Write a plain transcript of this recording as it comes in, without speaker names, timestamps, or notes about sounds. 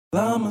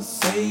I'ma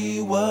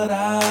say what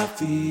I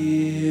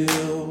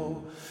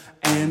feel,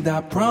 and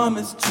I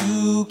promise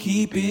to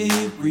keep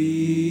it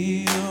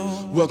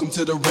real. Welcome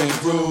to the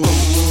Rant Room.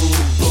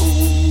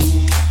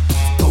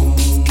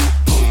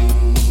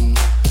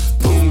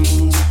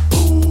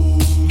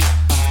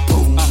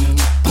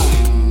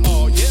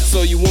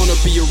 So you wanna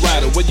be a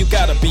rider? Well, you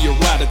gotta be a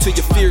rider till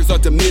your fears are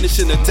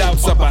diminishing, the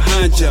doubts are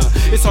behind ya.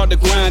 It's hard to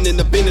grind and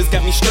the business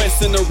got me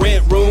stressed in the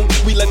Rant Room.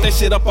 We let that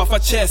shit up off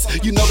our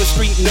chest. You know the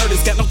street nerd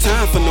has got no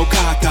time for no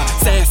caca.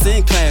 Sass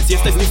in class,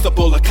 yes, that's Mr.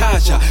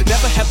 Bolakaja.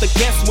 Never have to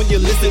guess when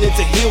you're listening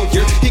to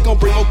Hilliard. He gon'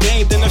 bring more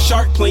game than a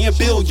shark playing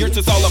billiards.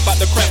 It's all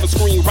about the craft of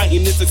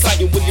screenwriting. It's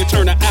exciting when you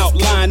turn an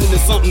outline into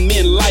something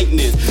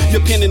enlightening.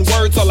 Your pen and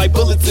words are like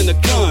bullets in a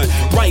gun.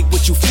 Write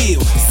what you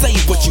feel, say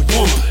what you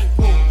want.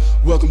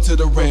 Welcome to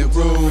the Rant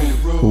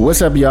Room.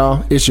 What's up,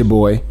 y'all? It's your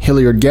boy,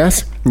 Hilliard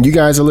Guest, and you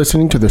guys are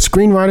listening to the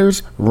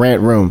Screenwriters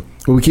Rant Room,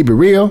 where we keep it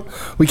real,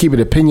 we keep it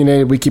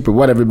opinionated, we keep it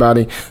what,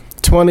 everybody?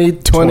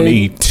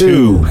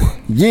 2022.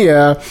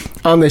 Yeah,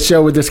 on this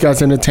show we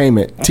discuss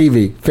entertainment,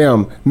 TV,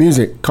 film,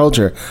 music,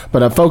 culture,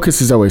 but our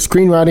focus is always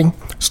screenwriting,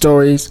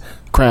 stories,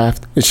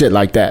 craft, and shit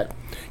like that.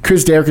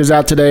 Chris Derrick is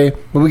out today,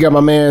 but we got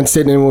my man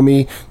sitting in with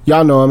me.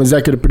 Y'all know him,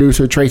 executive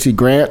producer Tracy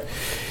Grant.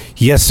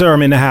 Yes, sir.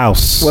 I'm in the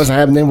house. What's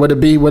happening? What it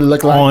be? What it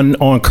look like?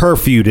 On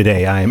curfew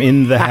today. I am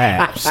in the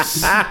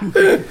house.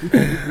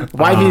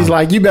 Wifey's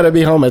like, you better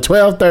be home at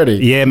 12:30.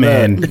 Yeah,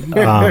 man.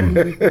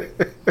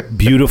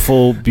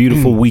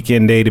 Beautiful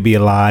weekend day to be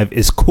alive.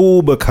 It's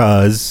cool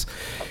because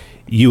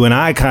you and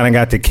I kind of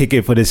got to kick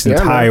it for this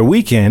entire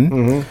weekend.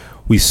 Mm-hmm.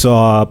 We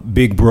saw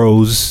Big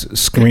Bro's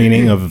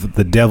screening of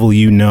The Devil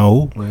You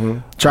Know. Mm-hmm.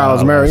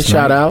 Charles Murray,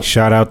 shout out.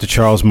 Shout out to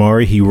Charles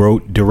Murray. He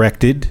wrote,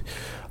 directed,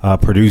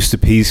 produced a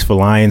piece for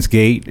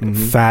Lionsgate. Mm-hmm.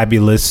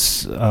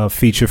 Fabulous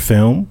feature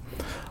film.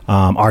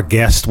 Our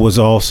guest was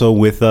also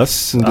with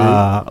us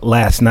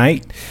last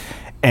night.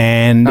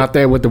 And out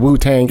there with the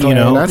Wu-Tang Clan. You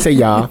know, I say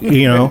y'all.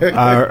 You know,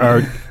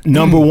 our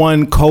number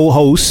one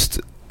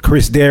co-host,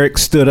 Chris Derrick,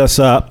 stood us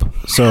up.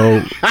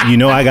 So, you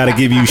know, I got to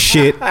give you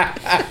shit.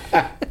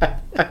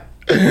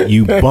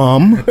 You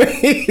bum.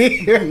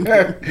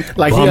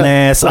 Like bum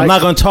ass. I'm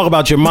not going to talk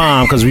about your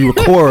mom because we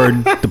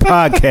record the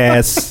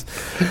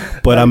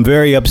podcast, but I'm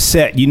very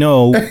upset. You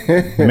know,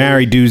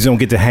 married dudes don't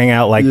get to hang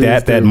out like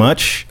that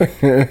much.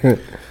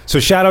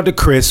 So shout out to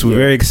Chris. We're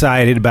very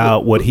excited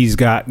about what he's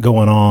got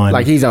going on.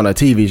 Like he's on a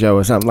TV show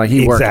or something. Like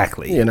he works.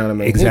 Exactly. You know what I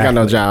mean? Exactly. He ain't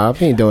got no job.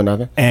 He ain't doing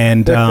nothing.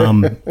 And,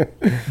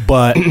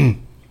 but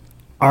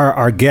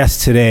our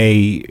guest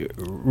today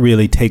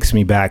really takes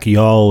me back.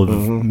 Y'all,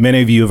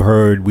 many of you have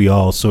heard, we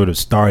all sort of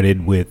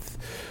started with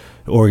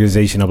the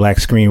Organization of Black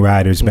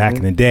Screenwriters back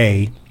in the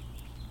day.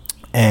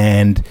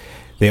 And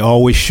they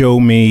always show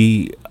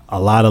me a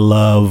lot of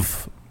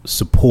love,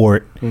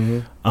 support,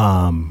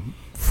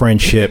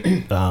 friendship,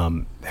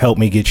 helped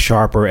me get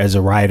sharper as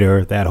a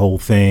writer, that whole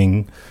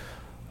thing.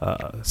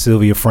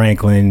 Sylvia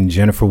Franklin,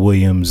 Jennifer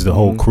Williams, the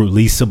whole crew,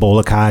 Lisa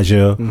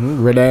Bolakaja,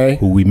 Renee,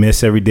 who we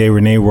miss every day,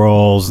 Renee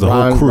Rawls, the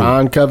whole crew.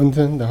 Ron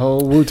Covington, the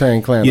whole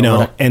Wu-Tang Clan. You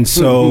know, and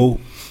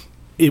so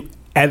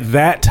at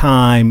that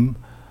time,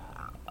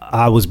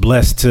 I was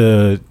blessed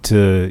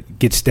to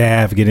get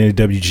staff, get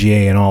into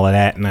WGA and all of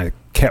that, and I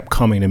kept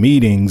coming to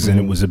meetings, and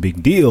it was a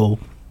big deal.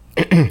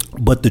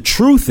 But the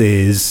truth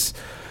is,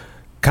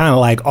 kind of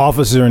like an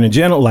officer and a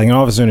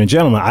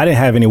gentleman, I didn't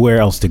have anywhere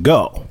else to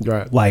go.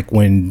 Right. Like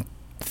when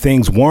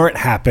things weren't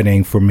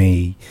happening for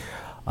me,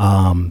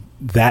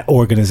 that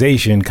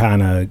organization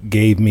kind of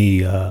gave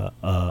me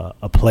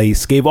a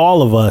place, gave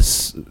all of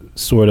us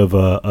sort of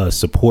a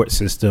support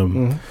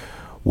system,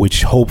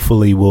 which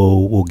hopefully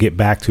we'll get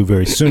back to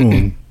very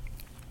soon.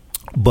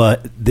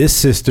 But this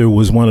sister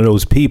was one of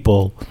those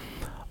people,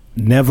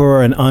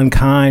 never an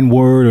unkind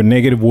word or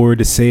negative word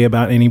to say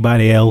about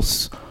anybody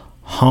else,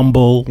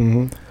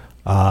 humble,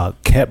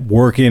 kept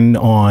working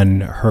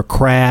on her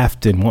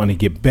craft and wanting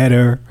to get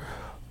better,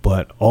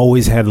 but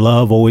always had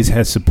love, always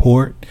had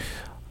support.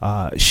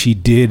 She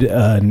did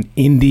an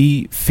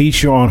indie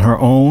feature on her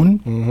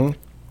own,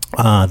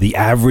 The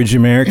Average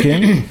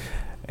American,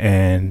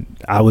 and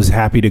I was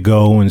happy to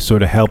go and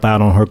sort of help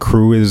out on her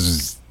crew.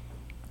 Is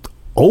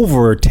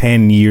over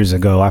 10 years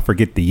ago. I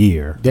forget the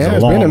year. Yeah,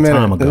 it's a long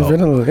time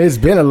ago. It's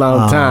been a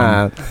long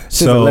time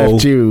since I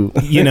left you.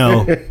 You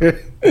know,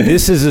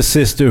 this is a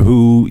sister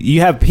who,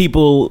 you have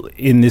people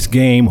in this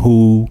game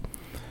who,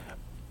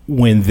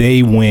 when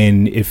they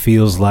win, it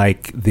feels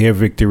like their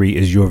victory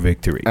is your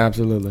victory.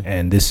 Absolutely.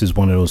 And this is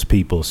one of those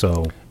people.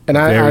 So I'm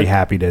very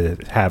happy to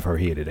have her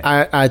here today.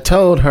 I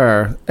told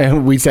her,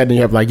 and we sat in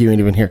here like you ain't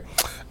even here.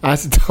 I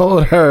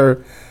told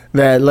her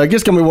that, like,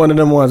 it's going to be one of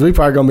them ones. We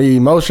probably going to be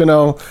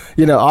emotional,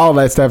 you know, all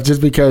that stuff,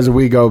 just because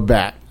we go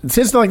back.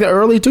 Since like the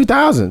early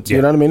 2000s,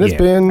 you know what I mean? It's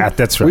been,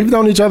 that's right. We've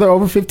known each other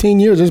over 15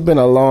 years. It's been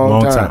a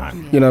long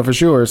time, you know, for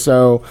sure.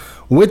 So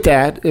with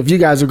that, if you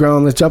guys are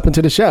grown, let's jump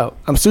into the show.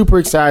 I'm super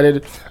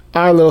excited.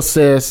 Our little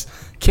sis,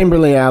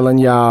 Kimberly Allen,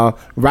 y'all,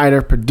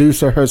 writer,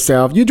 producer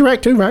herself. You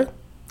direct too, right?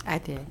 I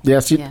did.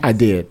 Yes, I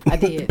did. I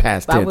did.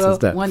 Past But I tense will and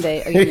stuff. one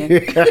day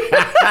again.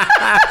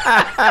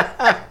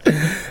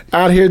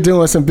 Out here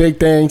doing some big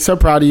things. So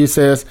proud of you,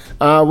 sis.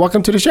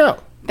 Welcome to the show.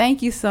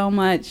 Thank you so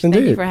much. Indeed.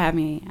 Thank you for having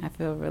me. I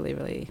feel really,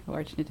 really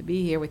fortunate to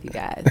be here with you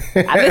guys.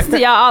 I listen to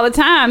y'all all the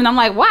time, and I'm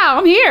like, wow,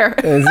 I'm here.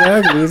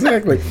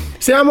 Exactly.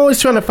 See, I'm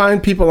always trying to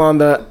find people on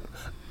the...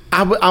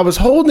 I was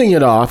holding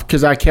it off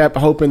because I kept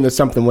hoping that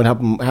something would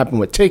happen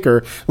with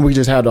Ticker, and we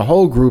just had the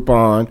whole group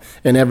on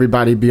and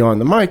everybody be on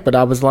the mic. But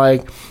I was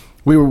like,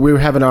 we were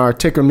having our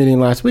Ticker meeting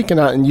last week,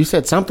 and you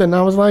said something, and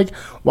I was like,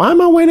 why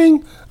am I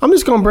waiting? I'm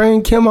just gonna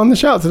bring Kim on the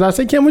show. So I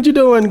said, Kim, what you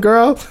doing,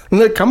 girl? And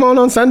look, come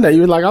on Sunday.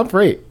 You were like, I'm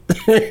free.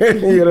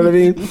 You know what I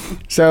mean?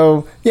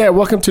 So yeah,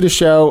 welcome to the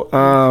show.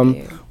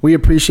 We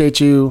appreciate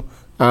you.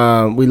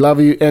 We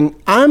love you, and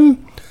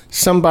I'm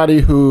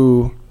somebody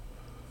who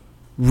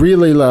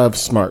really love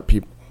smart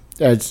people,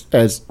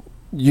 as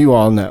you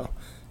all know,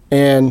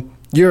 and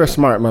you're a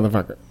smart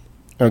motherfucker.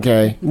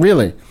 Okay,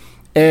 really.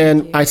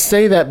 And I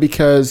say that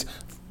because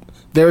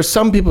there are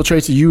some people,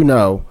 Tracy,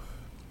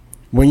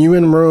 when you're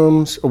in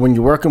rooms or when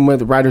you're working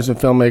with writers and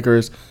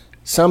filmmakers,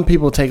 some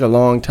people take a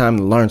long time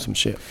to learn some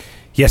shit.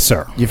 Yes,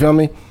 sir. You feel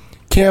me?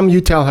 Kim,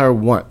 you tell her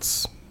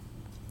once,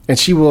 and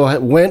she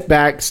went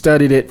back,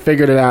 studied it,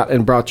 figured it out,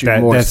 and brought you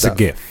more stuff. That's a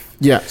gift.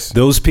 Yes.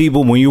 Those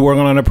people, when you're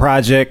working on a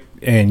project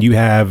and you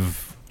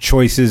have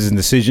choices and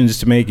decisions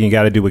to make and you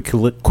got to do it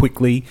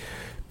quickly,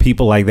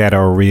 people like that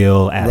are a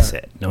real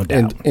asset, right. No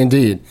doubt.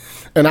 Indeed.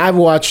 And I've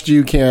watched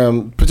you,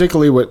 Kim,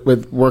 particularly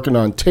with working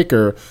on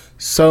Ticker,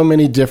 so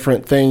many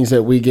different things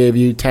that we gave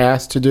you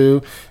tasks to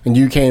do, and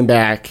you came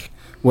back,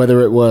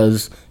 whether it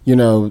was,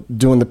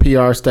 doing the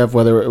PR stuff,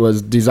 whether it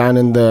was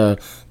designing the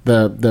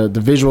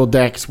visual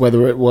decks,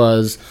 whether it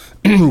was,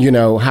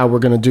 how we're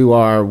going to do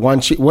our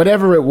one sheet,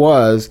 whatever it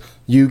was,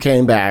 you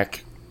came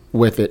back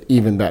with it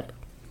even better.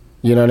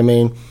 You know what I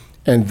mean?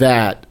 And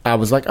that, I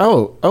was like,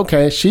 oh,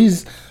 okay,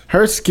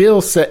 her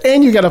skill set,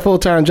 and you got a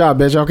full-time job,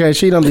 bitch, okay?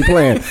 She don't be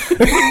playing.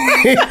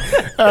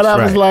 And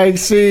I was like,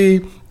 see,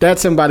 that's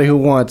somebody who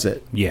wants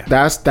it. Yeah.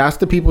 That's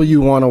the people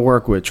you want to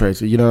work with,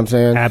 Tracy. You know what I'm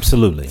saying?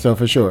 Absolutely. So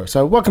for sure.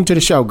 So welcome to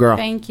the show, girl.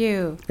 Thank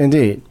you.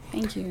 Indeed.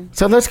 Thank you.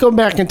 So let's go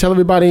back and tell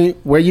everybody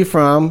where you're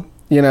from,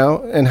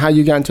 and how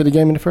you got into the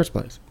game in the first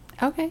place.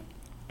 Okay.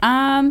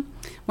 Well,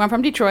 I'm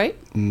from Detroit.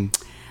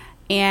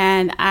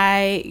 And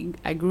I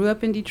grew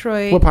up in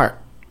Detroit. What part?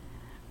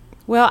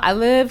 Well, I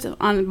lived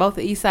on both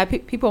the east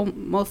side. People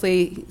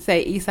mostly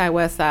say east side,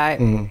 west side.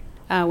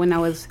 When I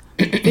was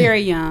very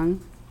young,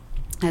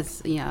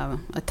 as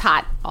a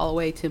tot, all the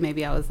way to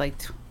maybe I was like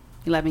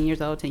 11 years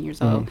old, 10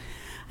 years old.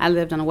 I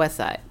lived on the west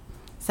side,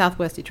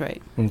 southwest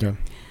Detroit. Okay.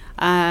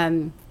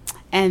 And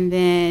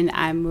then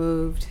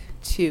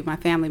my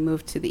family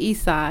moved to the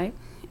east side,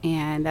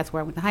 and that's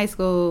where I went to high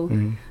school.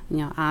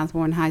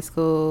 Osborne High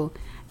School,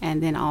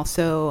 and then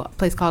also a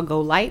place called Go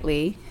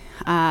Lightly,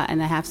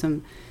 and I have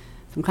some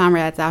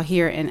comrades out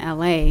here in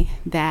LA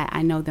that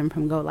I know them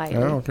from Go Lightly.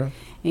 Oh, okay.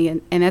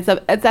 And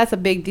that's a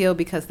big deal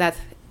because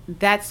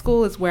that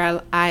school is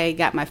where I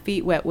got my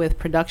feet wet with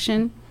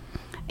production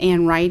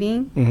and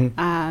writing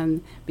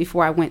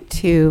before I went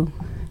to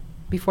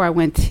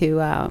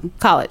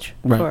college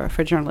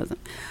for journalism.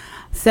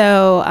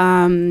 So,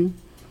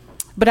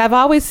 but I've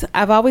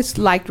always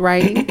liked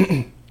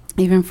writing,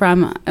 even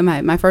from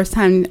my first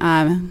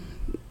time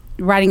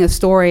writing a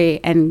story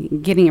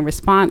and getting a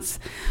response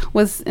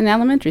was in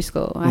elementary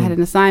school. I had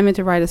an assignment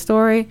to write a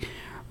story,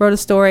 wrote a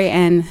story,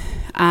 and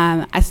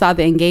I saw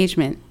the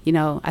engagement.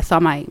 I saw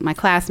my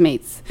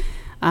classmates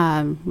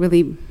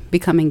really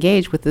become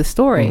engaged with the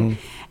story,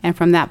 and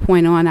from that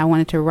point on, I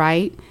wanted to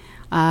write.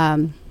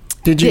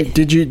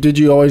 Did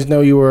you always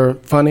know you were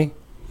funny?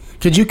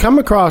 Could you come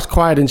across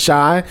quiet and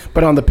shy,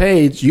 but on the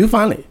page you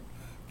funny?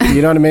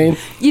 You know what I mean?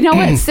 You know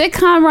what?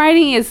 Sitcom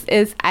writing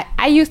is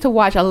I used to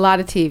watch a lot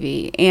of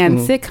TV, and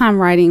sitcom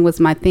writing was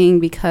my thing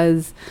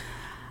because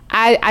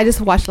I just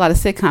watched a lot of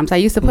sitcoms. I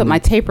used to put my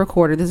tape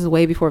recorder, this is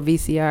way before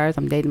VCRs,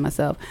 I'm dating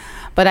myself,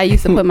 but I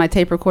used to put my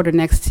tape recorder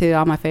next to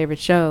all my favorite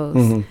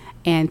shows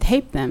and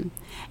tape them.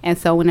 And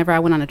so whenever I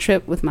went on a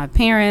trip with my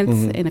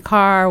parents in a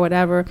car or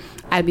whatever,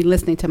 I'd be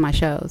listening to my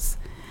shows.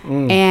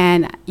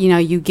 And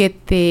you get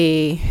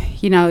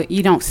you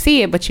don't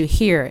see it, but you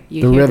hear it.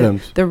 You hear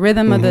rhythms, the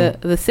rhythm of the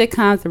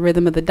sitcoms, the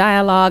rhythm of the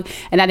dialogue,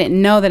 and I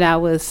didn't know that I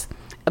was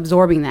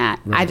absorbing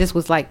that. Right. I just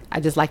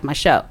liked my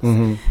shows.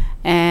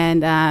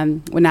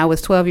 And when I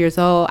was 12 years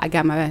old, I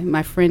got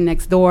my friend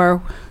next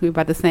door. We were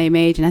about the same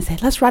age, and I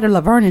said, "Let's write a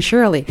Laverne and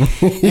Shirley."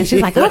 And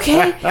she's like,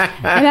 "Okay."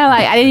 And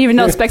I didn't even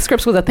know spec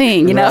scripts was a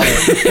thing,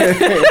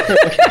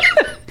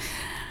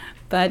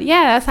 But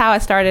yeah, that's how I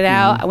started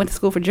out. I went to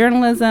school for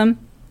journalism.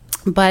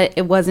 But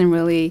it wasn't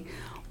really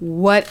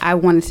what I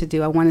wanted to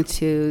do. I wanted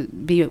to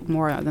be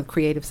more on the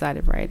creative side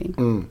of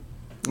writing.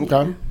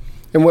 Okay. Yeah.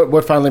 And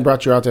what finally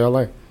brought you out to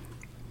LA?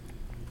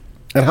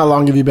 And how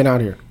long have you been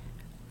out here?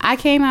 I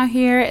came out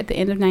here at the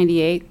end of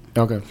 '98.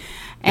 Okay.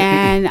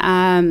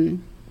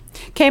 And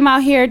Came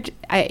out here.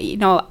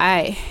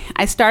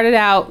 I started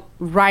out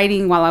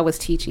writing while I was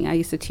teaching. I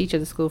used to teach at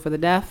the School for the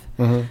Deaf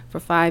for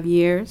 5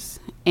 years,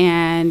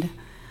 and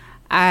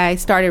I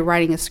started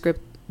writing a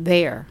script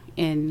there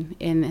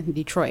in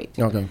Detroit.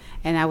 Okay.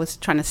 And I was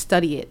trying to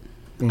study it.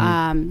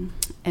 And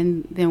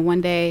then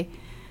one day,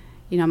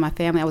 my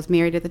family, I was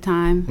married at the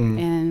time,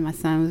 and my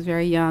son was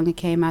very young. He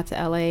came out to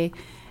LA,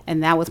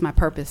 and that was my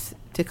purpose,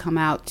 to come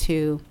out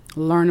to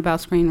learn about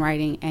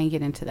screenwriting and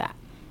get into that.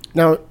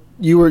 Now,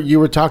 you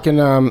were talking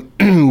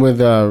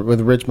with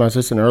Rich, my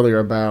assistant, earlier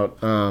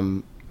about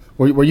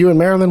were you in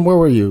Maryland? Where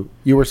were you?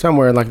 You were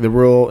somewhere in like the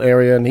rural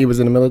area, and he was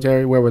in the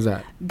military. Where was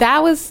that?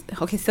 That was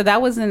okay. So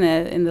that was in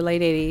the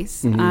late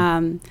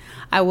 '80s.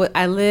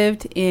 I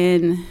lived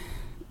in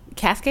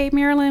Cascade,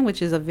 Maryland,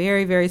 which is a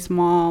very, very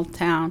small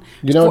town.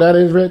 You know what that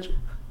is, Rich?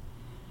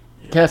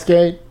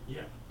 Cascade.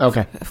 Yeah.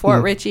 Okay.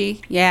 Fort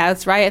Ritchie. Yeah,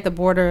 it's right at the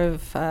border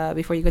of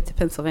before you get to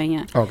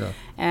Pennsylvania. Okay.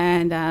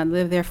 And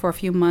lived there for a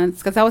few months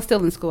because I was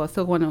still in school. I was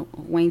still going to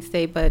Wayne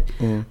State, but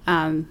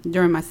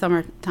during my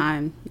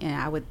summertime,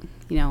 I would,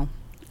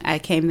 I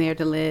came there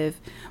to live.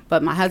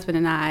 But my husband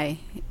and I,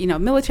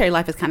 military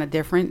life is kind of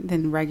different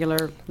than regular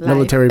life.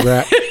 Military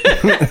brat.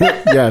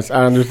 Yes,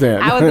 I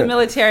understand. I was a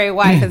military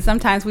wife, and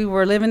sometimes we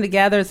were living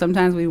together,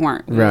 sometimes we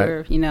weren't. We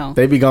were,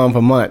 They'd be gone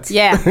for months.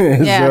 Yeah,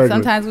 yeah.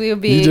 Sometimes we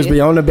would be. You just be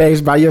on the base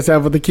by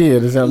yourself with the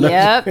kid or something.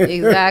 Yep,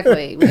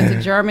 exactly. We went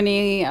to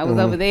Germany. I was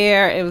over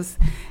there. It was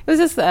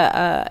just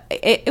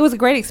it was a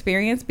great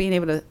experience being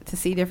able to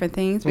see different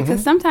things,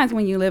 because sometimes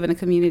when you live in a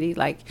community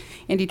like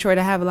in Detroit,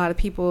 I have a lot of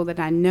people that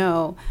I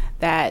know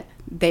that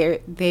and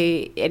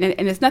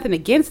it's nothing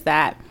against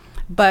that,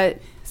 but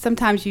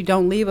sometimes you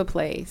don't leave a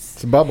place.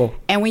 It's a bubble.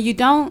 And when you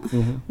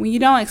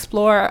don't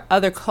explore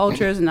other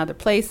cultures and other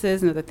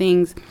places and other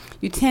things,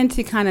 you tend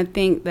to kind of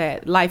think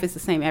that life is the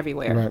same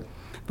everywhere. Right.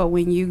 But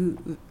when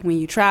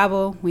you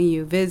travel, when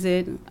you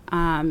visit,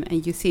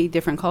 and you see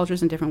different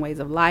cultures and different ways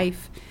of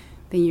life,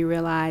 then you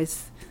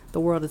realize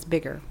the world is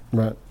bigger.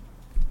 Right.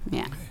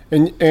 Yeah.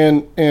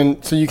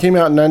 And so you came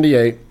out in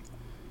 '98,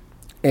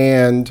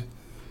 and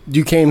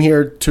you came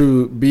here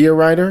to be a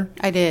writer?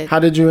 I did. How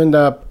did you end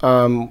up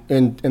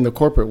in the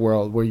corporate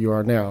world where you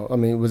are now? I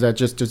mean, was that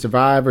just to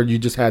survive, or you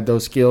just had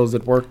those skills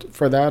that worked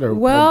for that? Or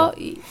well,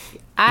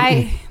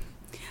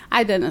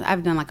 I've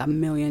done like a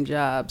million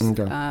jobs.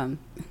 Okay.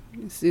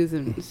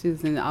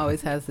 Susan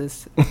always has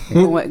this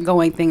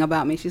going thing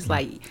about me. She's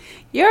like,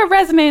 your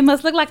resume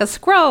must look like a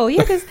scroll.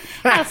 You just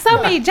have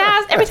so many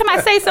jobs. Every time I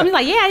say something, she's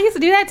like, yeah, I used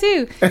to do that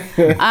too.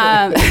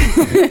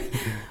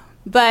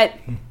 But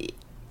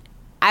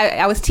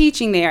I was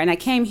teaching there, and I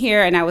came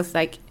here, and I was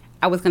like,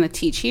 I was going to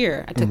teach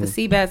here. I took the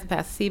CBES,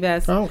 passed the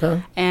CBES. Oh,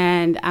 okay.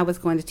 And I was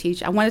going to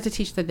teach. I wanted to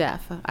teach the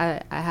deaf.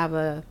 I have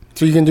a.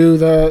 So you can do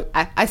the.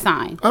 I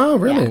sign. Oh,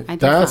 really? Yeah,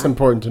 That's sign.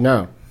 important to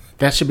know.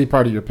 That should be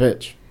part of your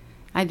pitch.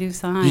 I do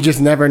sign. You just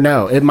never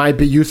know. It might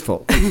be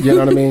useful. You know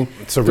what I mean?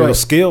 It's a real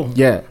skill.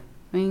 Yeah.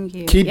 Thank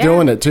you. Keep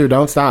doing it too.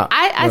 Don't stop.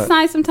 I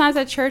sign sometimes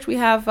at church. We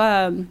have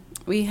a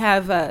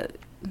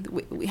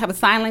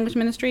sign language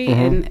ministry,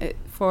 and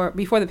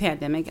before the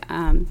pandemic,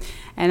 and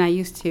I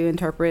used to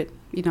interpret,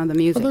 the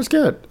music. Oh, that's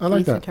good. I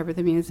like that. Interpret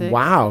the music.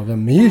 Wow, the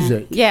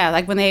music. Yeah,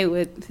 like when they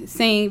would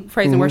sing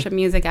praise and worship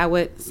music, I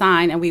would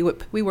sign, and we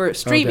were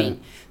streaming.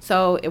 Okay.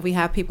 So if we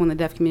have people in the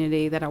deaf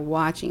community that are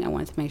watching, I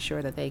wanted to make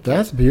sure that they can.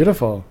 That's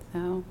beautiful.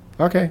 So,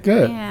 okay,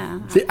 good.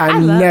 yeah. See, I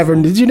never.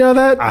 Did you know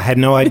that? I had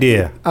no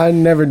idea. I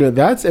never knew.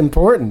 That's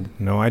important.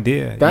 No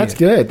idea. That's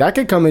good. That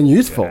could come in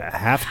useful. I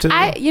have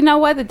to. You know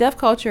what? The deaf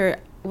culture.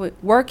 I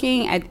worked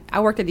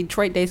at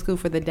Detroit Day School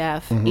for the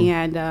Deaf,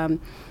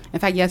 and in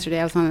fact, yesterday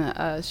I was on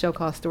a show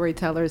called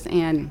Storytellers,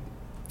 and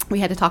we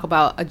had to talk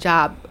about a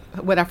job,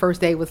 what our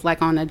first day was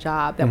like on a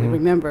job that we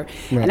remember.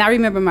 Right. And I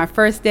remember my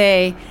first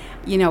day,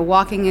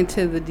 walking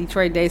into the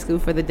Detroit Day School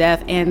for the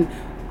Deaf, and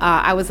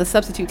I was a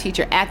substitute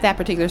teacher at that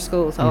particular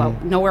school, so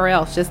nowhere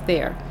else, just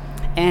there.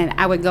 And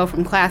I would go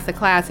from class to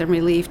class and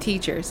relieve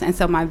teachers. And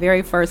so my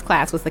very first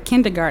class was the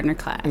kindergartner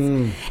class.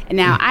 And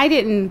now I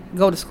didn't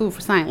go to school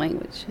for sign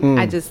language.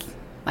 I just,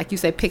 like you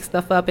say, picked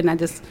stuff up, and I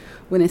just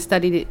went and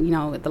studied it,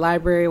 at the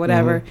library or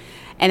whatever.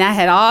 And I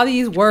had all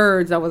these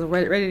words I was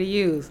ready to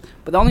use.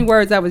 But the only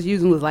words I was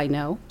using was like,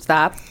 no,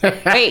 stop,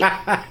 wait,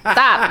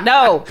 stop,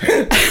 no.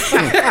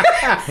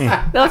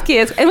 Those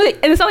kids. And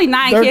it's only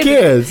 9 They're kids.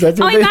 kids. That's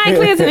what only 9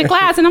 kids in the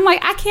class. And I'm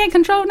like, I can't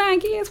control 9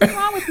 kids. What's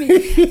wrong with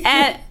me?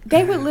 And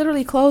they would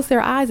literally close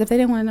their eyes if they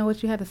didn't want to know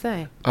what you had to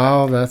say.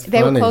 Oh, that's funny.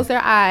 They would close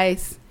their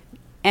eyes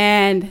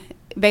and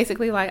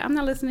basically like, I'm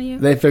not listening to you.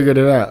 They figured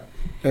it out.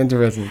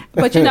 Interesting.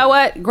 But you know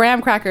what? Graham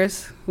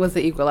crackers was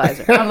the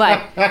equalizer. I'm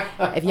like,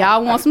 if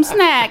y'all want some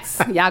snacks,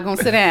 y'all gonna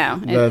sit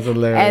down. That's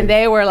hilarious. And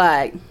they were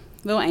like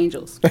little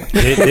angels.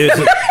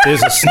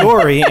 There's a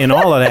story in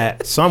all of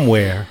that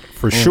somewhere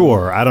for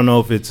sure. I don't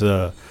know if it's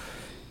a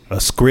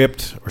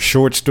script or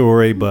short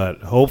story,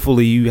 but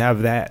hopefully you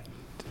have that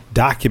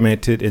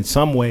documented in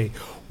some way.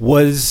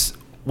 Was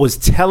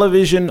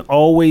television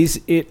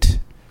always it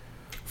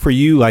for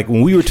you? Like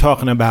when we were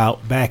talking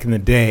about back in the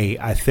day,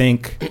 I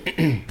think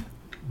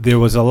there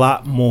was a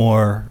lot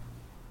more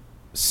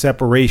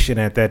separation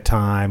at that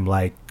time,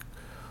 like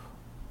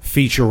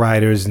feature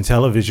writers and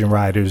television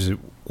writers. It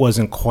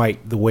wasn't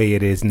quite the way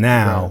it is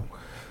now. Right.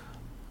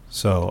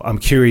 So I'm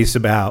curious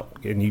about,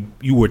 and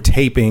you were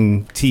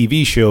taping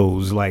TV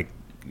shows like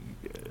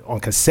on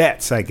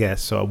cassettes, I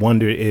guess. So I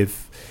wonder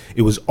if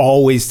it was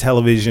always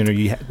television, or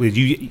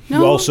you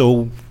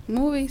also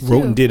movies wrote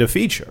too. and did a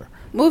feature.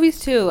 Movies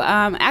too.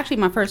 Actually,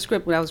 my first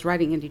script when I was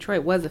writing in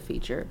Detroit was a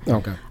feature.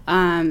 Okay.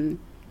 And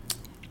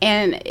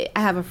I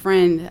have a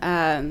friend,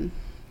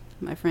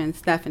 my friend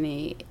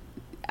Stephanie.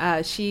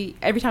 She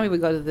every time we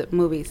would go to the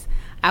movies,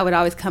 I would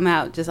always come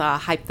out just all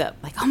hyped up,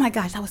 like, "Oh my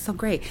gosh, that was so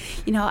great!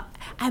 You know,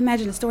 I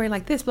imagined a story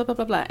like this, blah blah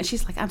blah blah." And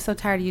she's like, "I'm so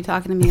tired of you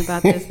talking to me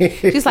about this."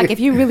 She's like,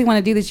 "If you really want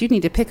to do this, you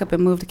need to pick up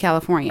and move to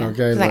California."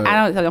 Okay, she's like,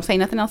 right. "Don't say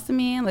nothing else to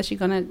me unless you're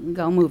gonna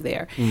go move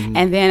there."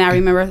 And then I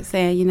remember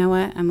saying, "You know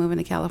what? I'm moving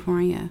to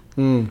California."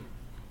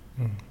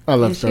 I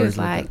love And she stories was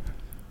like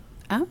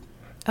like,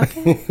 "Oh,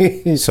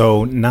 okay."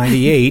 So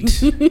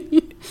 98,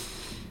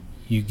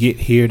 you get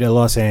here to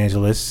Los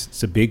Angeles.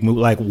 It's a big move.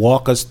 Like,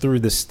 walk us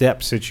through the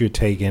steps that you're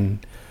taking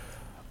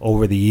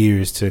over the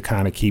years to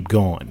kind of keep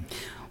going.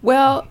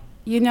 Well,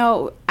 you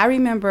know, I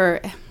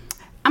remember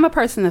I'm a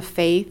person of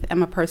faith.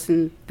 I'm a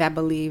person that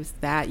believes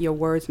that your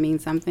words mean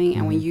something,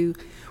 and when you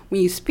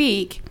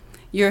speak,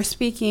 you're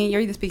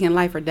either speaking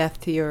life or death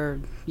to your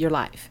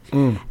life.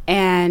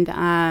 And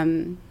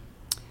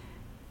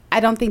I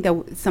don't think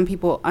that some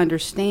people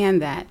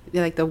understand that.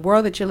 Like, the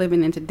world that you're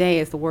living in today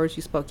is the words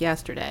you spoke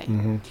yesterday.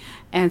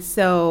 And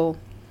so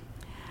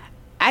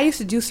I used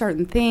to do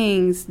certain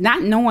things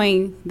not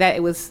knowing that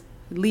it was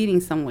leading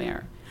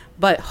somewhere,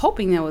 but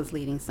hoping that it was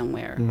leading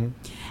somewhere.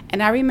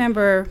 And I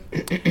remember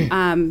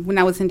when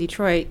I was in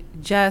Detroit,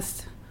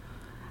 just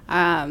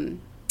calling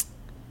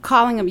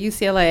up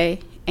UCLA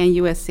and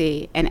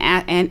USC and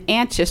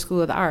Anschutz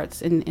School of the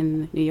Arts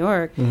in New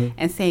York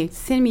and saying,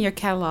 "Send me your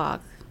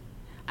catalog.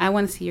 I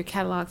want to see your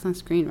catalogs on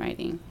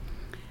screenwriting."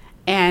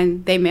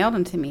 And they mailed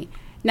them to me.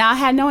 Now, I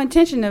had no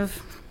intention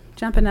of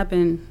jumping up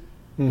and,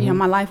 you know,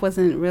 my life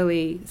wasn't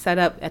really set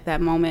up at that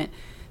moment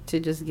to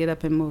just get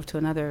up and move to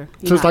another.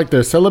 So it's like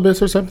their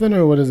syllabus or something,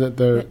 or what is it?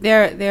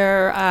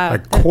 They're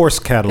Like course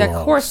catalogs.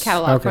 their course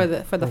catalog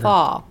Okay. for the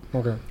fall.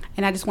 Okay.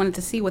 And I just wanted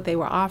to see what they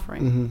were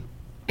offering.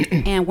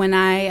 And when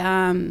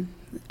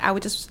I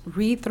would just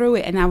read through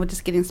it, and I would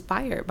just get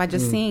inspired by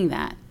just seeing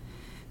that,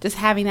 just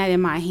having that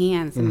in my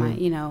hands, and my,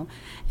 you know.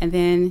 And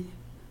then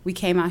we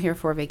came out here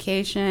for a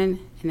vacation,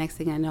 and next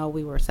thing I know,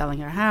 we were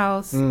selling our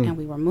house, and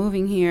we were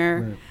moving here.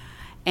 Right.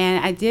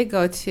 And I did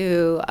go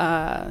to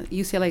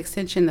UCLA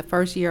Extension the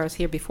first year I was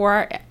here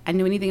before I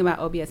knew anything about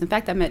OBS. In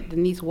fact, I met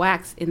Denise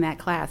Wax in that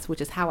class,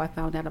 which is how I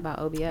found out about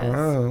OBS.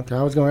 Oh, okay.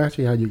 I was going to ask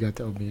you how you got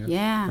to OBS.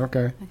 Yeah.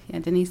 Okay. Yeah,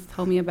 Denise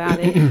told me about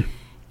it.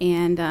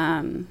 And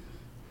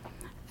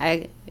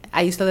I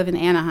used to live in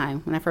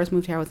Anaheim. When I first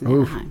moved here, I was in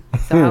Anaheim.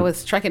 So I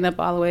was trekking up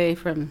all the way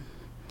from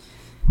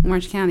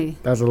Orange County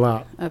That's a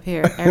lot. up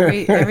here.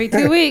 Every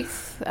 2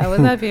 weeks, I was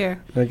up here.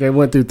 Okay,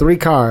 went through 3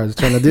 cars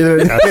trying to do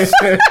it.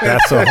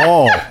 That's a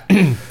haul.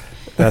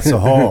 That's a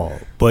haul.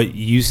 But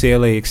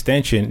UCLA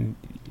Extension,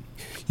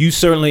 you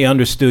certainly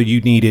understood you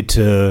needed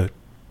to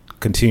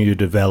continue to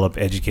develop,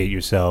 educate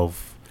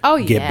yourself, Oh,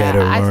 get yeah. better,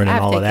 learn, and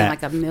I've all of taken that.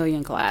 like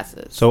 1,000,000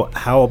 classes. So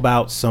how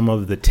about some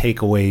of the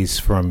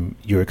takeaways from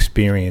your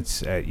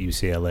experience at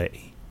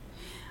UCLA?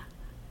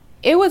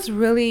 It was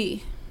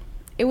really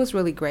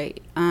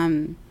great.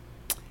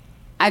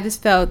 I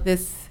just felt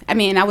this. I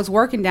mean, I was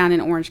working down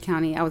in Orange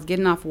County. I was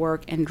getting off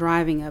work and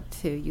driving up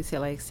to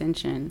UCLA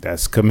Extension.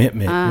 That's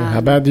commitment.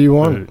 How bad do you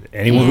want it?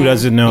 Anyone who yeah.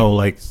 doesn't know,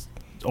 like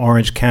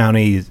Orange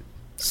County,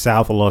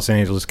 south of Los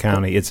Angeles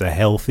County, it's a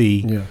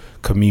healthy Yeah.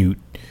 commute.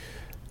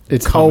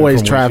 It's coming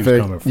always from where she was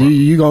traffic. coming from.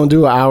 You going to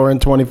do an hour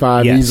and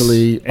 25 Yes.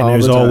 easily. And all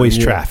there's the time. always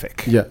Yeah.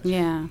 traffic. Yeah.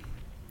 Yeah.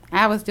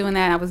 I was doing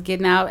that. I was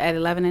getting out at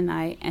 11 at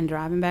night and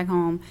driving back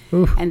home,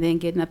 Oof. and then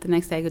getting up the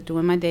next day,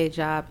 doing my day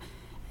job,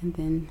 and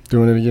then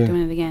Doing it again.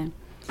 doing it again.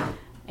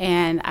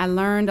 And I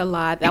learned a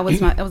lot. That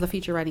was a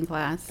feature writing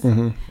class.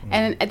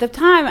 And at the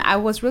time, I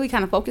was really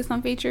kind of focused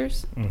on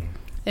features.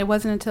 It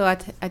wasn't until I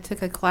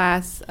took a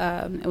class.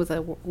 It was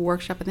a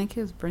workshop. I think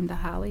it was Brenda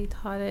Holly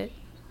taught it.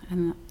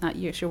 I'm not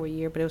sure what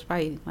year, but it was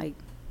probably like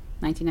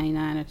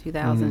 1999 or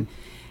 2000.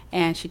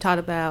 And she taught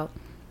about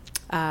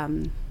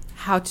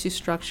how to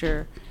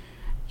structure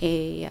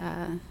a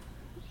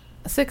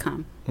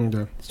sitcom,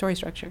 Okay. story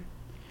structure.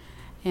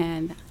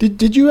 And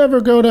Did you ever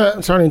go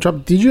to? Sorry to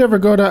interrupt. Did you ever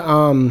go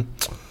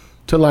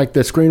to like the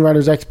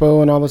Screenwriters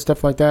Expo and all the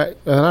stuff like that?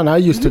 And I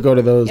used to go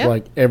to those Yep.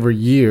 like every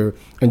year,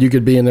 and you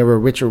could be in there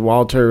with Richard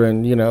Walter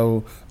and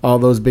all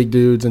those big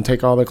dudes and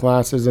take all the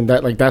classes, and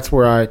that's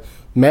where I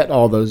met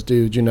all those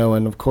dudes, and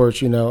of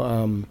course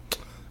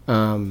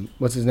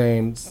what's his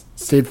name,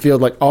 Sid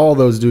Field, like all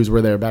those dudes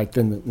were there back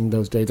then in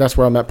those days. That's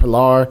where I met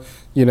Pilar,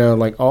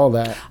 like all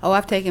that. oh,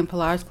 I've taken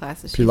Pilar's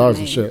classes. She's Pilar's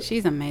the amazing. shit.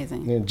 She's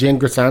amazing. Yeah, Jen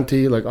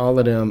Grisanti, like all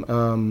of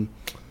them.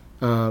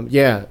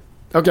 Yeah.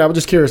 Okay, I was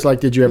just curious, like,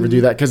 did you ever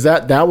do that? Because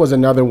that was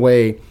another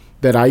way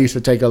that I used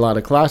to take a lot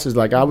of classes.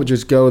 Like I would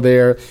just go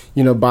there,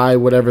 buy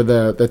whatever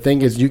the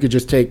thing is. You could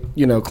just take,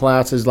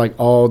 classes like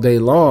all day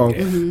long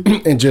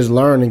and just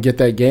learn and get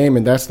that game.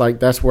 And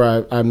that's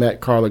where I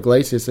met Carl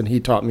Iglesias, and he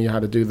taught me how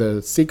to do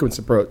the sequence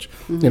approach,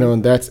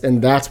 and that's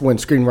when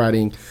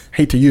screenwriting,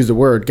 hate to use the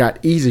word,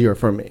 got easier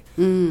for me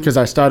because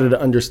I started to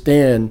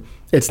understand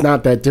it's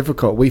not that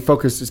difficult. We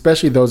focus,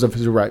 especially those of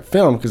us who write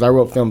film, because I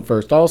wrote film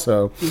first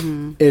also,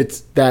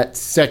 it's that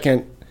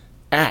second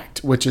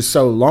act, which is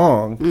so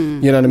long,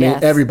 you know what I mean?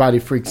 Yes. Everybody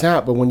freaks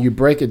out, but when you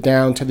break it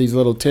down to these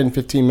little 10,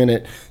 15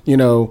 minute,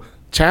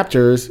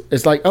 chapters,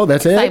 it's like, oh,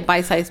 that's it? Like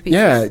bite-sized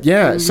pieces.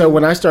 Yeah. So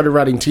when I started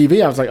writing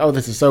TV, I was like, oh,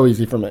 this is so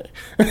easy for me.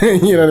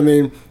 You know what I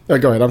mean?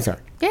 Go ahead, I'm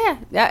sorry.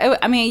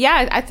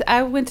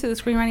 I went to the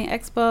Screenwriting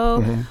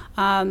Expo.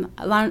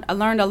 I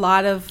learned a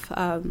lot of,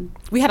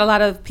 we had a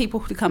lot of people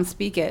who come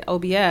speak at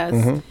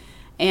OBS,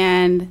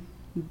 and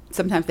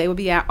sometimes they would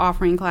be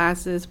offering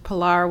classes.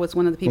 Pilar was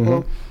one of the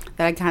people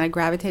that I kind of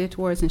gravitated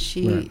towards, and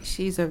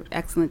she's an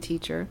excellent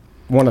teacher.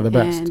 One of the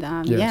best.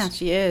 And yes. yeah,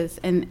 she is.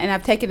 And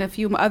I've taken a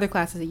few other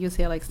classes at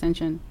UCLA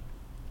Extension.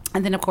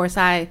 And then, of course,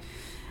 I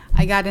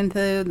got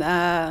into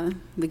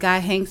the Guy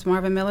Hanks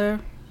Marvin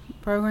Miller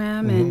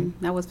program, and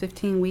that was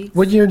 15 weeks.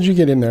 What year did you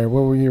get in there?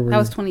 What year were you? That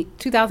was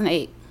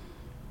 2008.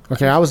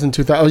 Okay, I was in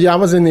 2000. Oh, yeah, I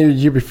was in the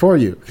year before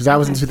you because I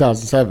was in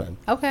 2007.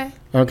 Okay,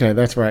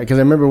 that's right. Because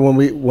I remember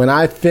when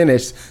I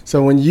finished.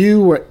 So when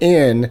you were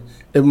in,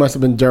 it must have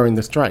been during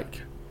the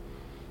strike,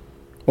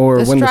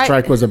 or when the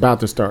strike was about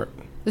to start.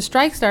 The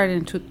strike started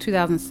in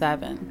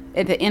 2007.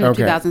 At the end of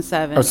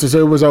 2007. Oh, so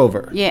it was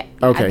over. Yeah.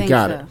 Okay,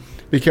 got it.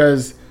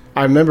 Because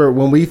I remember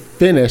when we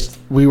finished,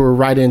 we were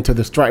right into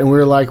the strike, and we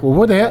were like, well,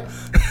 what the hell?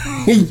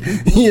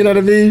 You know what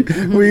I mean?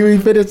 We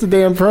finished the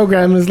damn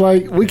program. It's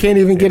like, we can't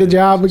even get a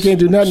job. We can't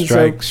do nothing.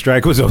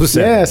 Strike was 07.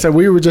 Yeah, so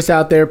we were just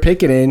out there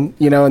picketing,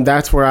 and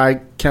that's where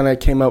I kind of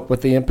came up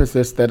with the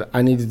emphasis that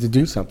I needed to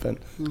do something.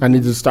 I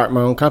needed to start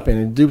my own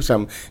company and do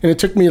something. And it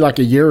took me like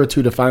a year or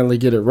two to finally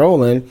get it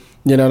rolling,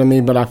 you know what I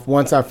mean? But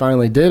once I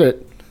finally did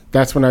it,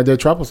 that's when I did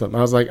Troublesome.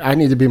 I was like, I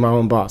need to be my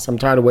own boss. I'm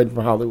tired of waiting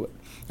for Hollywood.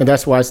 And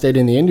that's why I stayed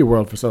in the indie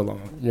world for so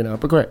long,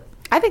 but great.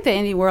 I think the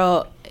indie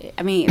world,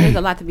 there's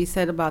a lot to be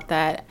said about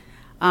that.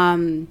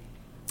 I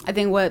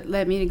think what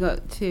led me to go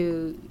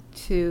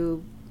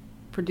to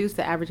produce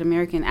The Average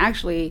American,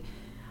 actually,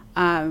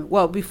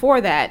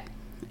 before that,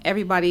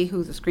 everybody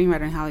who's a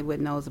screenwriter in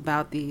Hollywood knows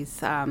about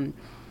these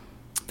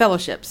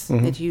fellowships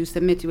that you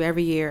submit to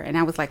every year, and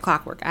that was like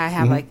clockwork. I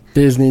have like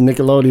Disney,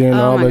 Nickelodeon,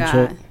 all that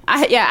shit.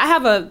 I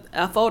have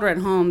a folder at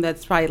home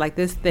that's probably like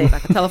this thick,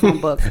 like a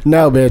telephone book.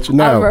 No, bitch,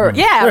 no.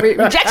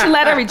 Rejection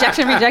letter,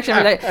 rejection.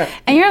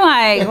 And you're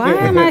like, why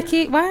am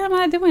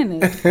I doing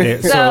this? Yeah,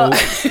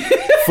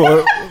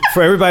 so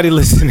for everybody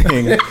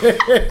listening,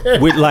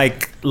 with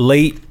like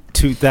late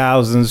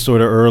 2000s,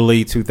 sort of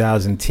early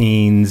 2000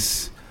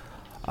 teens,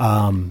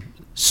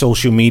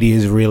 social media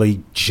is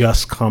really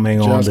just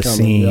coming on the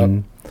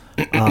scene.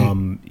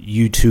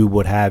 YouTube,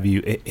 what have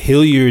you.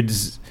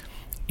 Hilliard's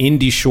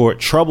indie short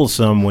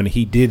Troublesome, when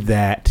he did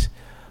that,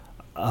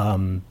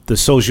 the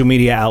social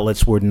media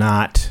outlets were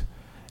not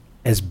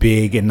as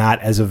big and not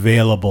as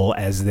available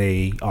as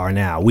they are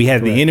now. We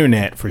had the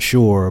internet for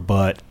sure,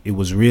 but it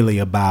was really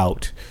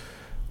about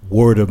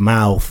word of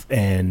mouth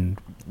and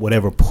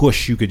whatever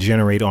push you could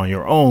generate on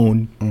your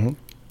own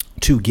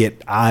to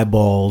get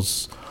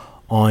eyeballs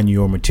on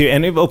your material.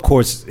 And of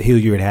course,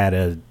 Hilliard had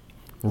a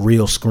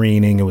real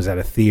screening. It was at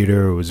a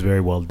theater. It was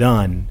very well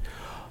done.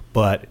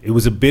 But it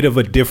was a bit of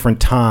a different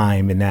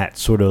time in that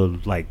sort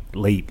of like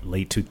late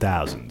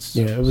 2000s.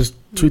 Yeah, it was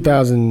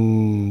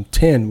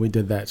 2010 we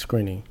did that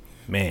screening.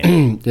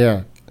 Man.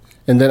 Yeah.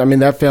 And then,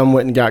 that film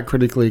went and got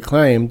critically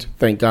acclaimed,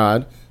 thank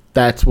God.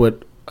 That's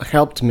what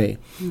helped me.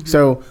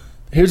 So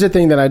here's the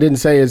thing that I didn't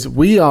say is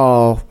we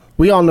all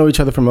know each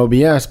other from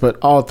OBS, but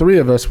all three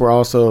of us were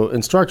also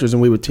instructors,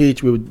 and we would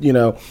teach. We would,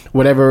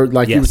 whatever,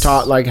 like you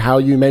taught, like how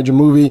you made your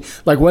movie,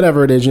 like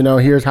whatever it is,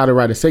 here's how to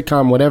write a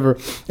sitcom, whatever.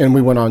 And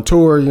we went on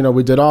tour,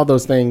 we did all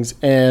those things.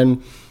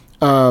 And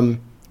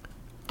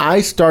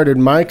I started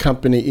my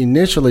company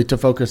initially to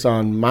focus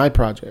on my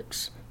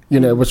projects.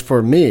 It was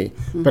for me.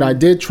 But I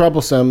did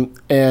Troublesome,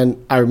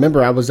 and I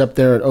remember I was up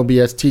there at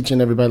OBS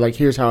teaching everybody, like,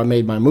 here's how I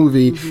made my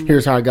movie,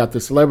 here's how I got the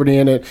celebrity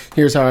in it,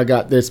 here's how I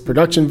got this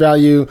production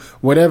value,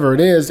 whatever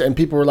it is. And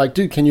people were like,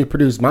 dude, can you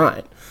produce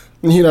mine?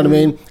 You know what I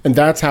mean? And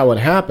that's how it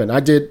happened. I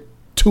did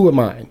 2 of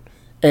mine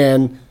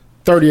and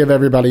 30 of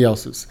everybody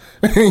else's.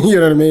 You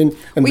know what I mean?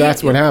 And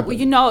that's what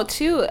happened. Well,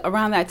 too,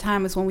 around that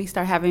time is when we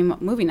started having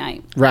movie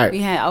night. Right. We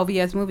had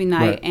OBS movie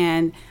night,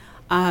 and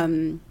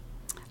I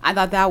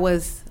thought that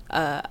was...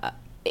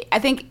 I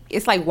think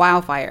it's like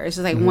wildfire. It's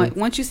just like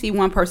once you see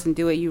one person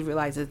do it, you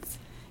realize it's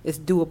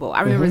doable.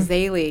 I remember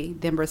Zaylee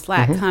Denver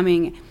Slack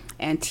coming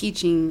and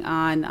teaching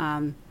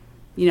on,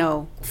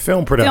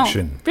 film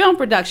production. Film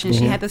production.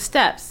 She had the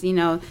steps,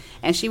 and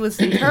she was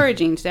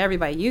encouraging to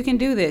everybody, you can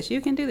do this, she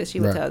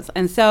would tell us.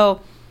 And so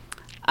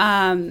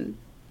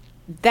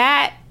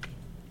that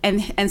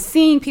and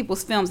seeing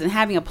people's films and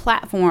having a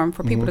platform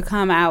for people to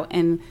come out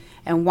and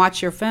and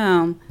watch your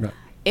film, Right.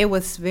 it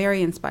was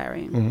very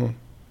inspiring.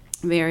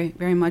 Very,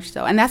 very much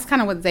so. And that's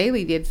kind of what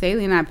Zaley did.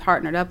 Zaley and I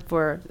partnered up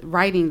for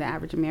writing The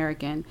Average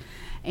American.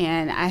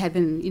 And I had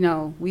been,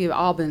 we have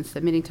all been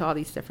submitting to all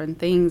these different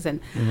things.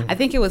 And I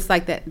think it was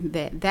like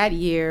that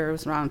year, it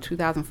was around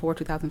 2004,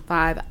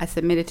 2005, I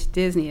submitted to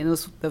Disney. And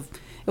it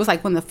was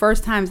like one of the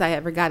first times I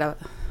ever got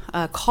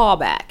a call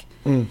back.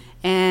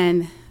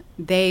 And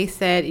they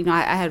said,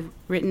 I had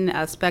written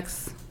a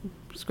specs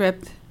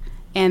script.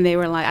 And they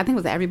were like, I think it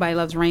was Everybody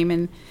Loves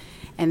Raymond.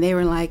 And they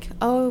were like,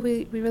 oh,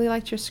 we really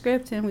liked your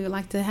script, and we would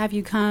like to have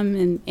you come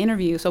and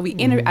interview. So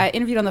I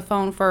interviewed on the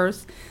phone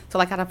first. So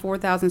like out of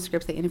 4,000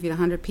 scripts, they interviewed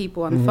 100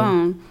 people on the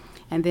phone.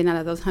 And then out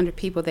of those 100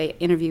 people, they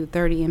interviewed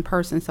 30 in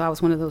person. So I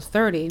was one of those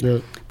 30. Yeah.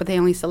 But they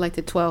only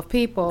selected 12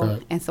 people.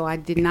 Right. And so I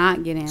did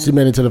not get in.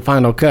 Submitted to the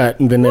final cut,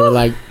 and then they were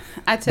like,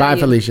 bye,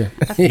 Felicia.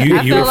 You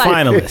were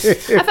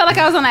finalist. I felt like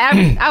I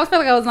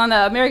was on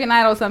the American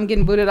Idol, so I'm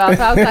getting booted off.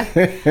 So I was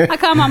like, I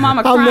called my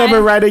mama crying. I'll never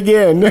write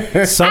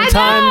again.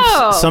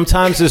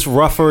 Sometimes it's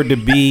rougher to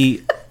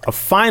be a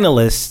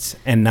finalist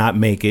and not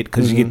make it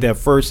because you get that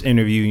first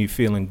interview and you're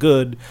feeling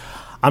good.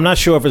 I'm not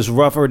sure if it's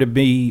rougher to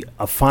be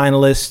a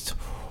finalist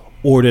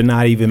or to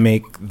not even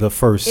make the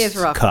first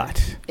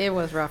cut. It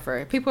was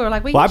rougher. People were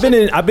like, well, I've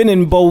been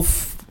in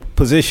both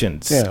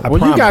positions. Yeah.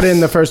 Well, you got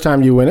in the first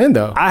time you went in,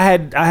 though. I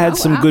had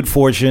some good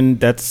fortune.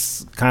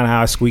 That's kind of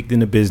how I squeaked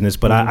into business.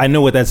 But I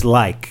know what that's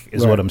like.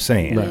 Is what I'm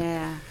saying.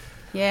 Right.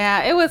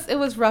 Yeah. It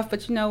was rough.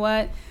 But you know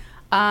what?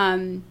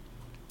 Most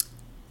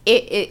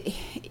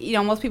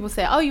people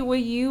say, oh,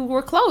 you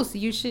were close.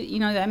 You should.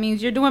 That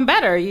means you're doing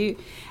better.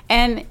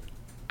 And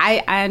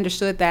I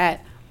understood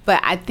that. But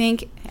I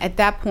think at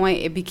that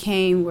point it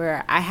became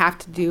where I have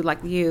to do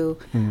like you.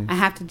 I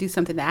have to do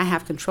something that I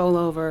have control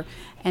over,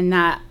 and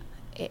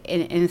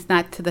it's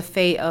not to the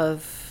fate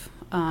of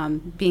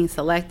being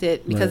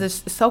selected because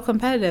it's so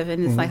competitive,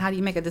 and it's like, how do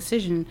you make a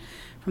decision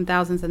from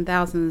thousands and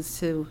thousands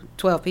to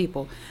 12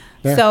 people?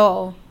 Yeah.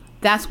 So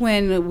that's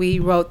when we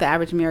wrote The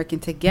Average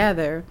American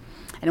together,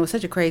 and it was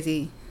such a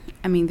crazy.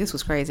 This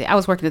was crazy. I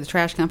was working at the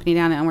trash company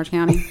down in Orange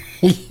County.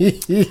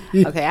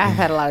 Okay, I've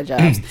had a lot of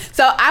jobs.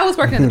 So I was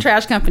working at the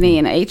trash company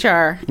in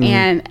HR,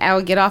 and I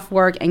would get off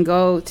work and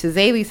go to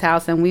Zaley's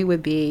house, and we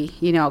would be,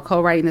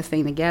 co-writing this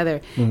thing together.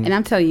 And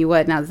I'm telling you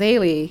what, now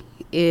Zaley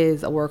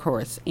is a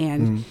workhorse,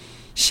 and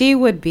she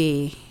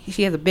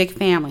has a big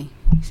family.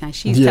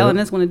 She's telling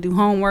us when to do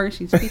homework.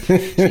 She's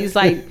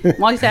like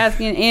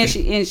multitasking,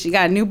 and she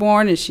got a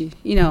newborn, and she,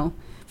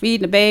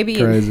 feeding the baby.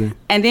 Crazy.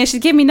 And then she's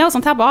giving me notes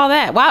on top of all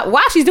that.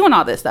 Why she's doing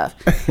all this stuff?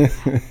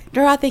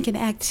 Girl, I think in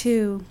Act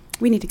 2,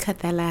 we need to cut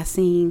that last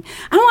scene.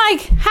 I'm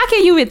like, how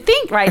can you even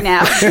think right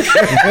now?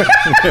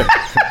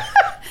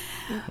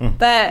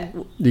 But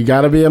you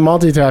got to be a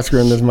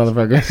multitasker in this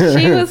motherfucker.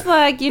 She was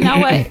like, you know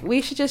what?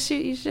 You should just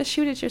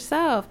shoot it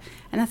yourself.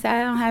 And I said,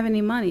 I don't have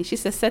any money. She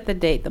said, set the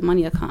date. The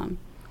money will come.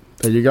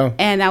 There you go.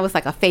 And that was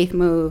like a faith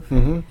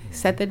move.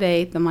 Set the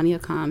date. The money will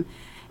come.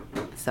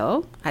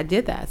 So I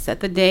did that. Set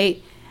the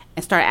date.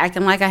 And started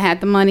acting like I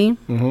had the money.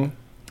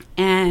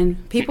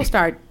 And people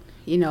start,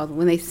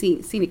 when they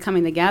seen it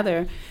coming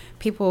together,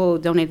 people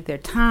donated their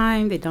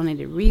time, they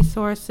donated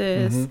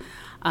resources,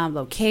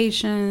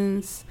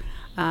 locations.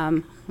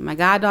 My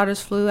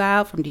goddaughters flew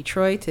out from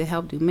Detroit to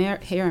help do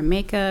hair and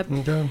makeup.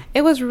 Okay.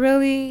 It was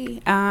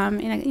really,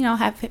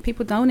 have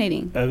people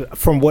donating.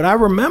 From what I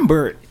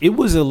remember, it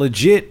was a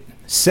legit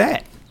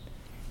set.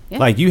 Yeah.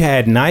 Like you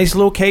had nice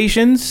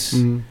locations.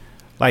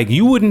 Like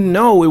you wouldn't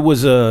know it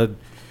was a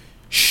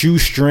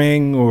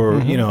shoestring or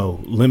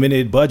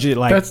limited budget.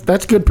 Like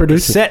that's good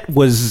producing. The set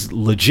was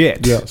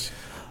legit. Yes.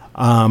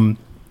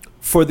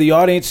 For the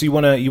audience, you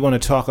want to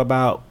talk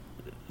about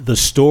the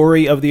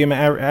story of The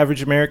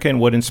Average American,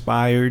 what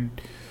inspired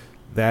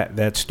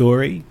that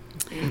story,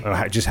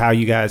 or just how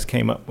you guys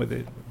came up with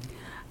it.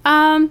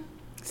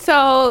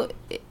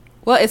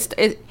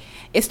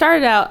 It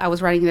started out, I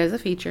was writing it as a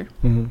feature,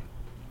 and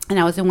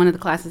I was in one of the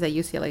classes at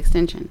UCLA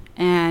Extension,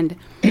 and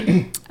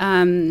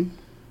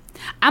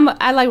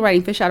I like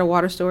writing fish out of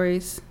water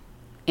stories,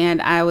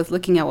 and I was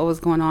looking at what was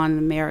going on in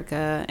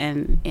America,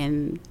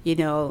 and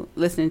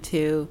listening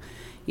to,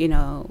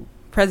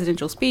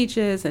 presidential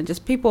speeches and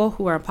just people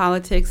who are in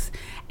politics,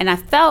 and I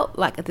felt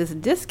like this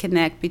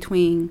disconnect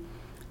between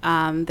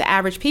the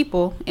average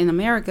people in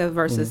America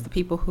versus the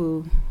people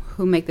who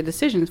make the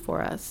decisions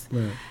for us.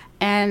 Right.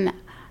 And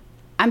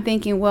I'm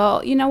thinking,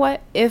 well, you know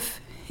what? If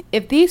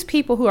these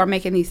people who are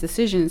making these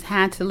decisions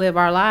had to live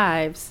our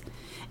lives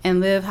and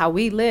live how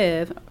we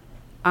live,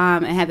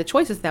 and had the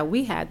choices that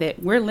we had,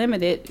 that we're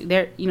limited,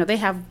 they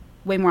have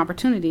way more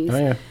opportunities. Oh,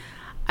 yeah.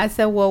 I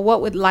said, well,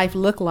 what would life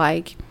look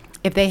like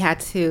if they had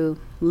to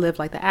live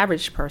like the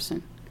average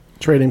person?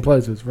 Trading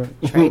places, right?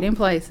 Trading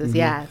places,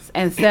 yes.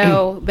 And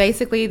so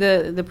basically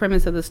the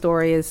premise of the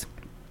story is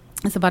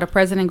it's about a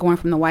president going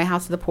from the White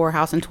House to the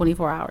poorhouse in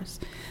 24 hours.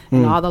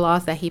 And all the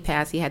laws that he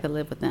passed, he had to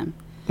live with them.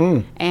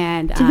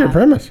 And it's a good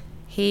premise.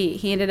 He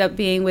ended up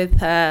being with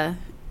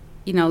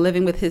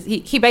living with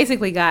he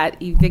basically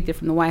got evicted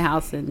from the White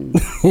House, and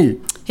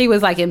he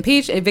was like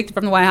impeached, evicted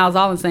from the White House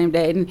all in the same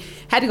day, and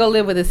had to go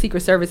live with a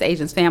Secret Service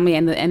agent's family,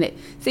 and the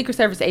Secret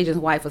Service agent's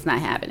wife was not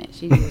having it.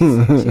 She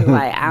was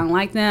like, I don't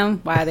like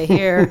them. Why are they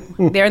here?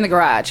 They're in the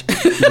garage.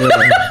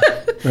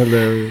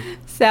 Hilarious.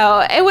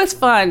 So it was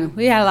fun.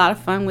 We had a lot of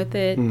fun with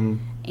it,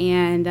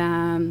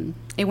 and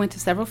it went to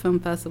several film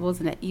festivals,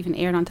 and it even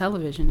aired on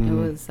television.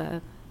 It was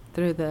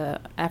through the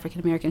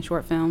African American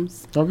short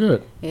films. Oh,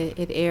 good.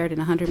 It aired in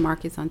 100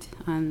 markets on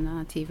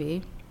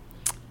TV,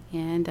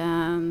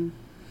 and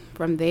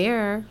from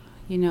there,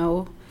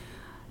 I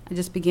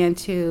just began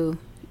to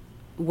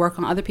work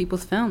on other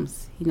people's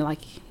films. A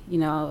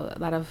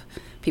lot of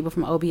people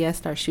from OBS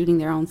start shooting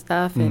their own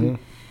stuff, and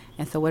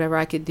so whatever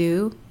I could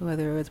do,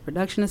 whether it was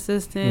production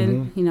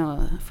assistant,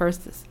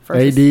 first AD.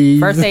 I was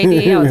first AD.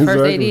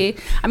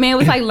 I mean, it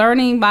was like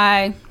learning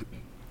by.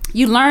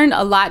 You learn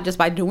a lot just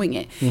by doing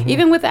it.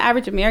 Even with The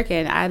Average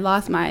American, I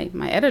lost my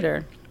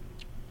editor.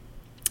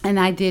 And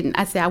I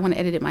said, I want to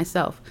edit it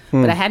myself.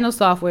 But I had no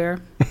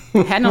software,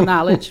 had no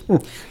knowledge.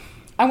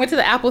 I went to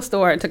the Apple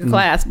store and took a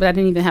class, but I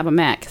didn't even have a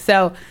Mac.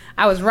 So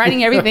I was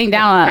writing everything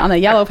down on a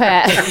yellow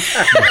pad.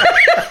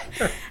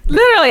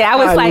 Literally,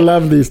 I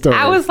love these stories.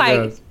 I was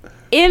like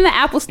in the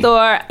Apple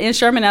store in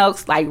Sherman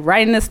Oaks, like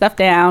writing this stuff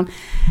down.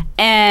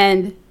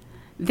 And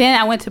then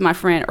I went to my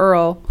friend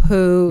Earl,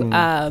 who...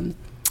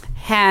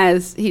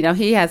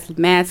 he has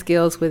mad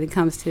skills when it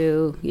comes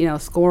to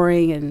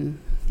scoring and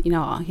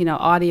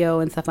audio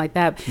and stuff like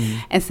that.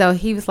 And so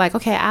he was like,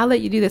 okay, I'll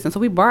let you do this. And so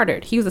we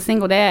bartered. He was a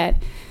single dad,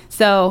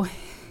 so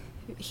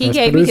he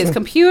gave me his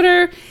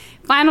computer,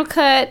 Final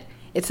Cut.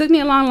 It took me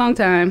a long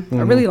time,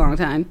 a really long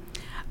time,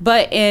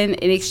 but in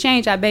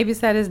exchange I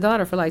babysat his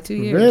daughter for like 2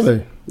 years.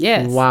 Really?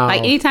 Yes. Wow.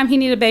 Like anytime he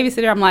needed a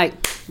babysitter, I'm like,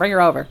 bring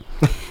her over.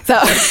 So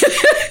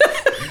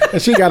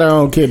and she got her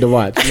own kid to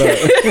watch. So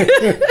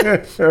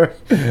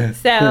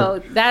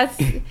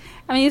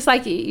it's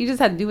like you just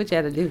had to do what you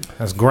had to do.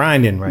 That's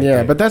grinding right there.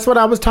 Yeah, but that's what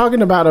I was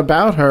talking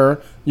about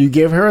her. You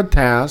give her a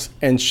task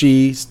and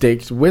she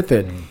sticks with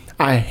it.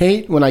 I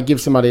hate when I give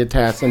somebody a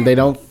task and they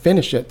don't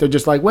finish it. They're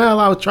just like,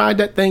 well, I tried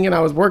that thing and I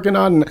was working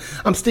on and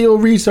I'm still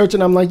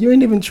researching. I'm like, you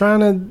ain't even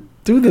trying to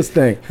do this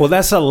thing. Well,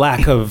 that's a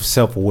lack of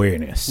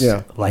self-awareness.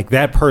 Yeah. Like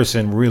that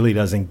person really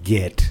doesn't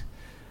get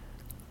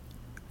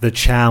the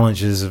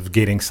challenges of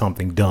getting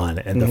something done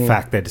and the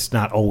fact that it's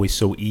not always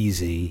so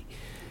easy,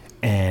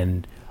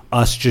 and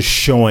us just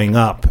showing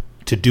up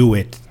to do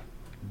it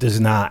does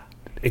not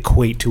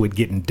equate to it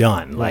getting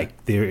done.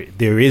 Like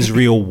there is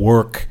real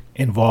work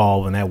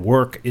involved, and that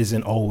work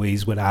isn't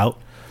always without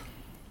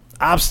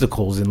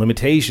obstacles and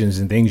limitations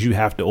and things you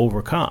have to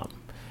overcome.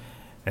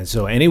 And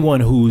so anyone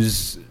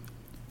who's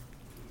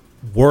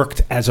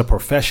worked as a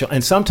professional,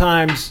 and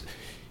sometimes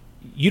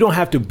you don't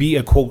have to be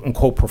a quote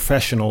unquote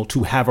professional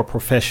to have a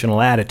professional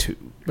attitude.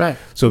 Right.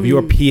 So if you're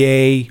a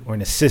PA or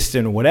an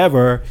assistant or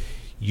whatever,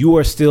 you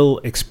are still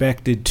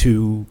expected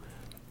to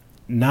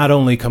not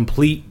only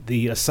complete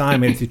the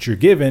assignment that you're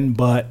given,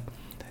 but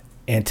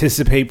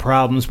anticipate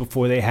problems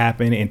before they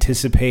happen,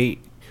 anticipate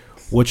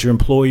what your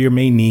employer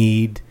may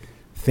need,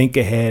 think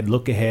ahead,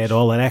 look ahead,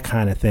 all of that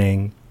kind of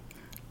thing.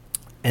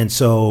 And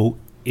so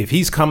if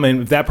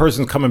that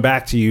person's coming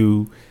back to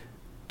you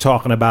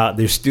talking about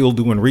they're still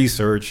doing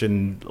research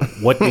and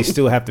what they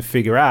still have to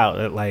figure out,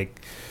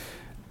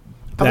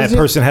 that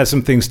person has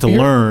some things to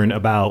learn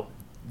about,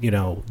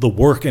 the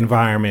work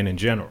environment in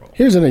general.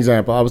 Here's an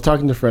example. I was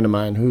talking to a friend of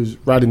mine who's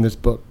writing this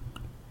book.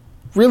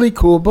 Really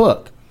cool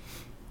book.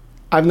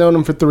 I've known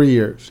him for 3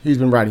 years. He's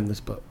been writing this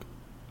book,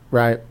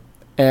 right?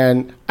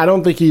 And I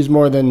don't think he's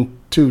more than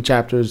 2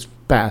 chapters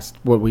past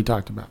what we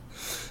talked about.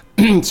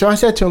 So I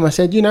said to him,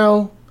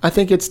 I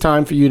think it's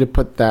time for you to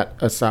put that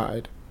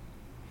aside.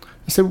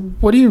 I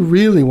said, what do you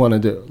really want to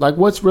do? Like,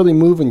 what's really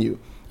moving you?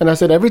 And I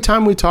said, every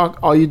time we talk,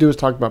 all you do is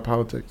talk about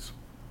politics.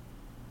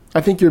 I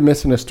think you're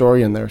missing a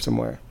story in there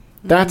somewhere.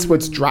 That's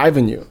what's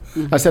driving you.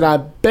 I said, I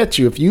bet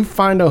you if you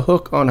find a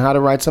hook on how to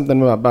write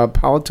something about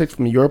politics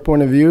from your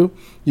point of view,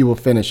 you will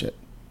finish it.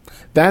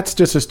 That's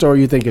just a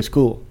story you think is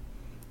cool.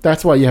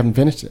 That's why you haven't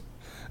finished it.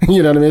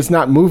 You know what I mean? It's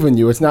not moving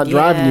you. It's not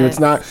driving you. It's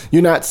not,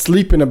 you're not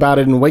sleeping about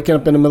it and waking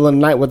up in the middle of the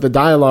night with the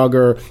dialogue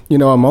or, a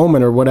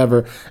moment or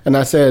whatever. And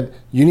I said,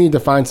 you need to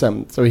find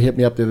something. So he hit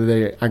me up the other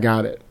day. I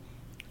got it.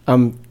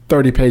 I'm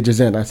 30 pages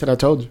in. I said, I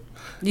told you.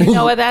 You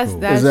know what? That's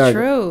Exactly.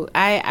 true.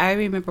 I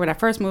remember when I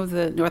first moved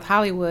to North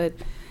Hollywood,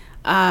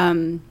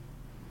 I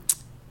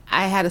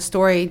had a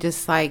story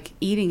just like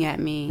eating at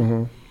me,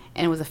 and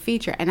it was a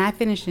feature, and I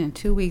finished it in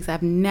 2 weeks.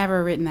 I've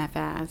never written that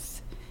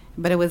fast,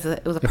 but it was a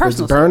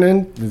personal. It's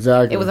burning,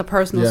 exactly. It was a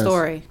personal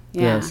story.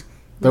 Yeah. Yes.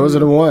 Those are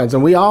the ones,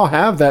 and we all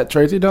have that,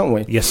 Tracy, don't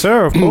we? Yes,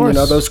 sir. Of course.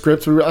 Those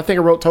scripts. I think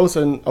I wrote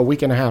Tulsa in a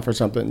week and a half or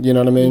something. You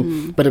know what I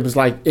mean? But it was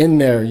like in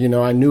there.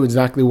 I knew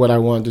exactly what I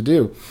wanted to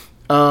do.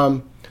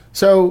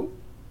 So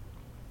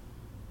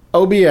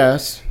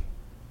OBS,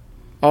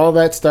 all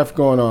that stuff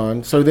going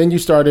on. So then you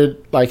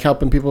started like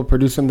helping people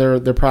producing their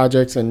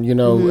projects and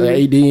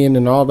ADing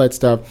and all that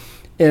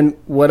stuff. And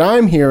what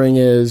I'm hearing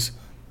is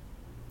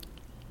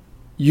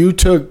you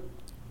took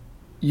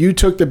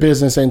the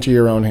business into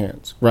your own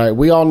hands, right?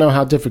 We all know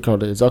how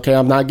difficult it is. Okay,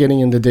 I'm not getting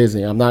into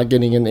Disney. I'm not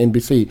getting into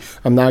NBC.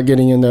 I'm not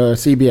getting into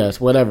CBS,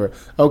 whatever.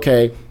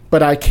 Okay,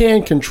 but I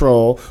can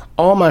control.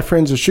 All my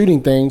friends are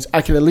shooting things.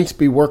 I can at least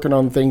be working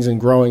on things and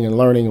growing and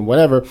learning and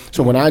whatever.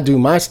 So when I do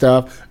my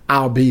stuff,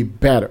 I'll be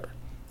better,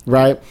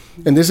 right?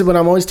 And this is what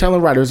I'm always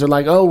telling writers. They're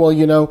like, oh, well,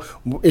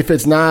 if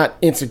it's not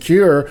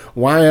insecure,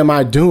 why am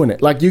I doing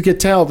it? Like, you could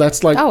tell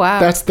that's like,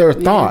 that's their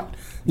thought.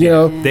 They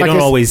like don't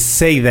always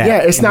say that. Yeah,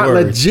 it's not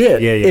words.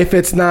 legit if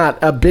it's not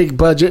a big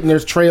budget and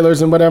there's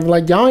trailers and whatever.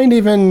 Like, y'all ain't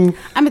even.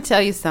 I'm gonna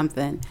tell you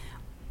something.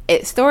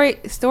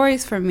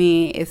 Stories for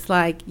me, it's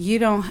like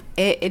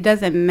it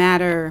doesn't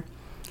matter.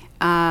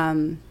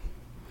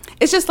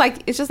 It's just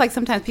like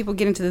sometimes people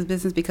get into this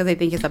business because they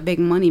think it's a big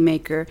money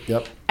maker.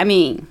 Yep. I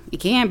mean,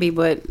 it can be,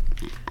 but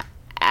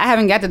I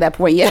haven't got to that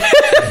point yet.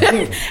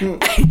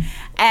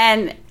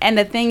 And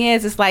the thing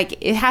is, it's like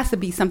it has to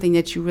be something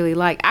that you really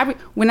like.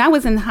 When I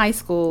was in high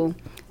school,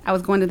 I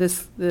was going to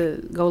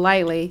the Go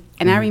Lightly,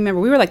 and I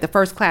remember we were like the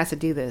first class to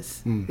do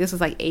this. This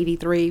was like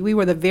 '83. We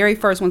were the very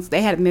first ones.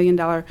 They had $1 million.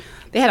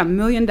 They had $1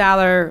 million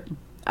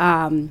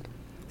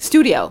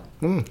studio,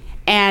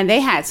 and they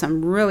had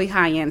some really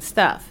high end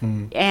stuff.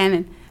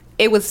 And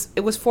it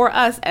was for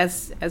us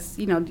as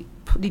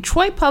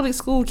Detroit public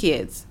school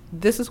kids.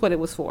 This is what it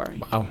was for.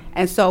 Wow.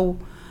 And so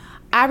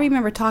I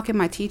remember talking to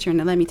my teacher and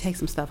they let me take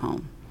some stuff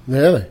home.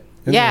 Really?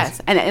 Yes.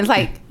 And it's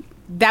like,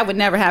 that would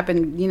never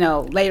happen,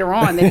 later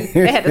on. They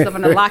had this up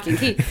in the lock and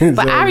key.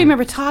 But I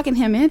remember talking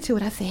him into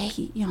it. I said,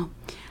 hey, do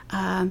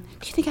you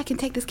think I can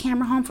take this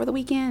camera home for the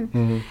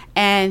weekend?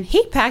 And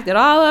he packed it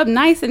all up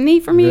nice and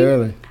neat for me.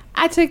 Really?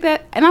 I took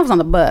that, and I was on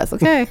the bus,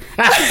 okay?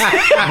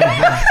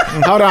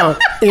 Hold on.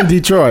 In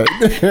Detroit.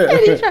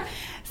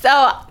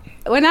 So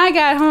when I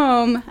got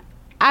home,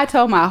 I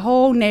told my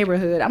whole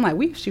neighborhood, I'm like,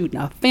 we shooting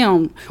a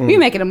film. We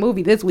making a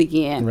movie this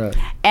weekend. Right.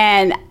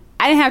 And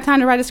I didn't have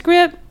time to write a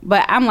script,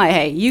 but I'm like,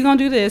 hey, you going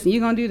to do this, and you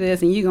going to do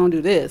this, and you going to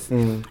do this.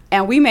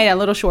 And we made a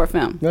little short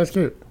film. That's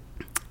good.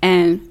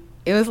 And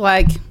it was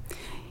like,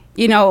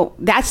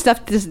 that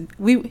stuff,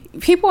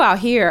 people out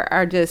here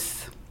are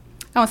just, I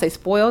don't want to say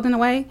spoiled in a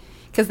way,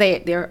 because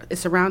they're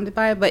surrounded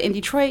by it. But in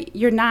Detroit,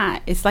 you're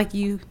not. It's like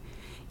I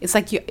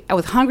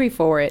was hungry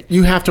for it.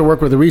 You have to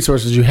work with the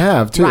resources you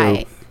have, too.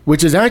 Right.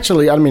 Which is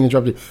actually, I don't mean to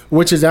interrupt you,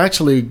 which is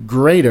actually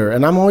greater.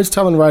 And I'm always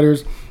telling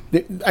writers,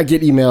 I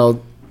get emailed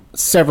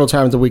several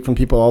times a week from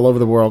people all over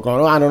the world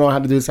going, I don't know how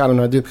to do this, I don't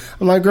know how to do this.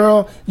 I'm like,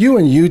 girl, you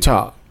in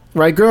Utah,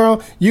 right,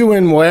 girl? You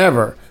in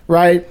wherever,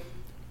 right?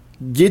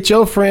 Get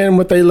your friend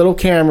with a little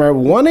camera.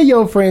 One of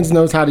your friends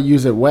knows how to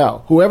use it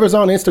well. Whoever's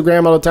on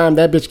Instagram all the time,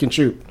 that bitch can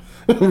shoot.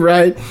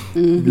 Right?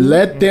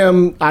 Let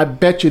them, I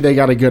bet you they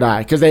got a good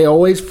eye because they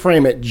always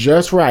frame it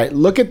just right.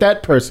 Look at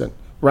that person,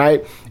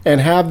 right? And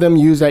have them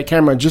use that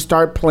camera. Just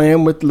start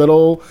playing with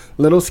little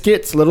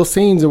skits, little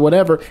scenes or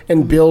whatever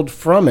and build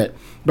from it.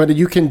 But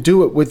you can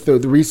do it with the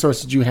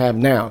resources you have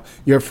now.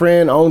 Your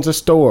friend owns a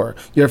store.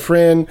 Your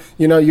friend,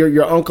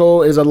 your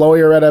uncle is a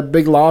lawyer at a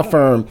big law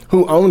firm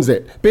who owns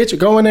it. Bitch,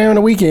 go in there on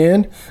a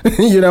weekend,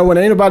 when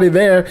ain't nobody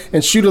there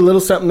and shoot a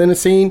little something in the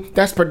scene.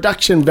 That's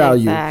production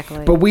value.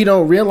 Exactly. But we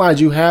don't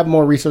realize you have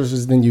more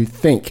resources than you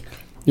think.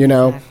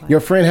 Exactly. Your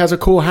friend has a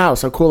cool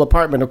house, a cool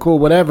apartment, a cool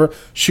whatever.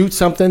 Shoot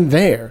something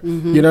there.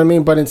 You know what I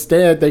mean? But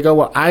instead they go,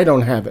 well, I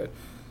don't have it.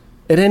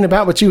 It ain't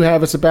about what you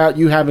have. It's about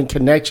you having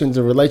connections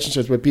and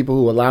relationships with people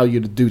who allow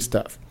you to do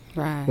stuff.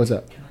 Right. What's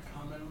up?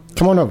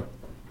 Come on over.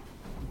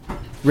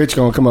 Rich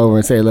gonna come over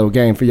and say a little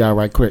game for y'all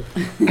right quick.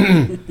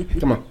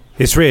 Come on.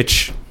 It's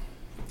Rich.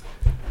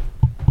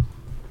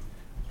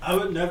 I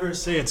would never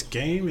say it's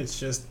game. It's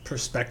just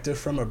perspective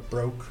from a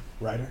broke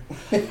writer.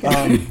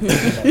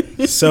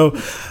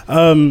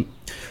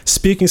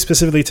 Speaking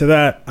specifically to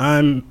that,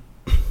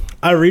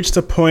 I reached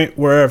a point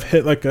where I've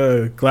hit like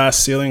a glass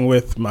ceiling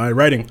with my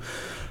writing,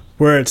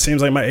 where it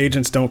seems like my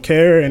agents don't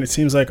care, and it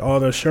seems like all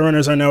the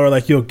showrunners I know are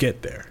like, you'll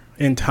get there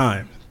in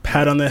time.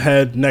 Pat on the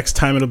head, next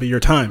time it'll be your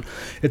time.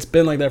 It's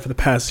been like that for the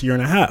past year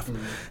and a half.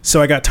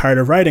 So I got tired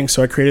of writing,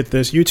 so I created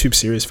this YouTube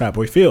series, Fat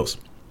Boy Feels.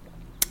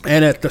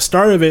 And at the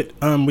start of it,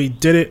 we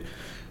did it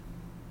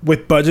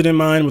with budget in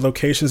mind, with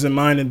locations in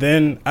mind, and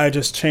then I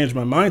just changed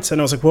my mindset, and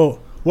I was like, well,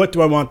 what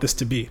do I want this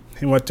to be?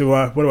 And what do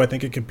I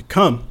think it could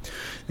become?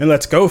 And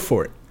let's go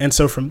for it. And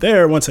so from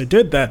there, once I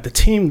did that, the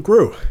team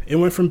grew. It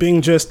went from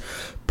being just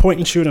point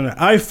and shoot on an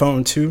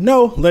iPhone to,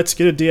 no, let's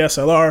get a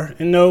DSLR,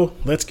 and no,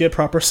 let's get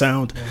proper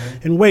sound.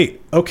 And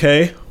wait,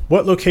 okay,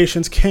 what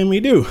locations can we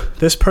do?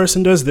 This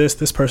person does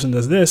this person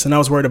does this. And I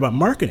was worried about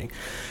marketing.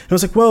 And I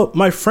was like, well,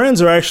 my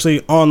friends are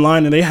actually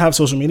online and they have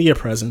social media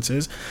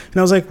presences. And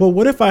I was like, well,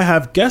 what if I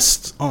have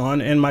guests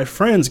on and my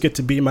friends get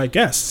to be my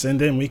guests?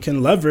 And then we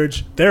can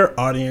leverage their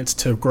audience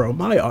to grow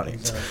my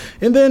audience. Right.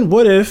 And then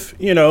what if,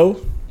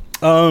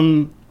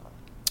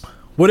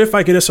 what if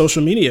I get a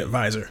social media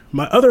advisor?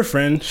 My other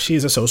friend,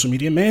 she's a social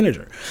media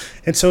manager.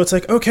 And so it's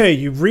like, okay,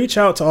 you reach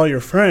out to all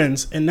your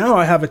friends, and now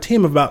I have a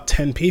team of about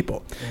 10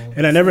 people.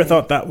 And I never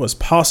thought that was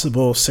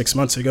possible 6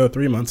 months ago,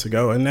 3 months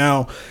ago. And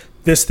now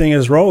this thing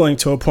is rolling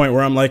to a point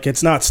where I'm like,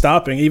 it's not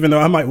stopping, even though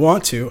I might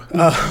want to.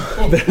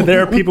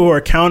 There are people who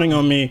are counting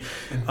on me,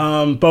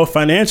 both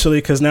financially,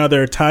 because now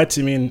they're tied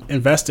to me and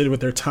invested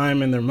with their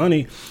time and their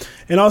money,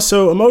 and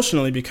also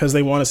emotionally because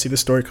they want to see the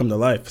story come to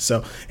life.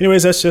 So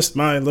anyways, that's just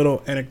my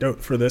little anecdote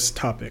for this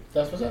topic.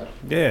 That's what's up.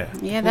 Yeah.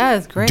 Yeah, that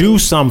is great. Do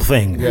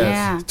something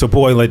Yeah. to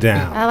boil it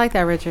down. I like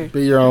that, Richard.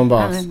 Be your own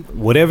boss.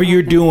 Whatever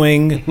you're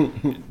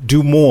doing,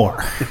 do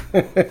more.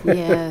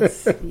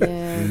 Yes,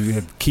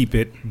 yes. Keep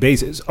it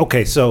basis.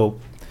 Okay, so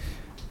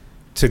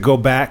to go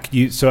back,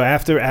 so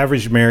after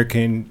Average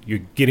American, you're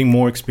getting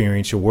more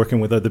experience. You're working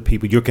with other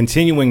people. You're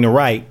continuing to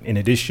write in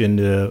addition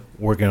to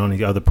working on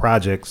the other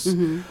projects.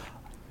 Mm-hmm.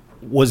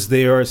 Was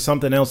there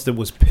something else that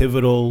was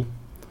pivotal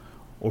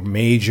or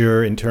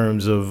major in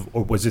terms of,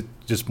 or was it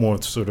just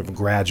more sort of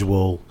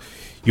gradual?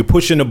 You're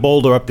pushing the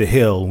boulder up the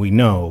hill, we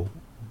know,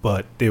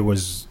 but there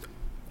was,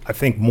 I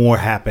think, more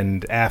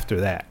happened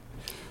after that.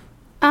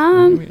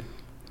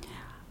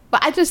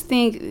 But I just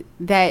think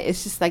that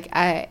it's just like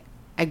I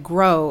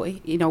grow,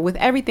 with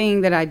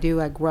everything that I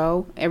do, I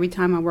grow. Every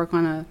time I work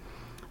on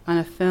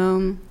a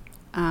film,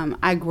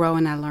 I grow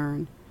and I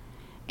learn.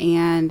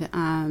 And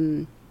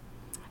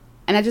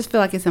I just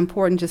feel like it's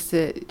important just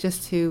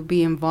to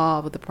be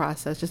involved with the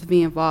process, just to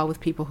be involved with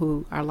people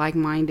who are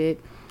like-minded,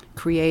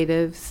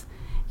 creatives,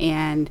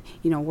 and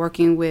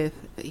working with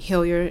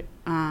Hilliard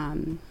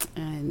and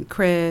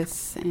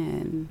Chris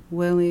and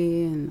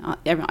Willie and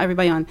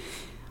everybody on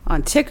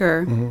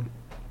Ticker.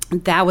 Mm-hmm.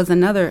 That was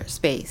another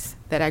space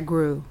that I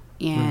grew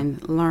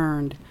and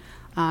learned.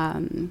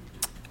 Shout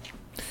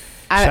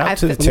out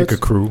to the Ticker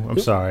crew. I'm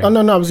sorry. Oh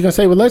no, I was gonna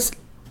say, well, let's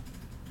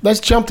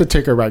jump to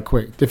Ticker right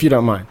quick, if you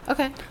don't mind.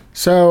 Okay.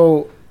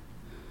 So,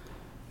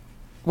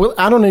 well,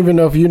 I don't even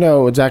know if you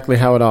know exactly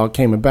how it all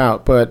came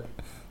about, but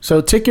so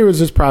Ticker is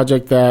this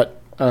project that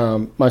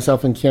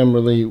myself and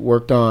Kimberly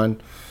worked on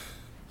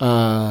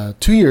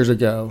 2 years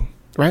ago,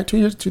 right? 2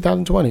 years,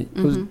 2020. Mm-hmm.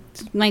 It was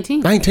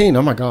 19. 19.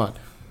 Oh my God.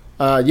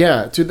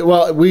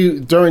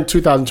 During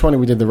 2020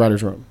 we did the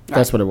writers' room.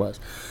 That's what it was.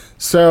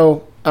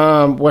 So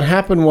what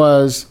happened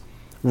was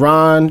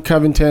Ron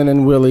Covington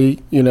and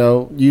Willie,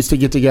 used to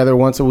get together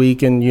once a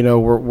week and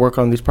work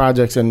on these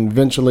projects. And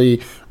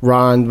eventually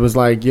Ron was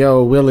like,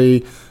 "Yo,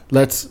 Willie,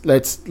 let's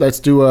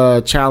do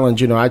a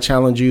challenge. I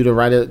challenge you to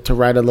write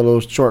a little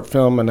short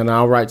film, and then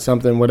I'll write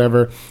something,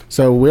 whatever."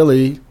 So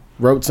Willie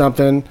wrote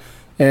something,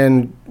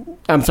 and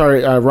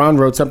Ron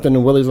wrote something,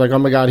 and Willie's like, "Oh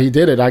my God, he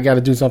did it! I got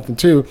to do something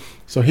too."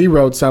 So he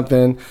wrote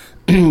something,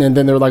 and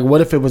then they were like,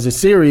 "What if it was a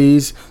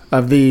series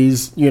of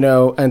these,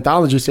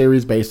 anthology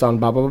series based on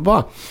blah blah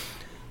blah blah?"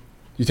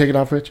 You take it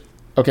off, Rich?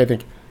 Okay,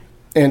 thank you.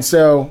 And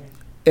so,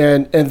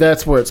 and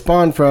that's where it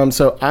spawned from.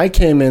 So I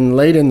came in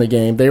late in the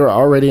game. They were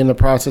already in the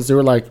process. They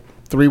were like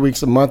 3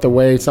 weeks, a month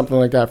away, something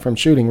like that from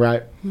shooting,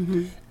 right?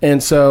 Mm-hmm.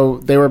 And so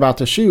they were about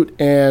to shoot.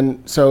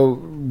 And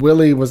so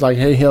Willie was like,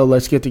 "Hey, Hill,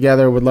 let's get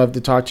together. Would love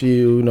to talk to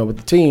you, with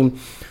the team."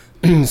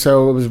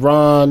 So it was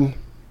Ron,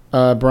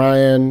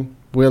 Brian,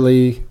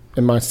 Willie,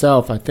 and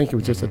myself. I think it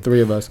was just the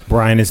three of us.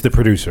 Brian is the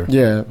producer.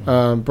 Yeah,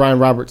 Brian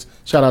Roberts.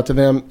 Shout out to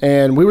them.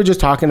 And we were just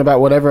talking about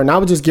whatever, and I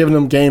was just giving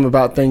them game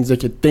about things they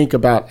could think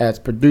about as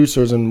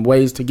producers and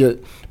ways to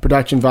get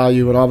production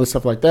value and all this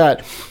stuff like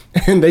that.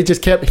 And they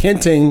just kept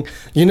hinting,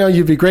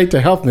 you'd be great to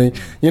help me.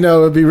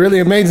 It'd be really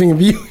amazing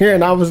if you here.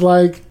 And I was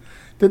like,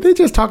 did they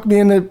just talk me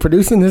into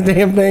producing this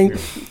damn thing?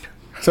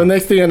 So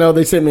next thing I know,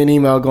 they sent me an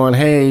email going,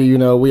 "Hey,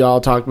 we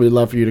all talked. We'd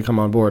love for you to come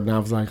on board." And I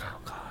was like, oh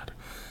God.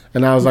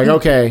 And I was like,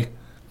 okay,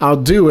 I'll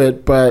do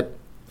it, but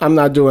I'm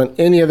not doing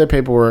any other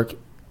paperwork.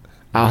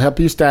 I'll help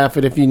you staff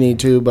it if you need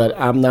to, but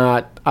I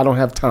don't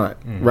have time,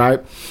 right?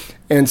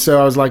 And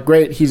so I was like,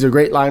 great, he's a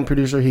great line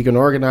producer. He can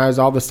organize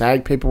all the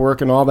SAG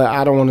paperwork and all that.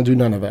 I don't want to do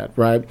none of that,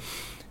 right?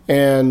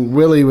 And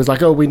Willie was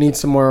like, "Oh, we need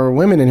some more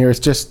women in here. It's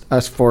just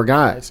us four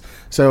guys."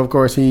 So, of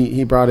course,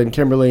 he brought in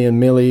Kimberly and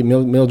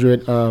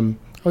Mildred. I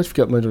always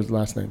forget Mildred's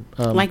last name.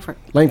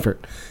 Langford.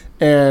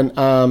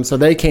 And so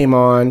they came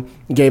on,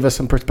 gave us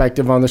some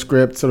perspective on the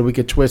script so that we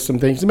could twist some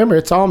things. Remember,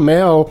 it's all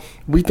male.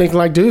 We think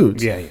like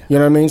dudes. Yeah. You know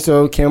what I mean?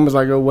 So Kim was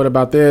like, "Oh, what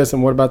about this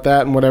and what about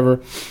that and whatever."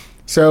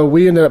 So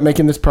we ended up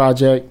making this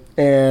project,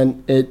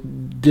 and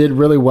it did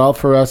really well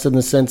for us in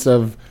the sense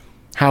of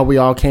how we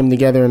all came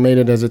together and made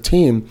it as a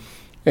team.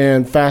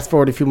 And fast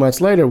forward a few months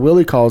later,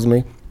 Willie calls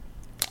me,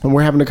 and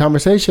we're having a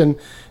conversation,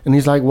 and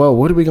he's like, "Well,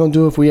 what are we going to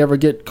do if we ever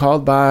get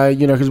called by,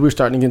 because we were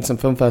starting to get some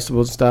film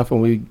festivals and stuff,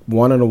 and we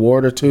won an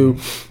award or two."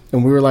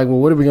 And we were like, "Well,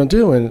 what are we going to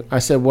do?" And I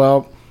said,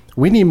 "Well,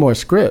 we need more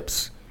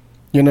scripts,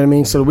 you know what I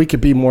mean? So we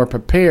could be more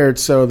prepared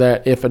so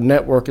that if a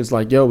network is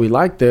like, 'Yo, we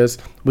like this,'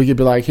 we could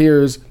be like,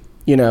 here's,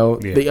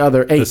 the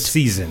other 8. The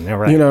season,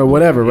 right?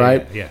 Whatever,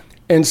 right?" Yeah.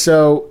 And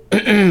so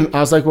I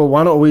was like, "Well,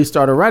 why don't we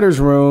start a writer's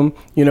room?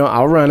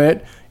 I'll run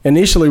it."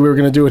 Initially, we were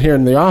going to do it here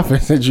in the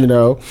office, as you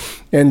know,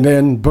 and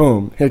then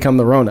boom, here come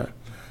the Rona.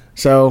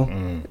 So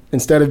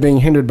instead of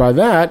being hindered by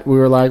that, we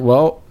were like,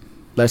 well,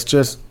 let's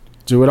just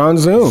do it on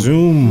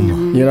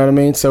Zoom. You know what I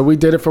mean? So we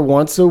did it for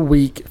once a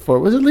week it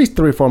was at least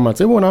 3 or 4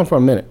 months. It went on for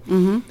a minute.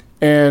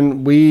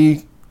 And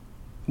we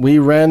We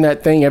ran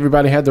that thing.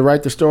 Everybody had to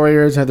write the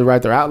stories, had to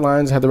write their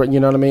outlines, had to write, you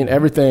know what I mean?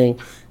 Everything.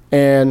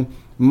 And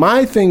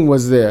my thing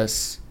was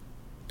this,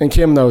 and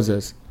Kim knows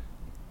this.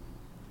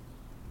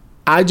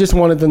 I just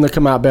wanted them to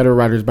come out better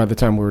writers by the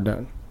time we were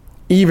done,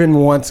 even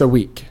once a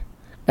week.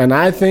 And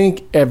I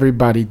think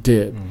everybody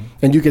did. Mm-hmm.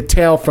 And you could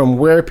tell from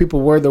where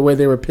people were, the way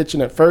they were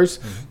pitching at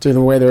first, to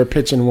the way they were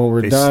pitching when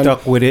we're done. They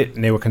stuck with it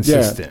and they were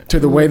consistent. Yeah, to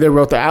the way they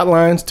wrote the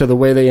outlines, to the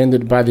way they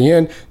ended by the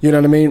end. You know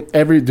what I mean?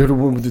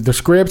 The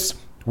scripts,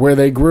 where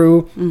they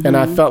grew. Mm-hmm. And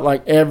I felt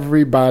like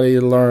everybody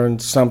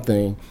learned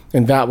something.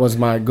 And that was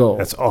my goal.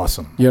 That's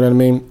awesome. You know what I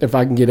mean? If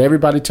I can get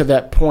everybody to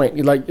that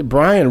point. Like,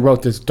 Brian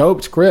wrote this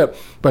dope script,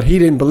 but he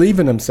didn't believe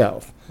in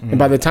himself. And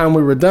by the time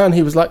we were done,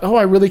 he was like, "Oh,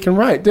 I really can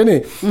write,"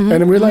 didn't he? Mm-hmm.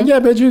 And we were like, "Yeah,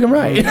 bitch, you can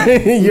write."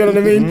 You know what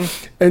I mean?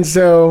 And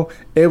so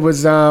it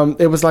was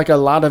like a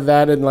lot of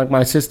that. And like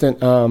my assistant,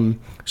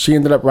 she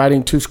ended up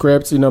writing 2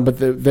 scripts, you know, but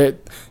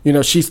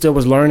she still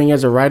was learning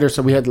as a writer,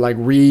 so we had to like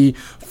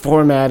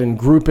reformat and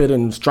group it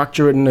and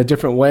structure it in a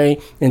different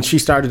way. And she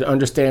started to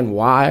understand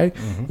why.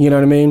 You know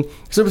what I mean?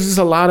 So it was just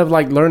a lot of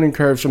like learning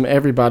curves from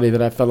everybody that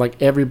I felt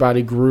like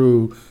everybody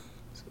grew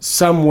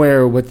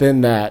somewhere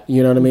within that,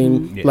 you know what I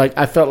mean? Yeah. Like,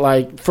 I felt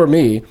like, for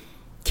me,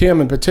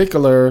 Kim in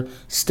particular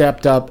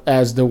stepped up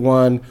as the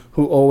one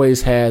who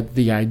always had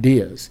the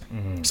ideas.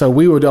 So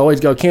we would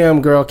always go,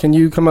 "Kim, girl, can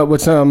you come up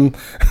with some?"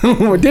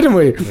 Didn't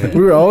we? Yeah.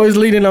 We were always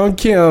leaning on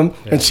Kim,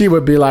 and she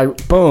would be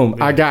like, "Boom,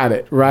 I got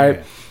it," right?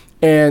 Yeah.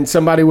 And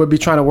somebody would be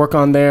trying to work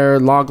on their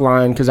log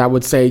line, because I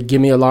would say, "Give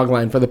me a log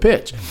line for the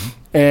pitch."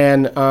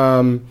 And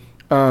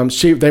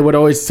they would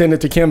always send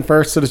it to Kim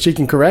first so that she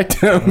can correct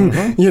him,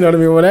 you know what I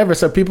mean, whatever.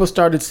 So people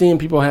started seeing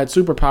people had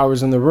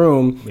superpowers in the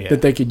room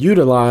that they could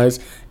utilize.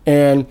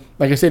 And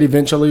like I said,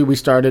 eventually we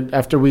started,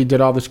 after we did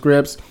all the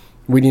scripts,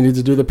 we needed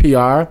to do the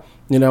PR,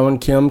 you know,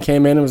 and Kim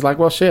came in and was like,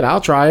 "Well, shit,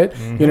 I'll try it."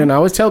 You know, and I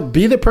always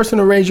be the person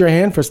to raise your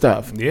hand for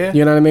stuff. Yeah.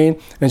 You know what I mean?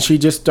 And she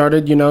just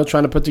started, you know,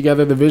 trying to put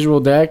together the visual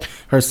deck.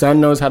 Her son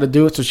knows how to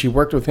do it, so she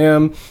worked with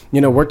him, you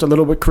know, worked a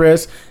little with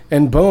Chris,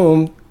 and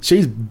boom,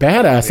 she's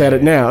badass at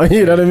it now.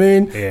 You know what I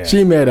mean? Yeah.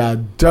 She made a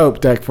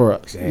dope deck for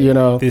us, you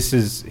know?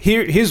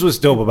 Here's what's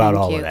dope about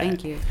all of that.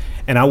 Thank you.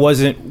 And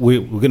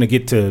we're going to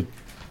get to,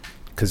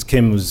 because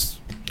Kim was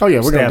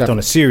staffed on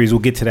a series. We'll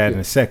get to that in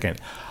a second.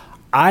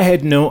 I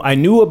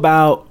knew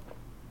about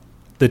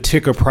the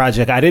Ticker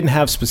project. I didn't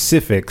have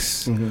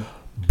specifics,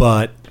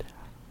 but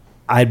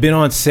I'd been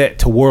on set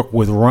to work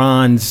with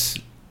Ron's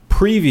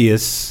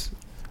previous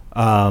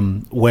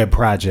web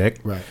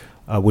project,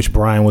 which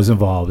Brian was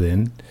involved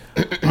in.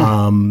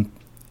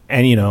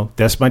 And, you know,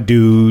 that's my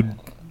dude,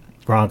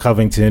 Ron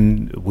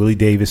Covington, Willie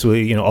Davis,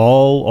 you know,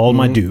 all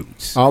my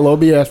dudes. All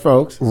OBS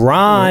folks.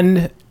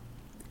 Ron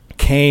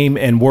came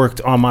and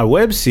worked on my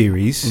web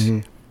series,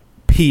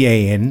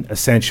 PAing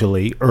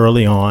essentially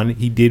early on.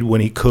 He did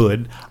when he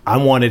could. I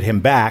wanted him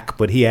back,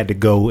 but he had to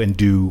go and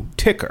do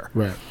Ticker.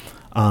 Right.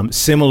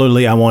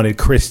 Similarly, I wanted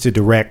Chris to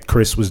direct.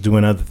 Chris was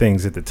doing other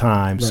things at the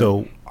time. Right.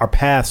 So our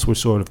paths were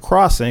sort of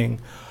crossing.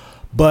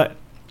 But,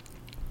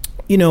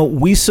 you know,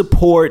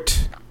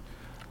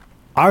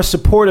 our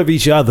support of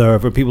each other,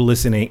 for people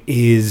listening,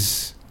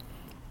 is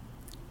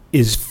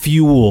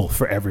fuel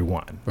for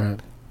everyone. Right.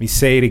 Let me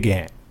say it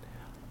again.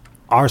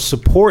 Our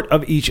support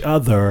of each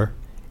other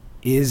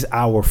is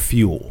our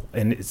fuel.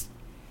 And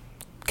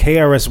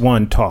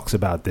KRS-One talks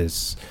about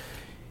this.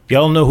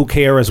 Y'all know who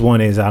KRS-One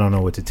is. I don't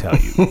know what to tell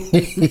you.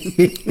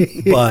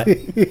 But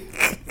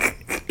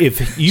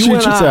if you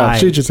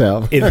shoot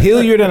yourself. If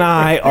Hilliard and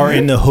I are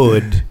in the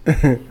hood,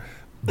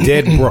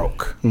 dead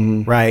broke,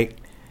 right?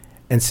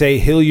 And say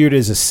Hilliard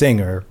is a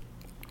singer,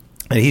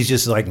 and he's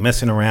just like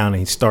messing around, and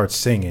he starts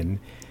singing,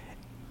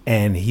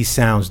 and he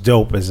sounds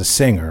dope as a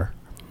singer.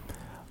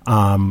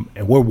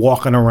 And we're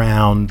walking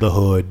around the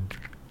hood.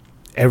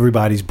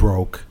 Everybody's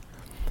broke.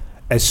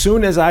 As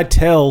soon as I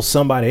tell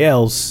somebody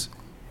else,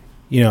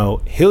 you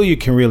know,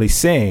 Hilliard can really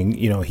sing,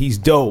 you know, he's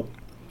dope.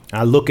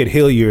 I look at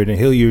Hilliard, and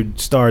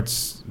Hilliard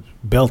starts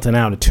belting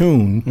out a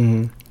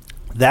tune.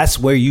 That's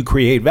where you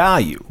create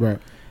value. Right.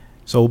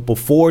 So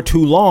before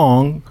too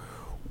long,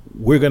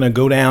 we're going to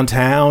go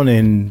downtown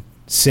and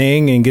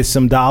sing and get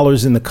some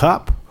dollars in the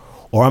cup,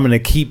 or I'm going to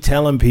keep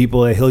telling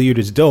people that Hilliard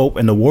is dope,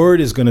 and the word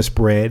is going to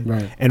spread.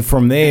 Right. And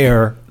from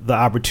there, the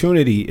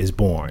opportunity is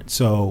born.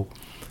 So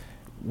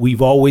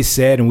we've always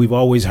said, and we've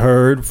always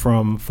heard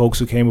from folks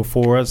who came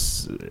before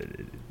us,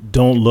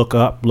 don't look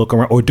up, look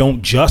around, or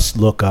don't just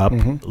look up,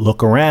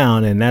 look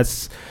around. And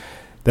that's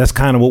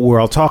kind of what we're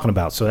all talking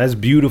about. So that's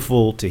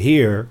beautiful to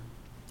hear.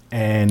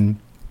 And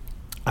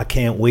I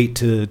can't wait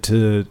to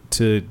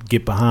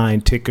get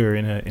behind Ticker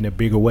in a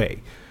bigger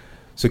way.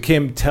 So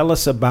Kim, tell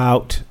us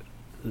about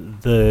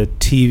the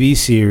TV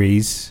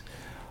series.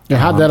 Yeah,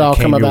 how'd that all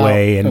come about,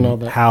 and all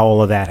that. How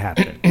all of that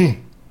happened.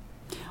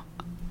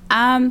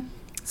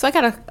 So I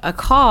got a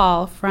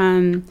call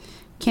from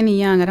Kenny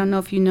Young. I don't know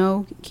if you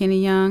know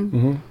Kenny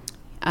Young.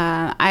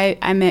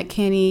 I met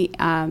Kenny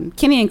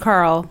and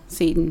Carl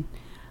Seaton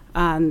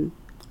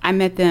I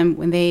met them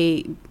when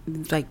they,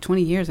 like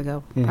 20 years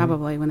ago,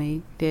 probably, when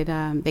they did,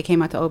 they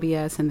came out to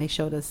OBS and they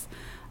showed us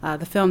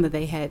the film that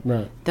they had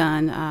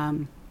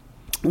done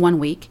 1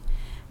 week.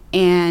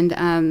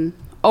 And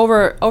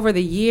over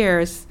the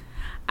years,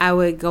 I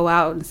would go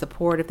out and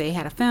support if they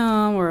had a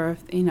film or,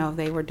 you know, if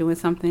they were doing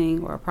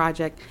something or a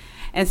project.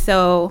 And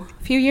so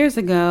a few years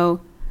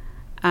ago,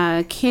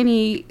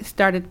 Kenny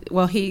started,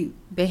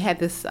 they had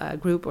this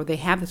group, or they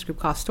have this group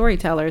called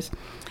Storytellers,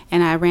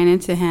 and I ran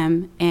into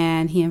him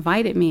and he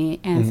invited me,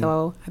 and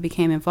so I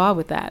became involved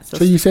with that.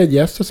 So you said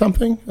yes to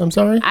something? I'm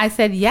sorry? I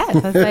said yes. I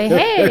was like,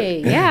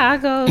 hey, yeah,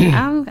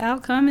 I'll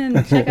come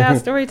and check out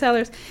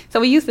Storytellers. So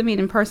we used to meet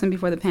in person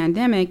before the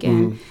pandemic,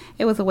 and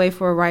it was a way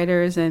for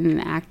writers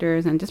and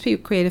actors and just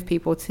creative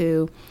people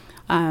to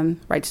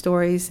write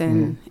stories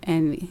and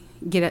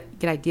get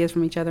ideas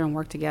from each other and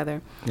work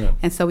together. Yeah.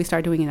 And so we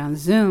started doing it on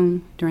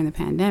Zoom during the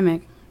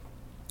pandemic,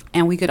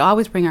 and we could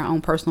always bring our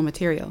own personal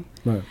material.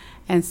 Right.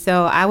 And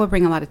so I would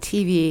bring a lot of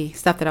TV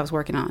stuff that I was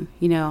working on,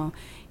 you know,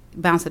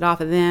 bounce it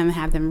off of them,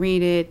 have them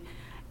read it,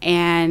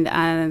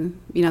 and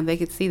you know, they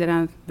could see that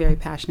I'm very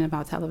passionate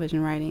about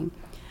television writing.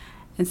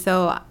 And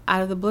so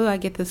out of the blue, I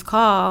get this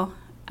call.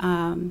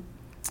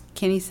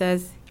 Kenny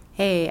says,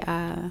 hey,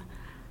 I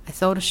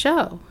sold a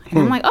show. And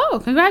I'm like, oh,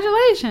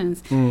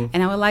 congratulations. And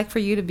I would like for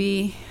you to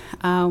be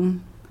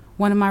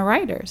one of my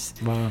writers.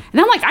 Wow.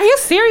 And I'm like, are you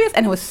serious?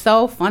 And it was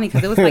so funny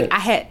because it was like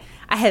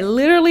I had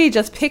literally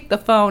just picked the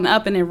phone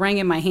up and it rang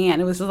in my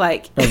hand. It was just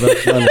like... Oh,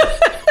 that's funny.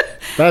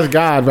 That's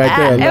God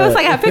right there. It was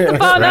like I picked the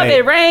phone up,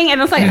 it rang,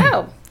 and it was like,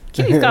 oh,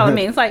 Kenny's calling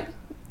me. It's like,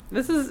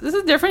 this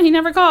is different. He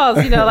never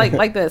calls, you know,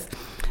 like this.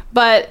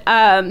 But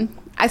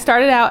I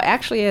started out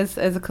actually as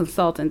a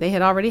consultant. They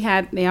already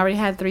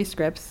had 3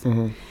 scripts.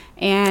 And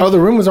the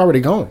room was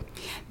already going.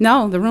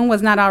 No, the room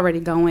was not already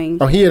going.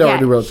 Oh, he had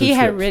already wrote 2 He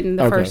had scripts. written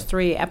the first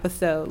 3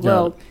 episodes.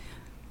 Well,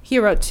 he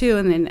wrote 2,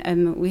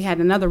 and we had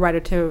another writer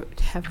to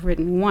have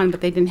written 1,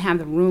 but they didn't have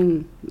the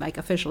room like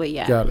officially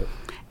yet. Got it.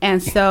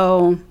 And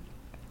so,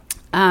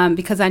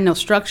 because I know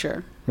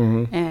structure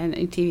and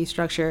TV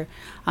structure,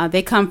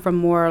 they come from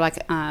more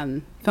like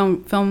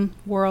film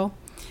world,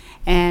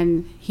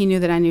 and he knew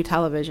that I knew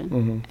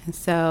television, and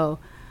so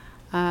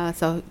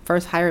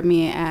first hired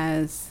me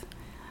as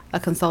a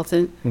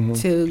consultant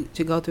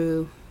to go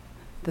through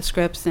the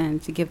scripts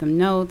and to give them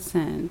notes,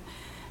 and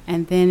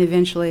then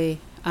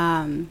eventually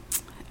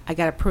I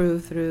got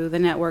approved through the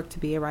network to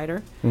be a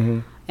writer.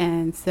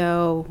 And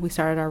so we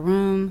started our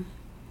room.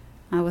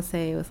 I would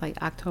say it was like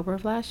October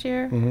of last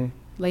year,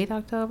 late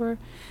October,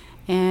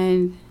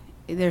 and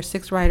there's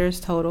 6 writers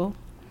total,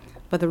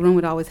 but the room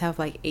would always have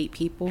like 8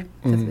 people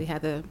because we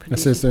had the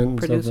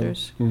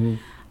producers.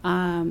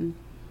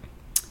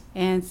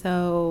 And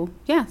so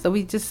so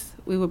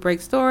we would break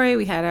story.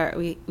 We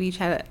each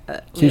had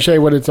a Can you say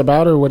what it's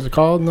about or what it's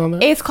called and all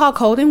that? It's called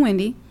Cold and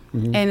Windy,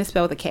 and it's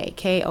spelled with a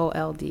K, Kold.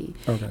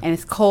 Okay. And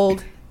it's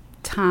Cold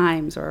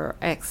Times or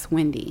X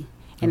Windy,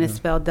 and it's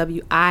spelled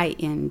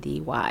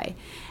WINDY.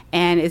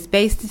 And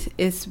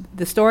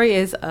the story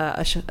is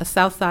a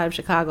South Side of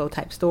Chicago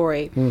type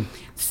story.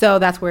 So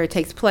that's where it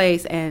takes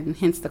place, and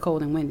hence the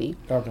Cold and Windy.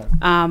 Okay.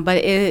 But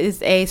it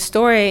is a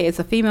story, it's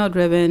a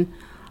female-driven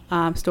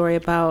story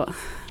about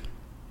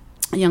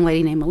a young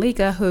lady named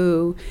Malika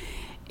who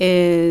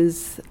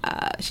is,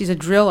 she's a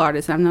drill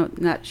artist. I'm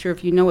not sure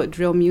if you know what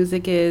drill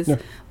music is,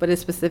 but it's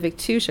specific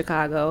to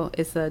Chicago.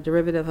 It's a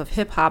derivative of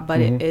hip-hop, but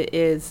it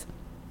is,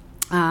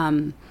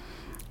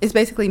 it's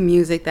basically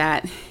music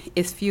that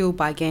is fueled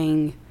by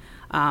gang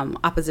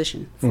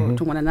opposition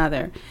to one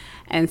another.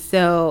 And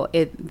so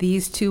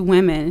these 2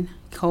 women,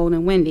 Cold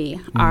and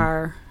Windy,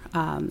 are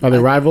they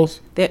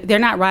rivals? They're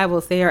not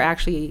rivals. They are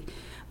actually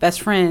best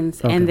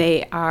friends, and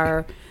they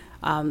are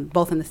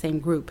both in the same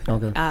group.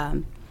 Okay.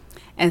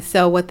 And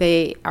so what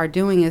they are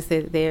doing is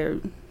that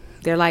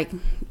they're like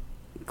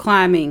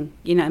climbing,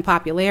 you know, in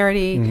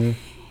popularity,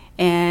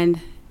 and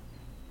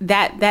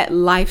that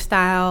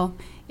lifestyle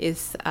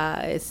is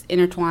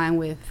intertwined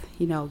with,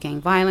 you know,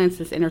 gang violence.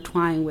 It's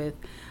intertwined with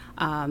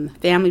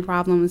family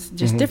problems,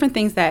 just different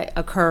things that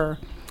occur.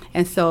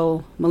 And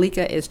so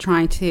Malika is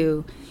trying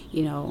to,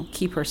 you know,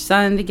 keep her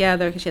son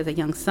together because she has a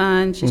young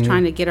son. She's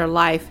trying to get her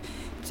life,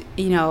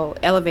 you know,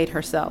 elevate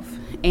herself,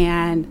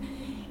 and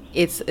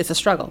it's a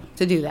struggle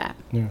to do that.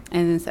 Yeah.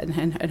 And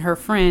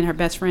her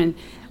best friend,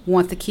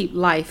 wants to keep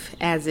life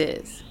as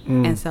is,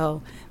 and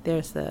so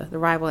there's the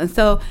rival. And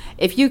so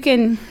if you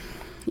can,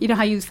 you know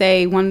how you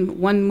say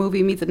one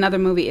movie meets another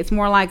movie, it's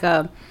more like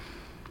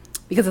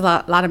because there's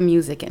a lot of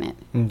music in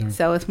it,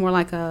 so it's more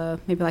like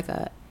maybe like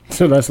a.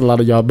 So that's a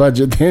lot of y'all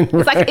budget then.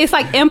 Right? It's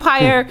like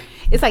Empire.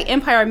 It's like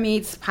Empire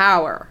meets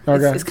Power.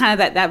 Okay. It's kind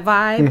of that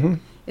vibe.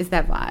 It's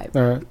that vibe.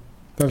 All right.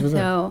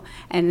 So,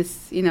 and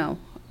it's, you know,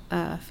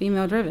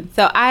 female driven.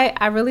 So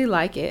I really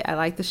like it. I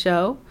like the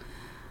show.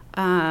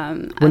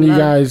 When you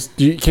guys,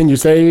 can you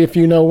say if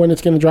you know when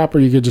it's going to drop, or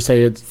you could just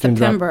say it's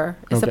September?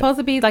 It's supposed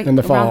to be like in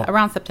the fall,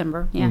 around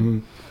September. Yeah.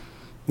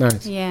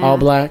 Nice. Yeah. All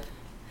black.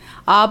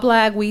 All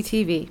black.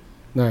 WeTV.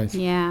 Nice.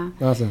 Yeah.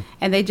 Awesome.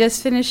 And they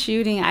just finished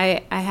shooting.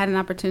 I had an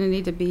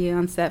opportunity to be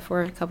on set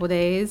for a couple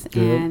days,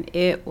 and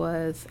it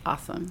was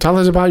awesome. Tell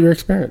us about your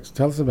experience.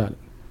 Tell us about it.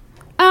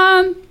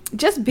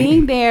 Just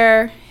being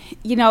there,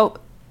 you know,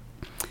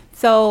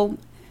 so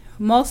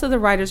most of the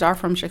writers are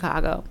from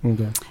Chicago.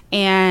 Okay.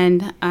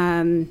 And,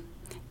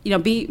 you know,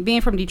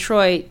 being from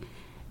Detroit,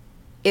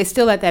 it's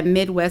still at that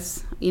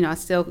Midwest, you know, I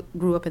still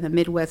grew up in the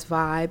Midwest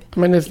vibe. I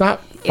mean, it's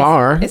not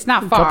far. It's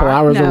not far. A couple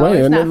hours No, away.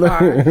 It's isn't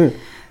not it?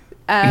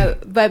 far.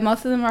 But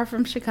most of them are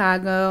from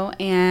Chicago,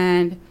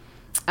 and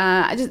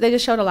they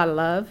just showed a lot of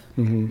love.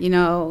 Mm-hmm. You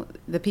know,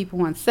 the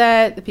people on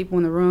set, the people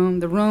in the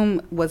room. The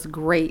room was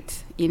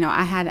great. You know,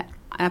 I had an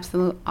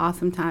absolute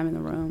awesome time in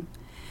the room.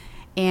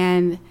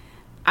 And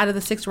out of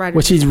the 6 writers,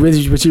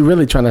 what she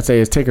really trying to say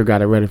is Ticker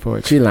got it ready for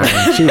it. She lying.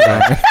 She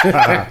lying.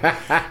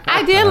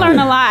 I did learn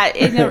a lot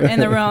in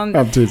the room.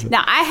 I'm teasing.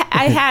 Now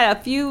I had a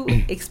few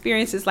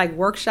experiences like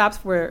workshops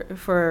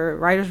for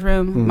writers'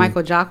 room. Mm-hmm.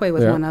 Michael Jockway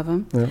was one of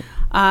them.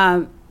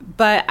 Yeah.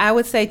 But I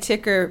would say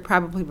Ticker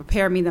probably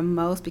prepared me the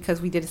most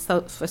because we did it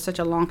for such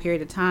a long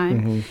period of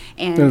time, Mm-hmm.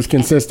 and It was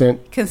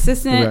consistent.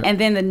 Right. And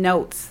then the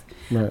notes.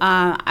 Right.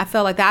 I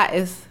felt like that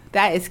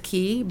is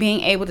key. Being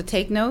able to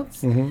take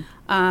notes. Mm-hmm.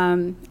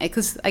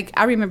 Because like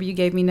I remember you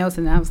gave me notes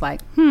and I was like,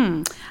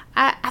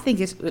 I think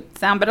it would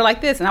sound better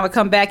like this, and I would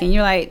come back and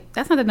you're like,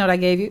 that's not the note I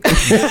gave you.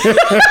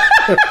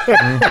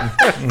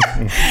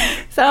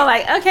 So I'm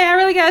like, okay, I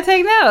really gotta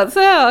take notes.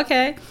 So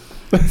okay.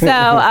 So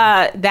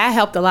that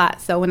helped a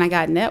lot. So when I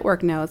got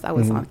network notes, I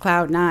was on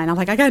cloud 9. I was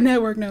like, I got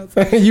network notes.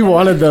 You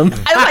wanted them.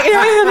 I was like,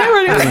 yeah,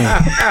 network notes.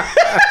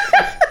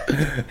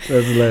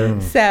 That's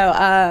hilarious. So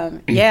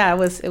yeah,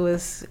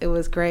 it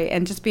was great,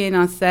 and just being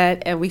on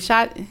set, and we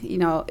shot, you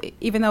know,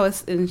 even though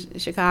it's in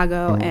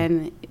Chicago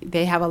and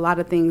they have a lot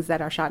of things that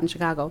are shot in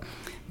Chicago,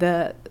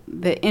 the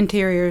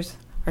interiors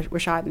were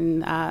shot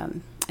in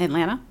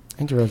Atlanta.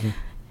 Interesting.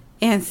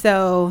 And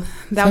so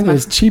that It's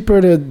was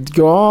cheaper to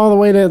go all the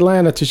way to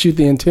Atlanta to shoot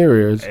the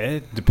interiors.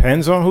 It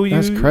depends on who you.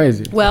 That's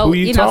crazy. well, who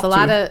you know, it's talk a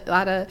lot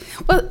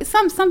of well,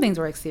 some things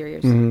were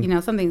exteriors, you know,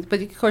 some things,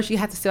 but of course you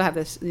have to still have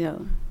this, you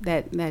know,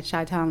 that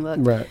Chi-Town look,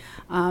 Right.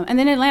 And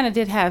then Atlanta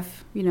did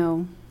have, you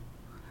know,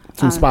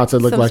 Some spots that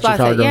look like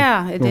Chicago.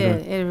 Yeah, it Okay.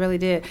 did. It really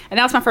did. And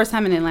that was my first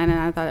time in Atlanta,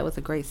 and I thought it was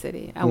a great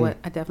city. I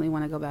definitely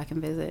want to go back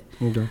and visit.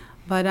 Okay.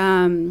 But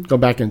Go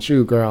back and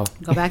shoot, girl.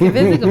 go back and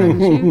visit. Go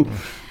back and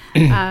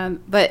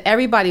shoot. But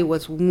everybody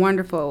was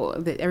wonderful.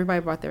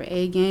 Everybody brought their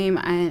A game,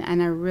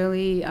 and I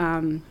really,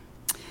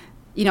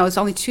 you know, it's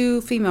only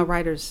 2 female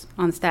writers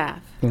on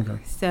staff. Okay.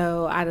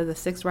 So out of the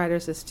 6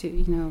 writers, is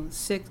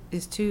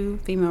 2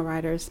 female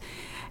writers,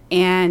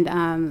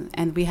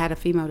 and we had a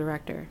female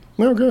director.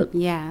 No, good.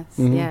 Yes,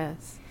 Mm-hmm.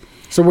 yes.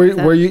 So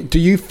do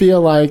you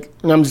feel like,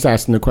 and I'm just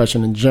asking the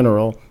question in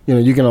general, you know,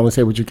 you can only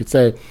say what you could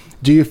say.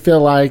 Do you feel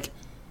like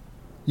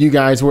you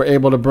guys were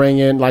able to bring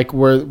in, like,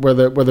 were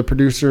the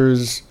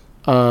producers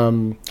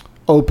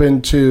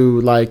open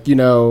to, like, you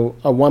know,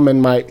 a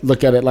woman might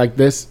look at it like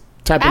this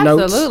type of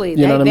notes? Absolutely.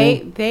 You know what I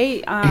mean?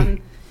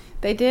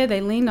 They did.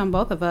 They leaned on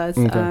both of us.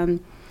 Okay.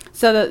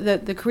 So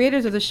the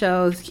creators of the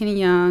shows, Kenny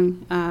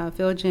Young,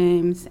 Phil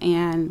James,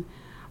 and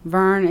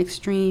Vern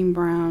Extreme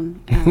Brown.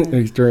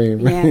 Extreme.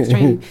 Yeah,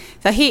 Extreme.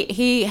 So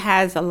he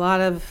has a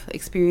lot of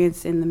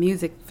experience in the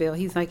music field.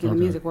 He's like in the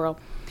music world.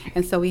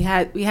 And so we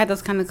had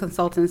those kind of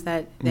consultants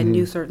that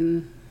knew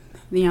certain,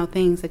 you know,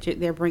 things that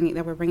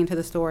we're bringing to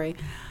the story.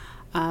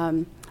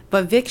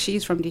 But Vic,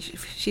 she's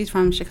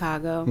from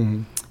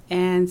Chicago,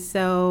 and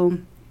so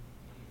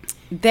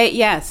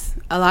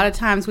a lot of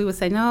times we would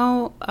say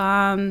no.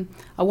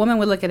 A woman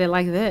would look at it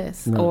like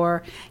this, Right.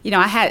 or, you know,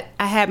 I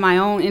had my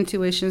own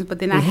intuitions, but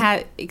then I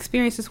had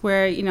experiences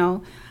where, you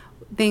know,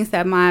 things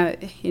that my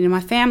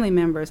family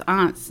members,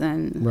 aunts,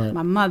 and Right.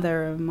 my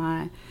mother,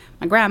 my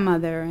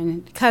grandmother,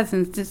 and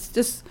cousins,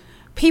 just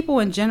people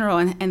in general,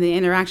 and the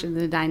interaction,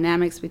 the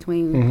dynamics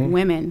between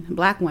women,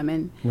 black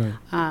women, Right.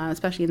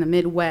 especially in the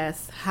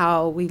Midwest,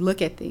 how we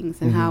look at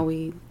things and how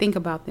we think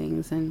about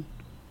things, and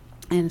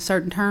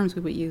certain terms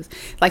we would use.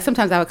 Like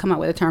sometimes I would come up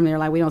with a term, they're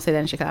like, we don't say that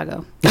in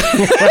Chicago.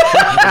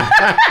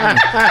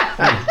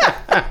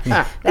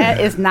 That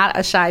is not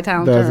a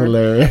Chi-Town That's term.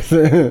 hilarious.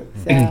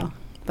 So,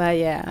 but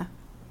yeah.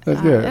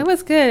 That's good. It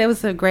was good. It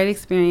was a great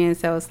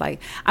experience. I was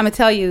like, I'm gonna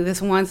tell you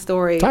this one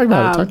story. Talk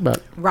about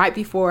it. Right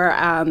before,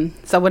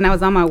 so when I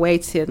was on my way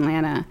to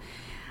Atlanta,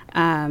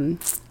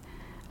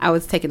 I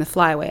was taking the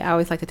Flyway. I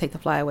always like to take the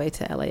Flyway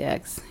to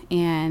LAX,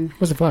 and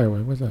What's the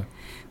flyaway? What's that?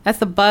 that's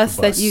the bus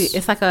that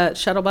it's like a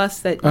shuttle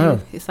bus that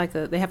it's like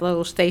they have a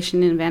little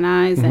station in Van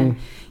Nuys, and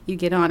you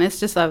get on. It's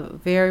just a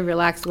very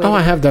relaxed way. Oh,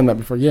 I have done that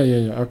before. Yeah.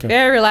 Okay.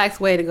 Very relaxed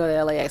way to go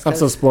to LAX. I'm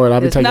so spoiled.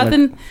 I'll be There's taking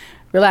nothing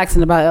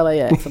relaxing about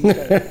LAX. I'm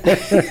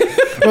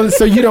Well,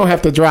 so you don't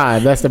have to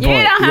drive. That's the You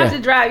point. don't have to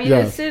drive. You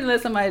Yeah. just sit and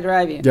let somebody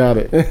drive you. Got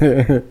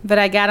it. But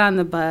I got on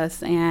the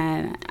bus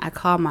and I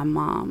called my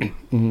mom.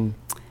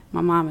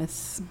 My mom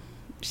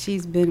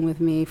she's been with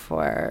me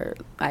for,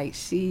 like,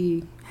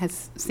 she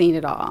has seen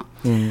it all.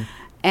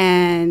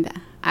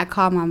 And I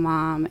called my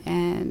mom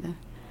and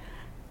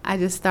I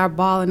just started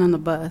bawling on the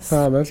bus.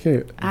 Oh, that's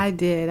cute. I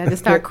did. I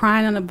just started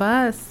crying on the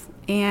bus,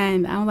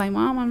 and I was like,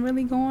 Mom, I'm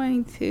really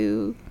going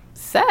to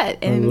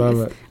set, and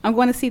love it. I'm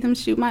going to see them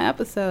shoot my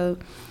episode.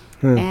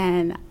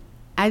 And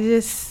I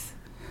just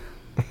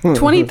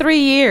 23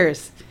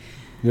 years.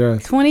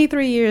 Yes.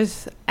 23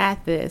 years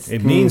at this.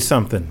 It means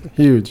something.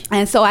 Huge.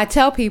 And so I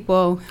tell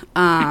people,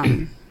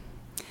 you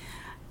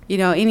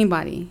know,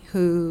 anybody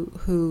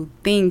who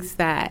thinks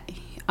that,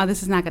 oh,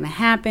 this is not going to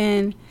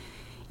happen.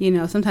 You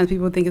know, sometimes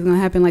people think it's going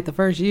to happen like the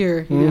first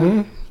year.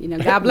 You know,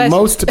 God bless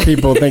Most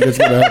people think it's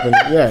going to happen.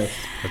 Yes.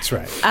 That's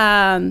right.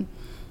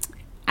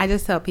 I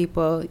just tell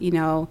people, you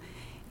know,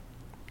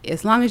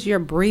 as long as you're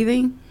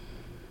breathing,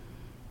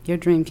 your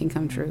dream can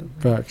come true.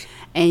 Facts.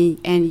 And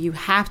you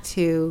have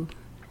to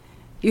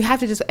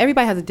just,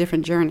 everybody has a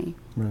different journey.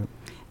 Right.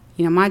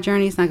 You know, my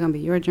journey is not going to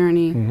be your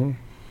journey.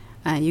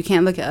 You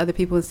can't look at other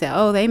people and say,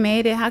 oh, they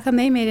made it. How come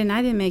they made it and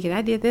I didn't make it?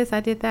 I did this,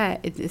 I did that.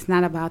 It's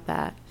not about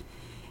that.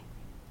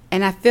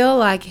 And I feel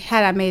like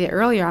had I made it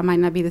earlier, I might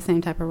not be the same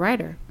type of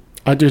writer.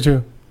 I do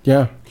too.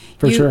 Yeah,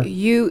 for sure.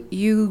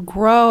 You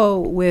grow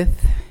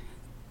with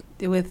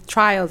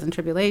trials and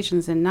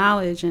tribulations and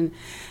knowledge, and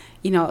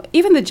you know,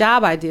 even the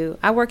job I do,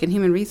 I work in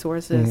human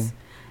resources,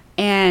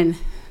 and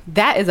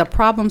that is a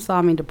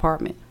problem-solving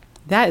department.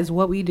 That is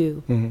what we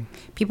do.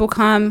 People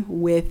come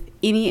with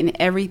any and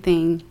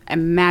everything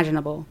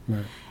imaginable,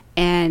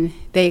 and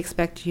they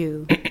expect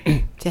you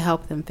to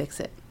help them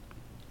fix it.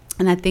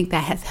 And I think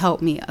that has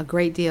helped me a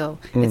great deal.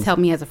 It's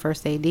helped me as a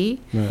first AD.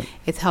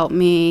 It's helped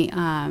me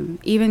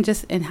even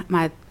just in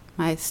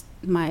my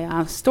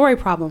story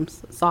problem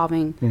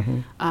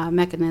solving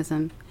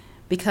mechanism,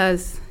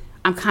 because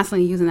I'm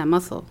constantly using that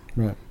muscle.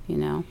 Right. You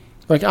know,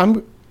 like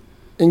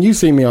and you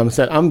see me on the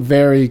set. I'm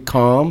very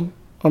calm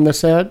on the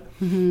set.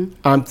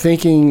 I'm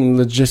thinking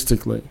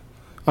logistically.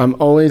 I'm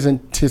always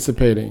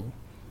anticipating.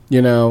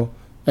 You know.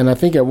 And I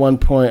think at one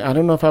point, I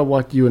don't know if I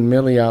walked you and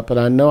Millie out, but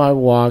I know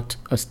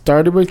I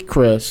started with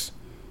Chris.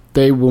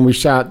 When we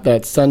shot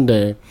that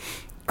Sunday,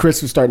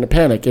 Chris was starting to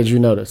panic, as you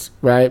notice,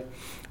 right?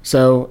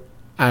 So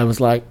I was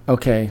like,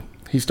 okay,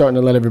 he's starting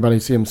to let everybody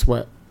see him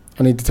sweat.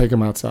 I need to take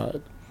him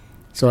outside.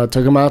 So I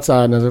took him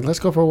outside and I was like, let's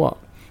go for a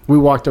walk. We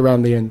walked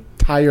around the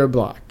entire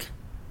block,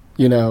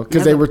 you know,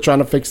 because they were trying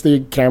to fix the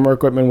camera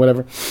equipment,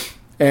 whatever.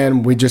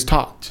 And we just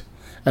talked.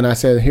 And I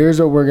said, here's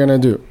what we're going to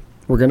do.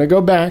 We're going to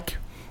go back.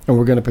 And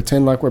we're going to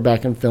pretend like we're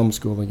back in film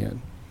school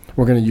again.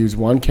 We're going to use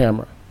one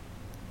camera.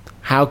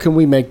 How can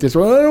we make this?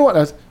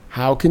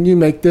 How can you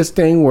make this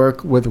thing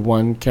work with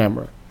one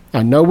camera?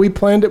 I know we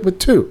planned it with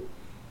two.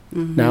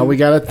 Now we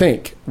got to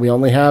think. We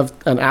only have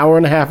an hour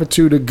and a half or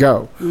two to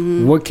go.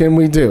 What can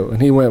we do?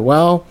 And he went,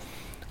 well,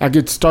 I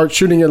could start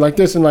shooting it like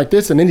this and like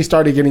this. And then he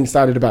started getting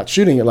excited about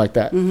shooting it like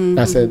that.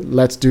 I said,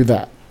 let's do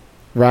that.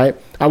 Right?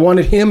 I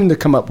wanted him to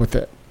come up with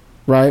it.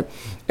 Right?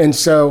 And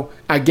so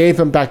I gave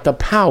him back the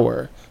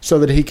power so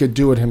that he could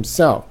do it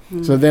himself.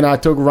 So then I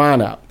took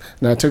Ron out,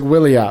 and I took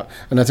Willie out,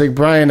 and I took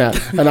Brian out.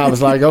 And I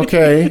was like,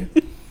 okay,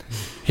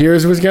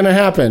 here's what's going to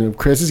happen.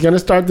 Chris is going to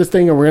start this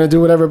thing, and we're going to do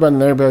whatever. But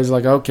everybody's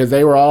like, okay,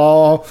 they were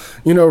all,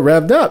 you know,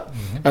 revved up.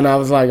 And I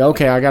was like,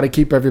 okay, I got to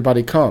keep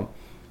everybody calm.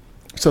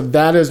 So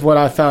that is what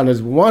I found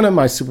is one of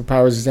my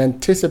superpowers is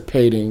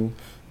anticipating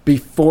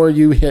before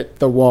you hit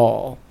the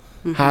wall,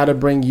 how to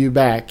bring you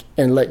back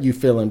and let you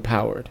feel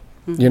empowered.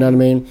 You know what I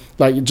mean?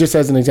 Like, just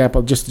as an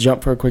example, just to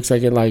jump for a quick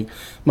second, like,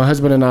 my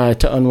husband and I,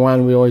 to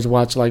unwind, we always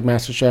watch, like,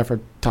 MasterChef or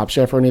Top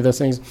Chef or any of those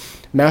things.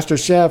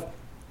 MasterChef,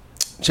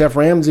 Chef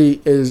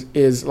Ramsay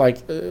is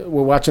like, we're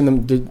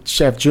watching the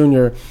Chef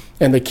Junior,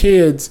 and the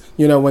kids,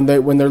 you know, when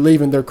they're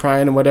leaving, they're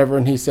crying and whatever,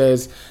 and he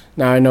says,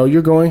 now, I know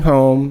you're going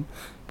home,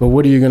 but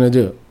what are you going to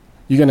do?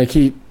 You're going to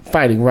keep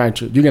fighting, right?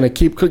 You're going to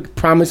keep,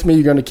 promise me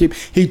you're going to keep.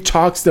 He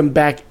talks them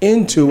back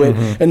into it.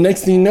 And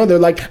next thing you know, they're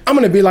like, I'm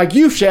going to be like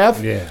you,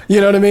 Chef. Yeah.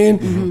 You know what I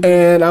mean?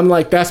 And I'm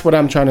like, that's what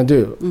I'm trying to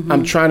do.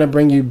 I'm trying to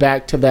bring you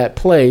back to that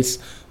place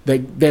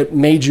that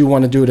made you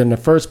want to do it in the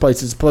first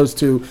place, as opposed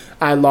to,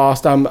 I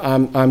lost, I'm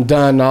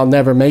done, I'll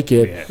never make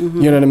it. Yeah.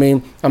 You know what I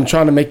mean? I'm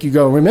trying to make you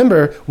go,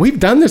 remember, we've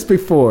done this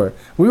before.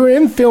 We were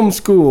in film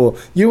school.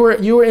 You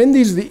were in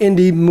these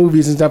indie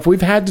movies and stuff.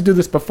 We've had to do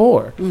this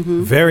before.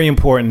 Very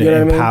important to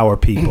empower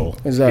people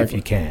if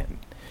you can.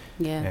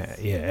 Yes.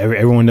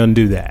 Everyone doesn't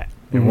do that.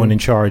 Everyone in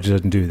charge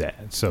doesn't do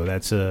that. So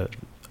that's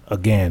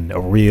again a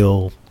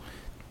real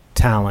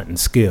talent and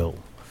skill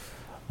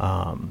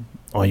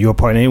on your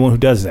part, and anyone who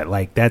does that,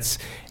 like,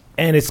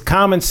 and it's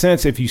common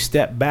sense. If you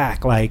step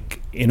back,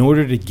 like, in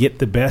order to get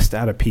the best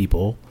out of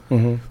people,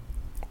 you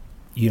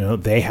know,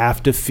 they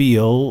have to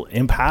feel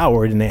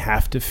empowered and they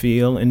have to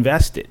feel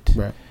invested.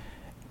 Right.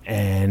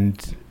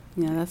 And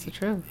yeah, that's the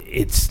truth.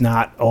 It's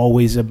not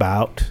always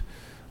about,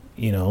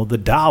 you know, the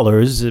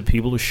dollars that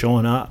people are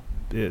showing up.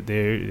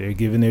 They're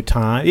giving their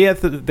time. Yeah,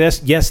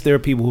 yes, there are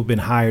people who've been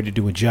hired to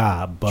do a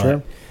job,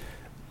 but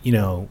you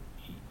know,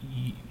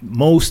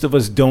 most of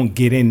us don't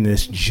get in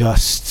this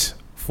just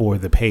for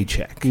the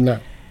paycheck. No.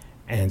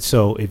 And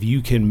so if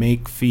you can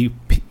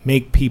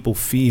make people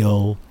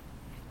feel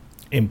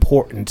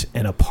important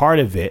and a part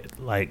of it,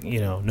 like,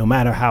 no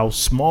matter how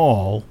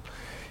small,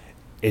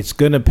 it's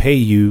going to pay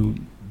you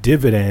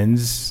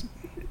dividends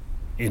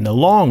in the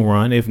long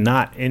run, if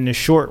not in the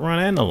short run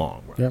and the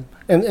long run. Yeah.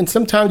 And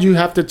sometimes you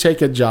have to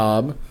take a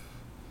job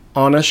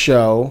on a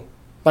show.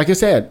 Like I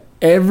said,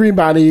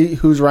 everybody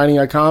who's writing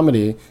a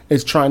comedy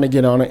is trying to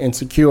get on an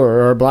Insecure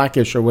or a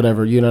Blackish or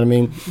whatever, you know what I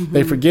mean? Mm-hmm.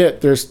 They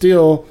forget there's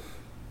still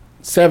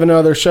 7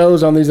 other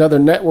shows on these other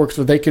networks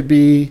where they could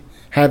be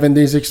having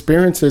these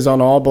experiences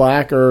on All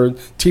Black or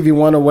TV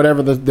One or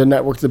whatever the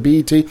networks, the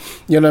BET, you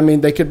know what I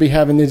mean? They could be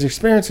having these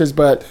experiences,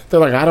 but they're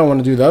like, I don't want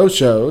to do those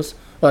shows.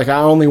 Like,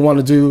 I only want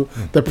to do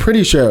the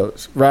pretty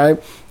shows,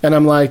 right? And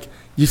I'm like,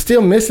 you're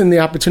still missing the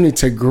opportunity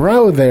to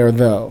grow there,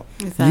 though.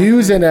 Exactly.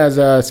 Use it as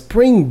a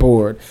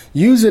springboard.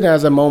 Use it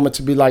as a moment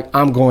to be like,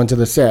 I'm going to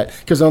the set.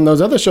 Because on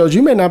those other shows,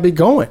 you may not be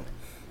going.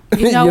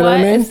 You know, what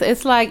I mean?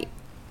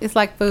 It's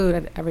like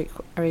food. I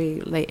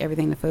relate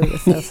everything to food.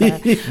 It's so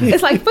sad.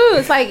 It's like food.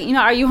 It's like,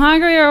 are you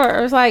hungry?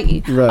 Or it's like,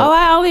 right. Oh,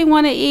 I only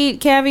want to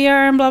eat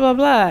caviar and blah, blah,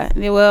 blah.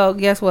 Well,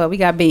 guess what? We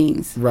got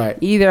beans. Right.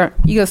 Either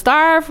you go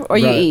starve or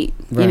you eat,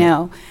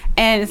 right.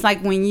 And it's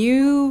like when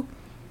you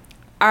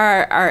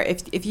are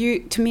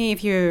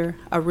if you're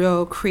a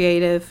real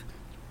creative,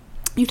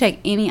 you take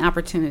any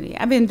opportunity.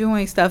 I've been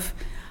doing stuff,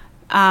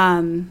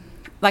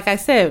 like I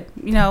said,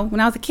 when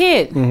I was a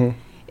kid. Mm-hmm.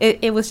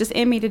 It was just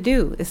in me to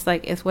do. It's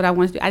like, it's what I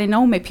wanted to do. I didn't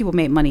know people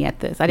made money at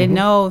this. I didn't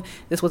know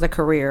this was a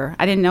career.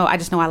 I didn't know. I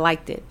just know I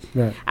liked it.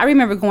 Right. I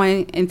remember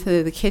going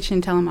into the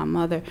kitchen telling my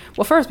mother.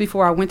 Well, first,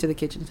 before I went to the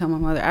kitchen to tell my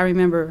mother, I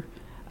remember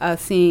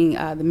seeing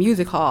the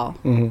music hall.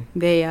 Mm-hmm.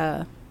 They,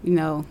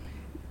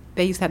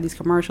 they used to have these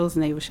commercials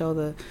and they would show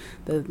the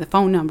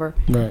phone number.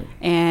 Right.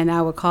 And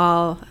I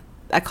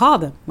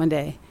called them one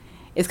day.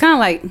 It's kind of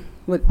like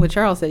what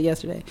Charles said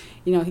yesterday.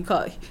 He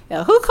called.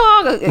 Who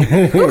called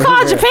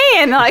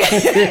Japan? Like,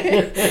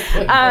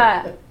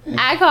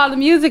 I called the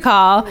music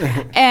hall,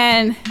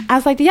 and I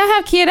was like, "Do y'all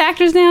have kid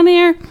actors down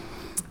there?"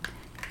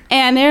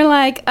 And they're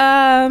like,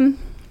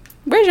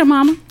 "Where's your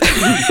mama?"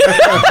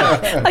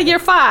 Like, you're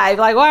 5.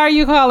 Like, why are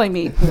you calling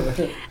me?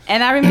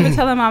 And I remember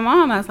telling my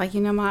mom, I was like,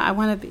 Mom, I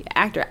want to be an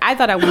actor. I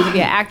thought I wanted to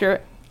be an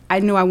actor. I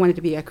knew I wanted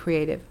to be a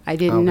creative. I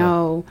didn't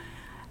know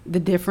the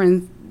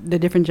different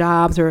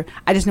jobs, or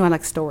I just knew I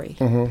liked story.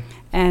 Mm-hmm.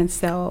 And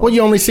so, well,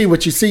 you only see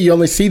what you see. You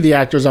only see the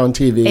actors on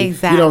TV.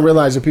 Exactly. You don't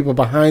realize the people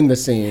behind the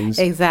scenes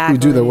who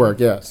do the work.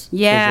 Yes.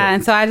 Yeah. Sure.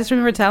 And so I just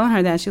remember telling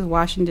her that. She was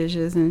washing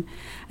dishes, and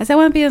I said, I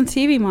want to be on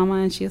TV, Mama.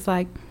 And she was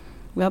like,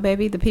 well,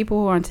 baby, the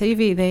people who are on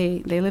TV,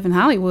 they live in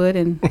Hollywood,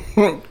 and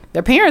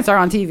their parents are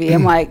on TV.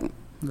 I'm like,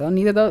 well,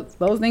 neither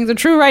those things are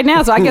true right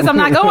now, so I guess I'm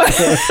not going.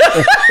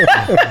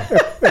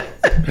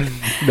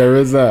 There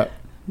is that.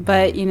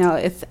 But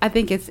I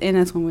think it's in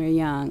us when we're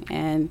young,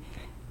 and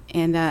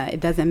it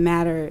doesn't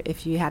matter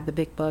if you have the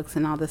big books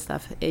and all this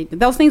stuff.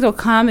 Those things will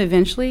come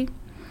eventually.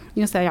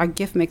 Say our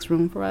gift makes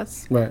room for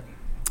us. Right.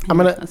 I'm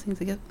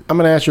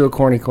gonna ask you a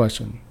corny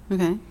question.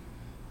 Okay.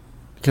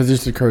 Because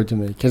this occurred to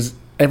me. Because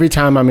every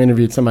time I'm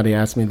interviewed, somebody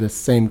asks me this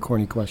same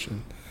corny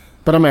question.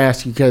 But I'm gonna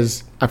ask you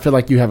because I feel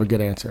like you have a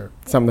good answer.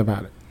 Something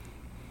about it.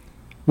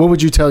 What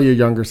would you tell your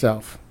younger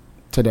self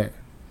today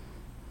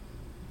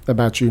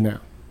about you now?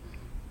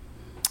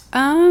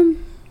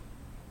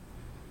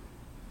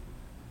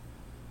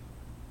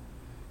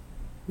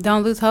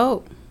 Don't lose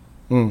hope.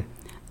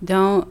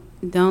 Don't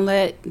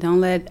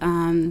let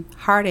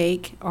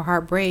heartache or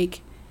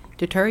heartbreak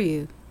deter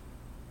you.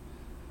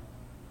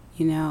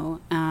 There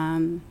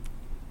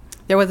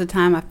was a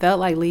time I felt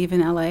like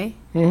leaving LA.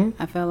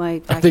 Mm-hmm. I felt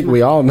like I think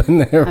we all been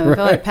there. I felt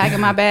like packing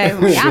my bags.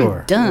 I'm, like, sure.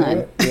 I'm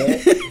done.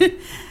 Yeah.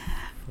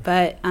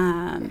 But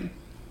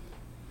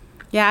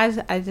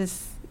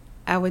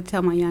I would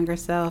tell my younger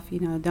self,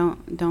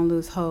 don't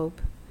lose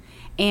hope.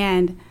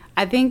 And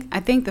I think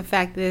the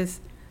fact is,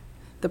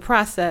 the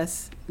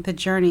process, the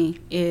journey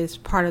is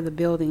part of the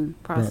building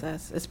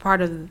process. Right.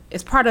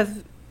 It's part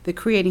of the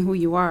creating who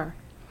you are.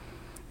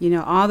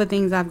 All the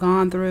things I've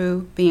gone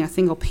through, being a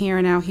single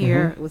parent out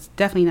here, was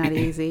definitely not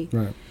easy.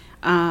 Right.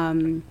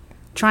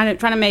 Trying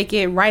to make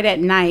it right at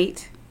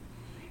night,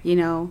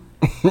 and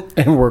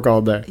work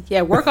all day.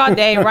 Yeah, work all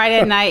day, right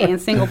at night,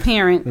 and single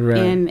parent, right.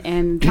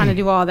 and trying to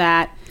do all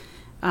that,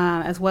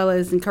 as well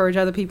as encourage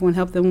other people and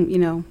help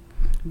them,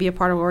 be a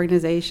part of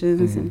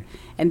organizations, and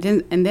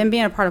then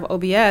being a part of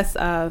OBS.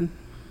 I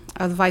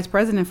was vice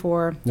president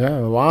for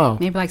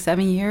maybe like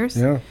 7 years.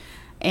 Yeah,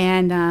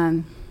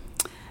 and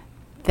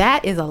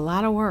that is a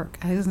lot of work.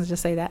 I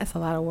just say that it's a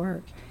lot of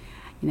work.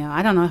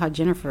 I don't know how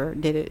Jennifer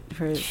did it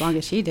for as long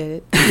as she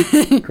did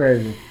it.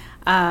 Crazy.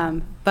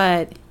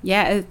 But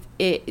yeah,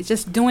 it's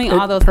just doing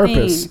all those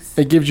things.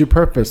 It gives you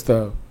purpose,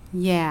 though.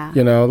 Yeah.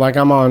 Like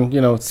I'm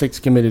on, 6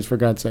 committees, for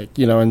God's sake,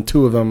 and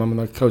 2 of them I'm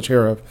the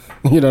co-chair of,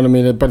 you know what I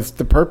mean? But it's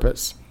the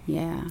purpose.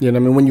 Yeah.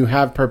 When you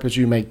have purpose,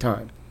 you make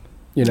time,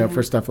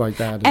 for stuff like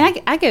that.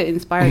 And I get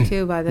inspired,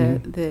 too, by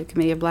the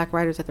Committee of Black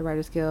Writers at the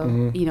Writers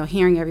Guild,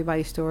 hearing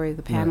everybody's story,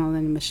 the panel,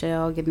 and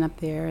Michelle getting up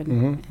there,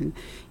 and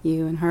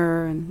you and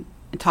her, and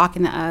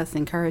talking to us,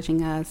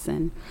 encouraging us.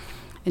 And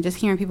and just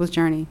hearing people's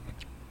journey.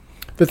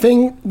 The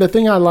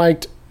thing I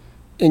liked,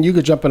 and you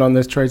could jump in on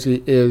this,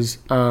 Tracy, is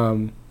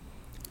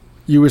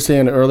you were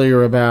saying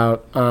earlier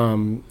about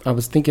I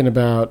was thinking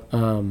about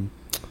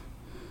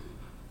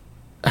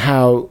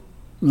how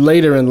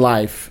later in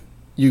life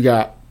you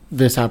got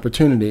this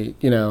opportunity,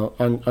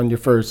 on your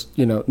first,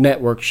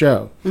 network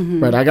show,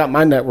 right? I got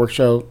my network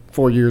show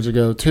 4 years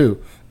ago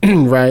too,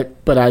 right?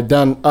 But I'd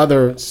done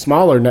other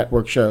smaller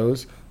network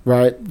shows,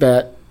 right,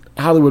 that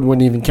Hollywood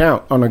wouldn't even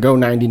count on a Go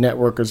 90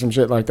 network or some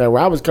shit like that,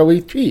 where I was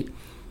co-EP.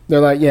 They're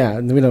like, yeah,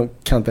 we don't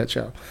count that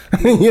show.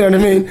 You know what I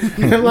mean?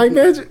 And I'm like,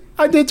 man,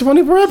 I did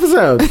 24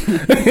 episodes.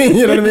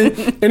 You know what I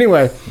mean?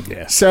 Anyway,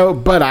 Yeah. so,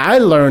 but I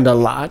learned a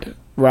lot,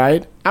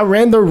 right? I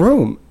ran the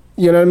room.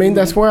 You know what I mean?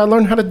 That's where I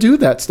learned how to do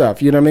that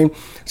stuff. You know what I mean?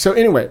 So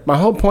anyway, my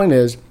whole point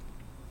is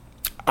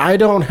I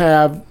don't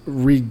have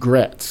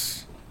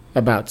regrets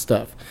about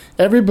stuff.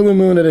 Every blue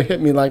moon that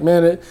hit me, like,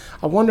 man,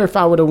 I wonder if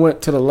I would have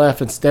went to the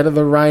left instead of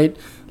the right.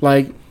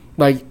 Like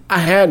I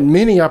had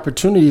many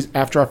opportunities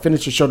after I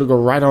finished the show to go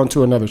right on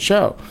to another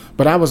show.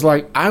 But I was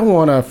like, I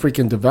want to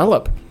freaking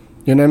develop.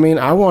 You know what I mean?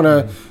 I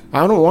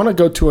don't want to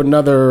go to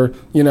another,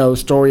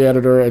 story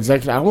editor,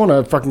 executive. I want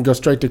to fucking go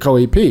straight to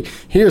co-EP.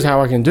 Here's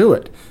how I can do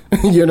it.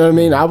 You know what I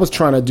mean? I was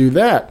trying to do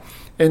that.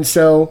 And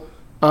so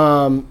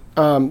I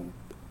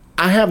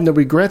have no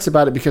regrets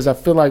about it, because I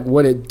feel like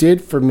what it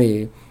did for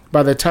me,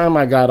 by the time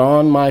I got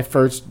on my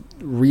first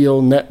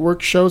real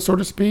network show, so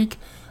to speak,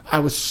 I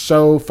was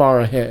so far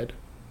ahead,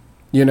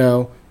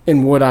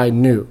 in what I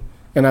knew.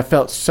 And I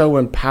felt so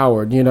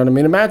empowered, you know what I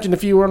mean? Imagine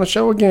if you were on a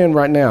show again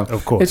right now.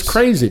 Of course. It's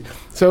crazy.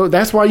 So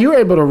that's why you're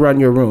able to run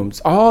your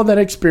rooms, all that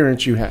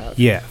experience you have.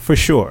 Yeah, for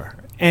sure.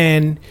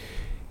 And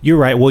you're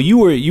right. Well, you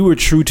were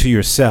true to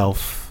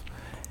yourself,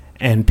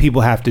 and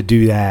people have to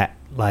do that.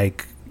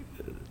 Like,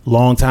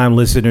 longtime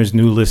listeners,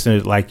 new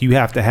listeners, like, you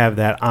have to have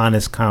that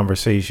honest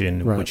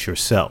conversation Right. with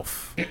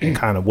yourself and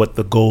kind of what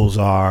the goals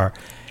are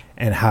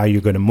and how you're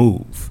going to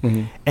move.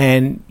 Mm-hmm.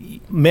 And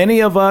many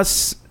of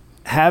us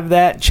have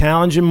that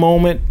challenging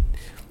moment,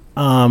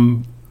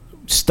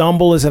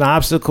 stumble as an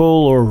obstacle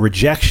or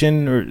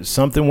rejection or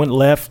something went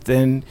left,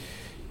 and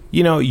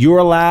you're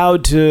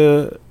allowed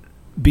to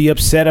be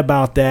upset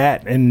about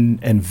that and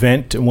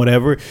vent and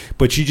whatever,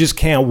 but you just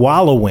can't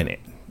wallow in it.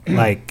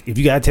 Like, if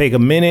you gotta take a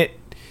minute,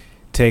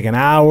 take an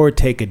hour,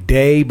 take a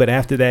day, but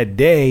after that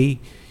day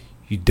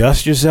you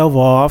dust yourself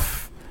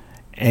off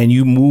and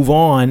you move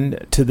on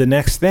to the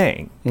next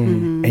thing.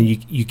 And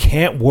you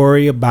can't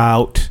worry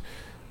about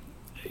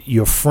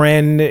your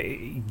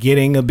friend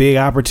getting a big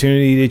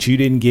opportunity that you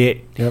didn't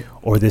get. Yep.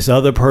 Or this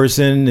other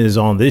person is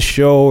on this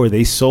show, or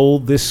they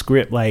sold this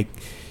script. Like,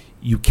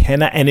 you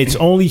cannot, and it's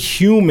only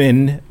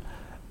human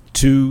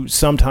to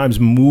sometimes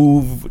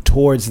move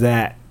towards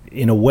that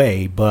in a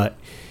way, but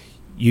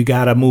you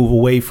got to move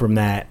away from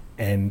that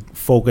and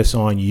focus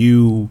on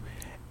you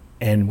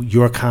and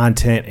your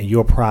content and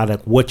your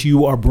product, what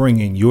you are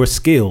bringing, your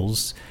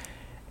skills.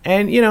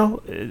 And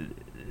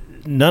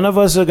none of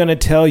us are going to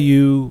tell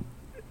you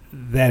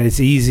that it's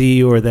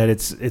easy or that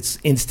it's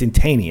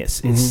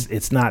instantaneous.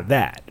 It's not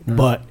that.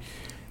 But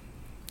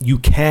you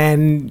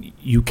can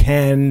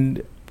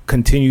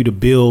continue to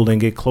build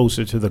and get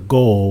closer to the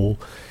goal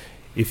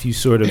if you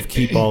sort of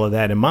keep all of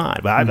that in mind.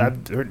 But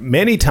I've heard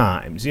many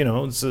times,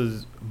 it's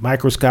a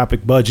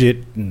microscopic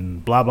budget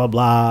and blah blah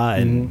blah,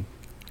 and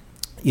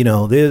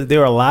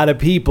there are a lot of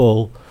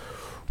people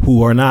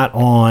who are not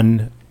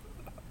on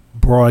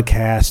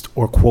broadcast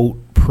or quote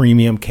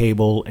premium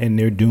cable, and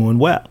they're doing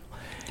well.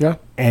 Yeah.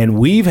 And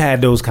we've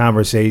had those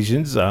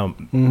conversations.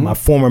 My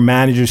former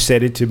manager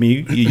said it to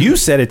me. You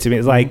said it to me.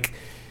 It's like,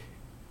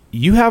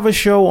 you have a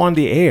show on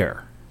the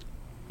air.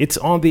 It's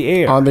on the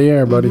air. On the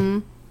air,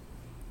 buddy.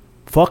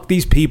 Fuck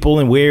these people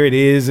and where it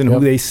is and Yep.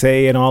 who they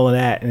say and all of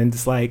that. And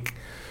it's like,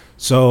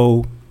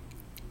 so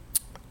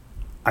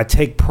I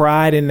take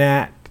pride in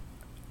that.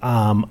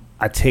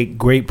 I take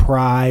great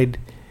pride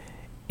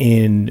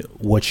in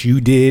what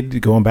you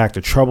did, going back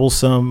to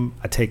Troublesome.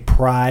 I take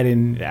pride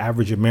in the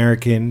Average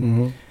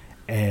American.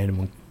 And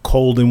when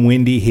Cold and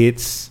Windy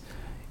hits,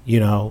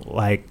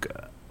 like,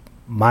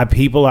 my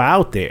people are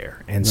out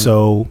there. And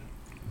so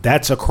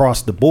that's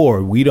across the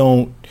board. We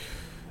don't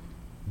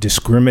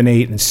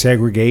discriminate and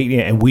segregate.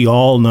 And we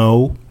all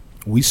know,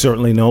 we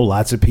certainly know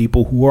lots of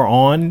people who are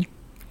on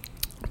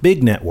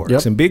big networks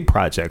Yep. and big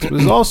projects. But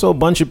there's also a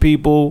bunch of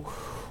people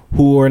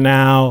who are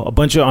now a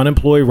bunch of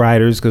unemployed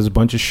writers because a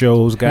bunch of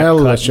shows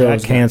got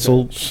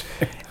canceled.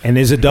 And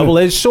there's a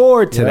double-edged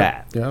sword to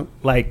that. Yeah.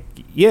 Like,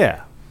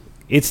 yeah,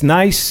 it's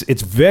nice.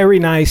 It's very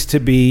nice to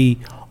be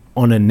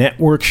on a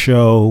network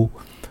show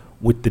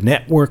with the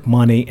network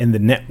money and the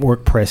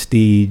network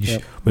prestige,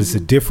 Yep. but it's a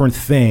different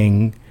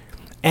thing.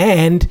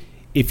 And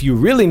if you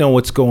really know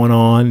what's going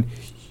on,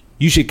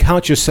 you should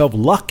count yourself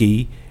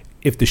lucky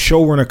if the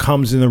showrunner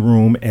comes in the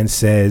room and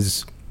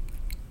says,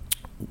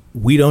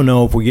 we don't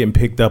know if we're getting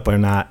picked up or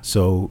not,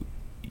 so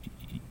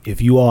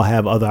if you all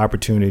have other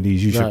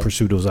opportunities, you should Right.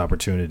 pursue those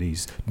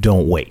opportunities.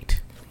 Don't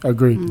wait.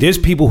 Agreed. There's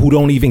people who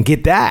don't even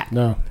get that.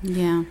 No.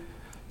 Yeah.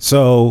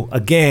 So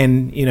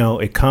again,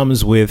 it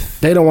comes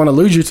with They don't want to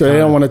lose you, so they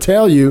don't want to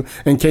tell you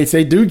in case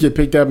they do get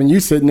picked up and you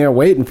sitting there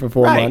waiting for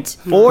 4 months.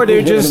 or they're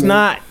You know what just I mean?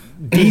 not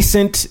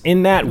decent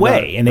in that way,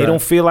 Right, and they right.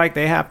 don't feel like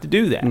they have to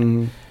do that.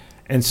 Mm-hmm.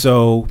 And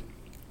so,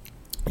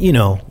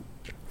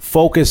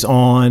 focus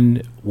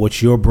on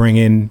what you're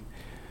bringing,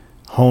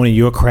 honing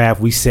your craft.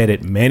 We said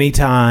it many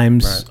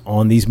times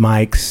on these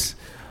mics.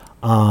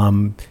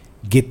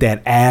 Get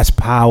that ass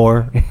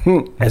power,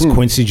 as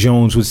Quincy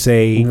Jones would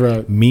say,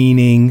 Right.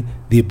 meaning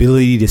the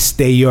ability to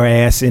stay your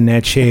ass in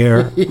that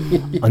chair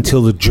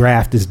until the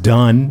draft is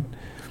done.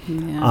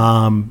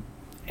 Yeah.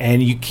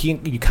 And you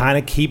kind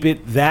of keep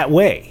it that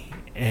way,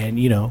 and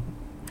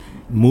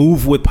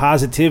move with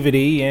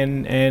positivity,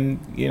 and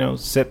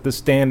set the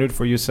standard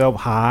for yourself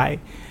high,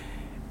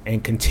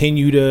 and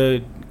continue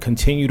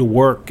to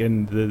work,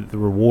 and the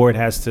reward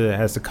has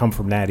to come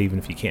from that, even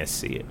if you can't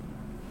see it.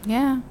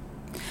 Yeah.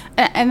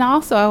 And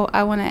also,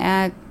 I want to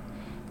add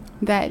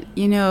that,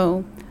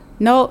 no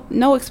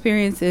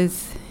experience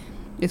is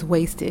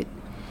wasted.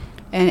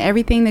 And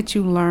everything that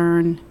you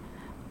learn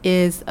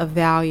is of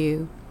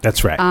value.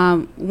 That's right.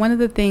 One of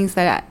the things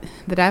that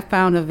I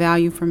found of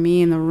value for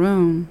me in the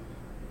room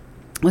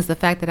was the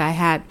fact that I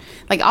had,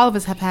 like all of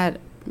us have had,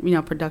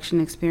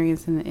 production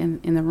experience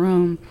in the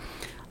room.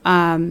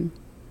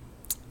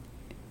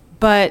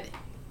 But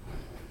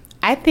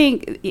I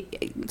think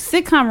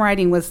sitcom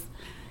writing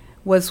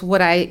was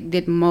what I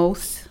did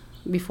most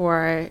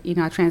before I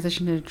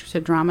transitioned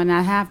to drama, and I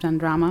have done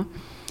drama.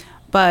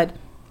 But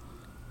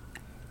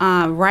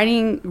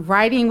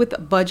writing with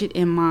a budget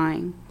in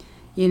mind.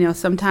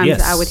 Sometimes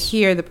Yes. I would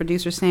hear the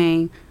producer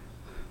saying,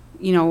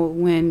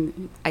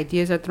 when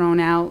ideas are thrown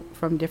out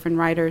from different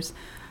writers,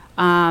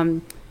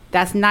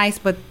 that's nice,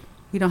 but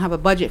we don't have a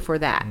budget for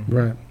that.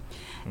 Right.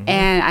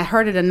 And I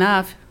heard it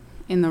enough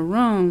in the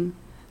room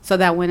so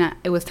that when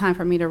it was time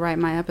for me to write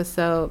my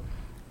episode,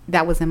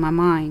 that was in my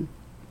mind.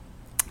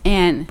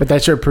 But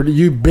that's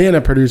you've been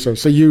a producer,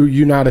 so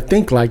you know how to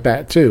think like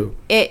that too.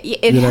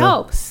 It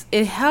helps.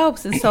 It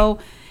helps. And so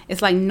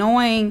it's like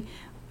knowing,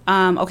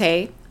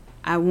 okay,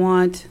 I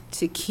want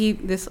to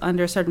keep this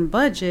under a certain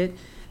budget,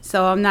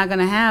 so I'm not going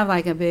to have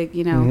like a big,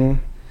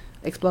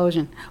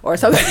 explosion or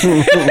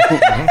something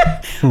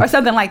or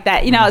something like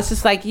that. It's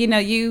just like,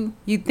 you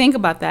think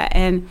about that.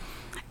 And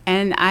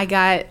I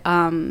got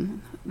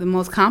one of the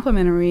most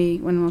complimentary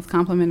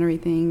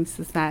things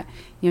is that,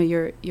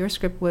 your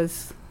script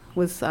was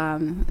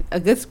a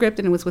good script,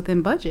 and it was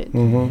within budget.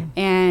 Mm-hmm.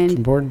 And It's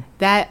important.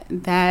 that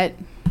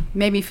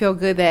made me feel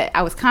good that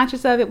I was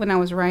conscious of it when I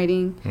was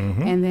writing,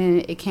 and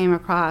then it came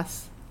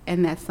across,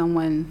 and that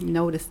someone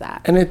noticed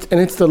that. And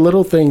it's the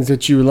little things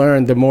that you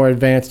learn. The more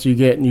advanced you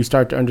get, and you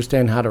start to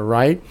understand how to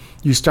write,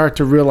 you start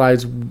to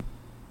realize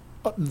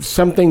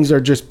some things are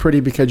just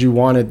pretty because you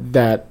wanted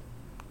that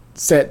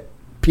set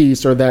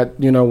piece or that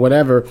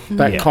whatever,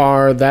 that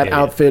car, that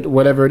outfit,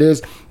 whatever it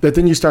is, that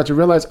then you start to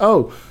realize,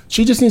 oh,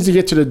 she just needs to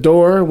get to the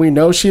door, we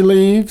know she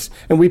leaves,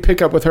 and we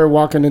pick up with her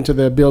walking into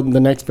the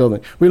next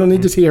building. We don't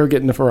need to see her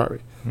get in the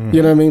Ferrari.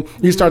 You know what I mean?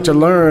 You start to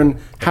learn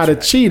how to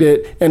cheat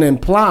it and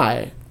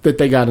imply that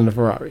they got in the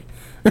Ferrari.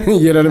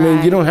 You know what I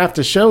mean? You don't have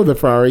to show the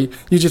Ferrari,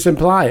 you just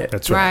imply it.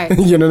 That's right.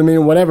 You know what I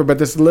mean? Whatever. But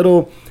there's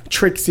little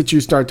tricks that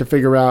you start to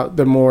figure out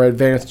the more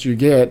advanced you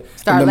get.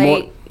 Start and the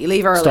late, you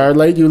leave early. Start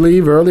late, you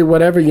leave early,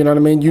 whatever. You know what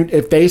I mean?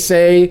 If they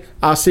say,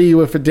 I'll see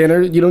you for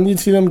dinner, you don't need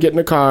to see them get in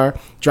the car,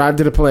 drive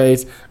to the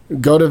place,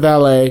 go to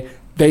valet.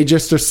 They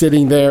just are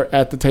sitting there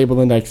at the table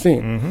the next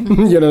scene.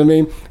 You know what I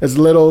mean? It's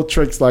little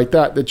tricks like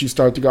that you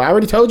start to go, I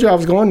already told you I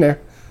was going there.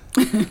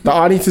 The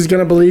audience is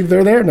going to believe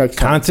they're there next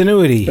time.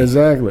 Continuity.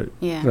 Exactly.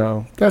 Yeah.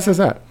 So that's just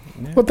that.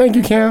 Well, thank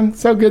you, Cam.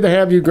 So good to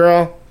have you,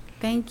 girl.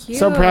 Thank you.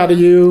 So proud of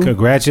you.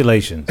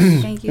 Congratulations.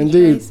 Thank you,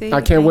 Indeed. Tracy.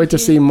 I can't wait to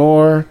see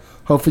more.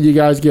 Hopefully you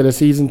guys get a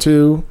season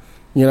 2,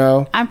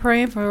 I'm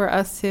praying for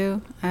us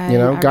too.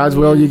 God's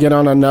will, you get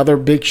on another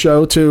big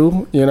show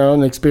too,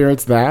 and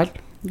experience that.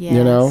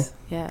 Yes.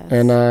 Yes.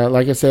 And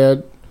like I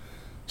said,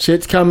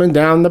 shit's coming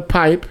down the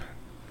pipe,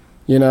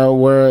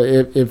 where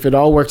if it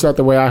all works out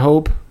the way I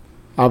hope,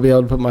 I'll be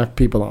able to put my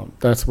people on.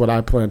 That's what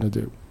I plan to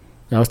do.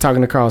 I was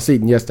talking to Carl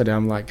Seaton yesterday.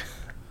 I'm like,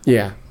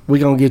 yeah,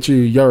 we're going to get you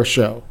your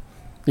show.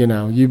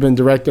 You've been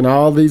directing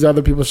all these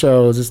other people's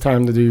shows. It's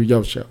time to do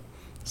your show.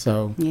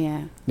 So,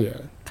 yeah.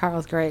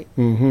 Carl's great.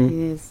 Mm-hmm.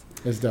 He is.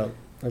 It's dope.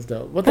 That's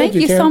dope. Well, Thank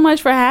you Cam. so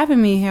much for having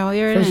me,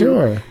 Hilliard. For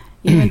sure.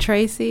 Even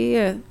Tracy.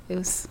 It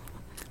was.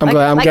 I'm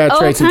glad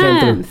old Tracy came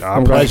times. through.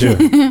 Our pleasure.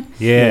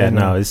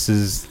 No, this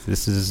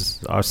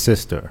is our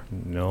sister.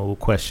 No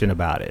question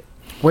about it.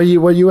 Where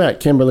you at,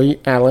 Kimberly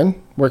Allen?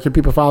 Where can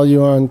people follow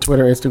you on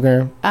Twitter,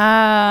 Instagram?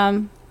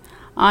 On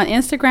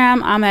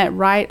Instagram, I'm at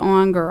Right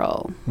On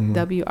Girl,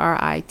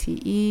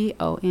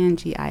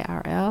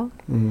 WRITEONGIRL,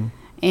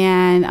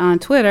 and on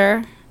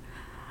Twitter,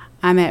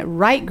 I'm at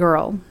Right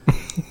Girl.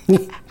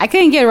 I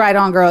couldn't get Right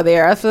On Girl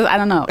there, so I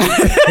don't know.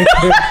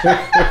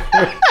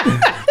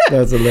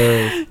 That's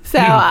hilarious. So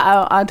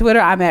on Twitter,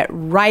 I'm at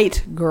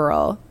Right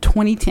Girl 20.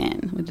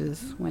 2010, which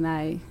is when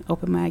I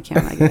opened my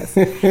account, I guess.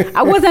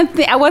 I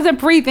wasn't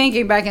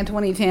pre-thinking back in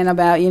 2010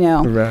 about,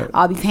 Right.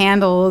 all these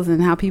handles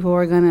and how people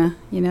were going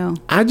to,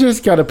 I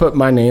just got to put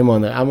my name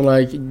on there. I'm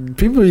like,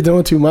 people are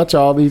doing too much,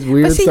 all these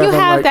weird But see, stuff. you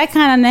have that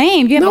kind of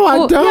name. You have No, I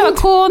don't. You have a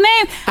cool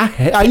name.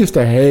 I used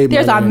to hate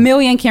There's my a name.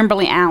 million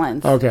Kimberly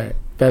Allens. Okay,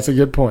 that's a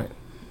good point.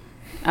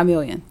 A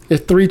million.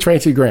 It's 3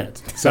 Tracy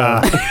Grants.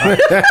 So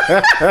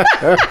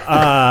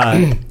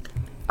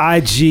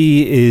IG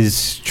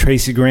is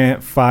Tracy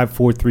Grant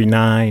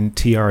 5439,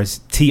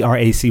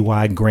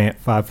 TRACY Grant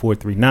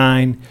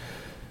 5439.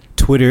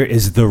 Twitter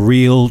is The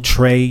Real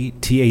Trey,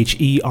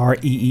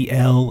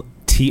 THEREEL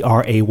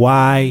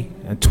TRAY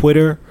on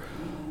Twitter.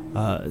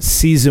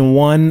 Season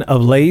 1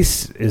 of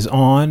Lace is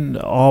on,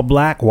 all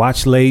black.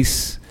 Watch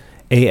Lace,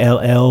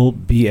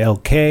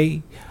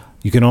 ALLBLK.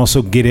 You can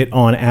also get it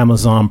on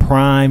Amazon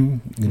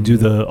Prime. You can do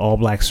the all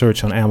black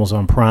search on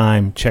Amazon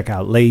Prime. Check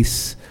out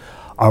Lace.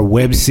 Our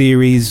web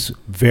series,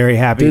 very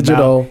happy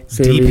Digital about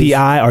series.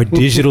 DPI, our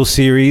digital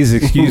series,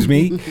 excuse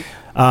me,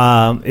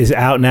 is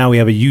out now. We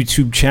have a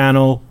YouTube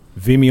channel,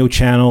 Vimeo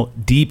channel,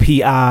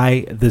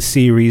 DPI, the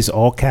series,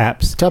 all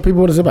caps. tell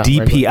people what it's about.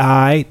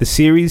 DPI, the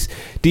series.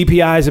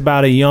 DPI is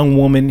about a young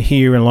woman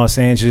here in Los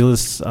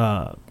Angeles,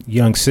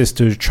 young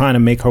sister trying to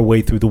make her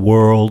way through the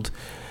world,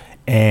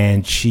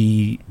 and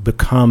she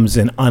becomes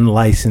an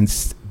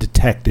unlicensed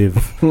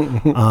detective.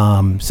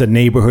 It's a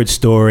neighborhood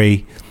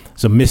story.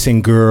 It's a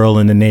missing girl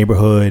in the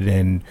neighborhood,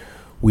 and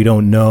we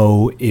don't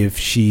know if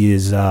she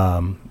is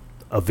a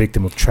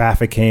victim of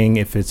trafficking,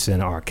 if it's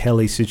an R.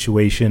 Kelly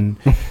situation.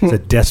 It's a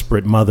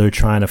desperate mother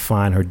trying to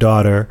find her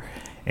daughter,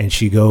 and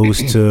she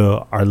goes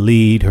to our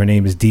lead. Her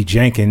name is Dee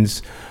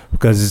Jenkins,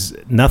 because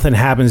nothing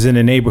happens in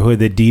the neighborhood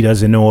that Dee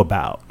doesn't know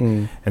about.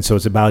 And so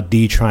it's about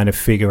Dee trying to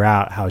figure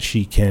out how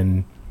she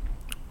can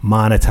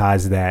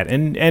monetize that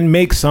and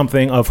make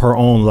something of her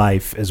own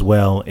life as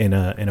well in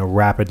a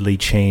rapidly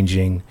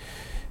changing,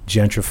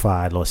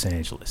 gentrified Los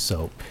Angeles.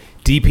 So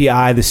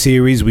DPI, the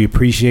series, we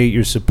appreciate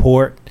your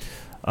support.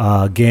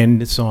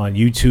 Again, it's on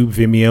YouTube,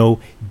 Vimeo,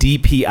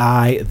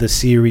 DPI, the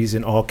series,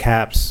 in all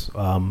caps.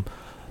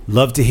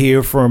 Love to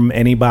hear from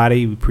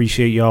anybody. We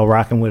appreciate y'all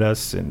rocking with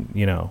us, and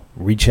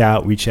reach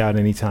out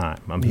anytime.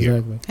 I'm here.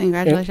 Exactly.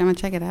 Congratulations. I'm going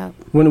to check it out.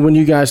 When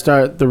you guys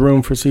start the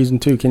room for season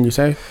 2, can you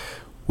say?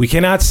 We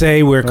cannot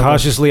say. We're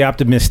cautiously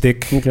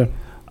optimistic. Okay.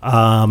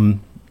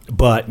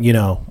 But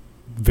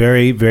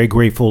very, very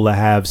grateful to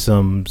have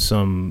some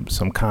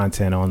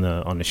content on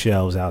the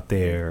shelves out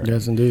there.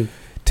 Yes, indeed.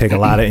 Take a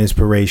lot of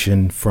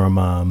inspiration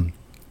from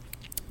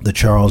the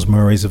Charles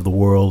Murrays of the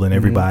world and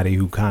everybody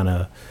who kind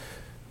of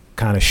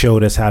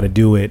showed us how to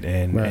do it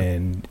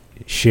and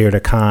shared a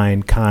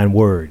kind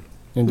word.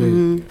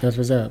 Indeed. That's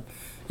what's up.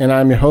 And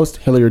I'm your host,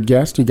 Hilliard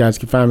Guest. You guys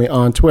can find me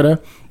on Twitter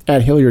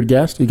at Hilliard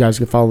Guest. You guys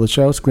can follow the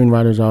show.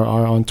 Screenwriters are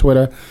on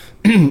Twitter.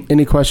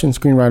 Any questions,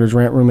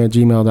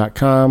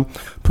 screenwritersrantroom@gmail.com.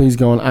 Please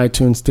go on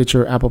iTunes,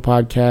 Stitcher, Apple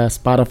Podcasts,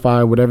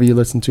 Spotify, whatever you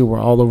listen to. We're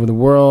all over the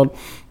world.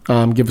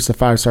 Give us a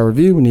 5-star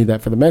review. We need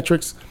that for the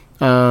metrics.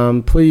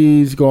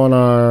 Please go on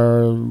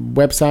our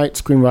website,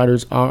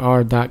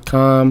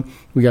 screenwritersrr.com.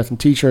 We got some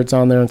t-shirts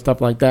on there and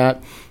stuff like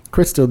that.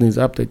 Chris still needs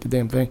to update the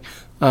damn thing.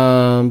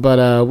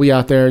 But we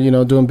out there,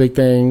 doing big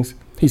things.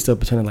 He's still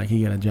pretending like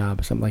he got a job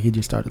or something, like he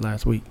just started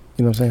last week.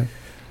 You know what I'm saying?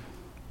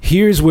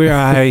 Here's where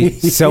I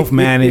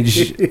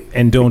self-manage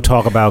and don't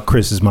talk about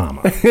Chris's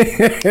mama.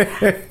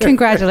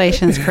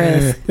 Congratulations,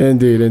 Chris.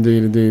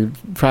 Indeed.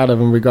 Proud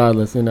of him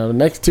regardless. The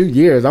next 2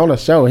 years on the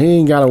show, he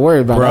ain't got to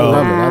worry about it. Bro,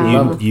 I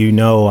love it.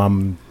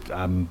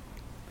 I'm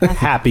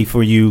happy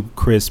for you,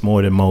 Chris,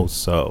 more than most.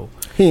 So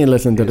He ain't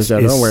listening to the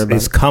show. Don't worry about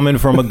it's it. coming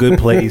from a good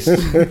place.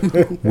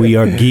 We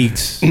are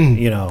geeks.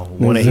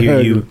 Want to hear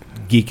you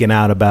geeking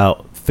out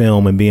about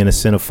film and being a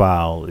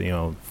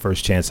cinephile.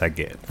 First chance I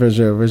get. For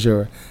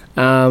sure.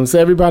 So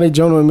everybody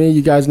join with me.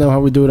 You guys know how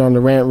we do it on the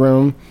Rant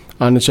Room.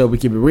 On the show, we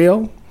keep it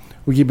real.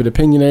 We keep it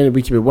opinionated.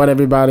 We keep it what,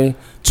 everybody?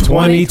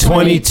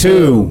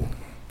 2022.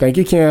 Thank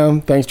you,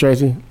 Kim. Thanks,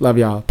 Tracy. Love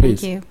y'all.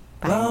 Peace. Thank you.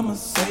 Bye. I'ma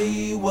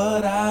say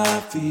what I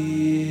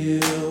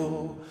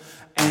feel,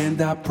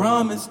 and I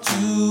promise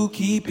to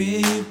keep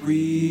it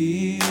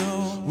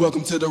real.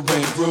 Welcome to the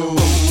Rant Room.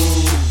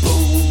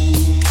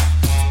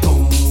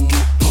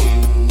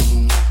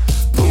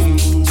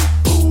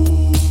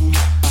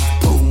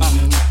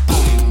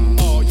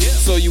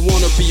 So you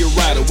wanna be a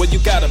rider? Well, you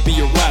gotta be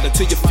a rider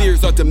till your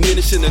fears are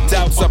diminishing, the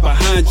doubts are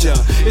behind ya.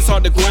 It's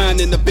hard to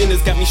grind and the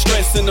business got me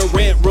stressed in the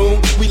Rant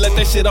Room. We let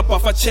that shit up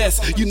off our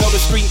chest. The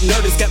street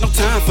nerd has got no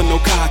time for no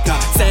caca.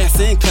 Sass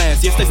in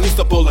class, yes, that's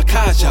Mr.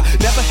 Bolakaja.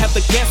 Never have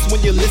to guess when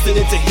you're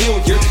listening to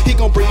Hilliard. He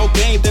gon' bring more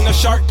game than a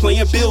shark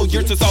playing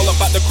billiards. It's all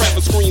about the craft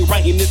of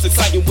screenwriting. It's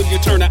exciting when you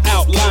turn an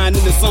outline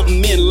into something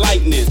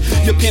enlightening.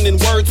 Your pen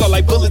and words are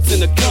like bullets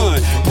in a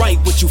gun. Write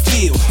what you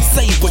feel,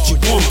 say what you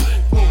want.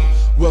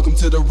 Welcome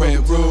to the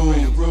Rant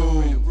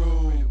Room.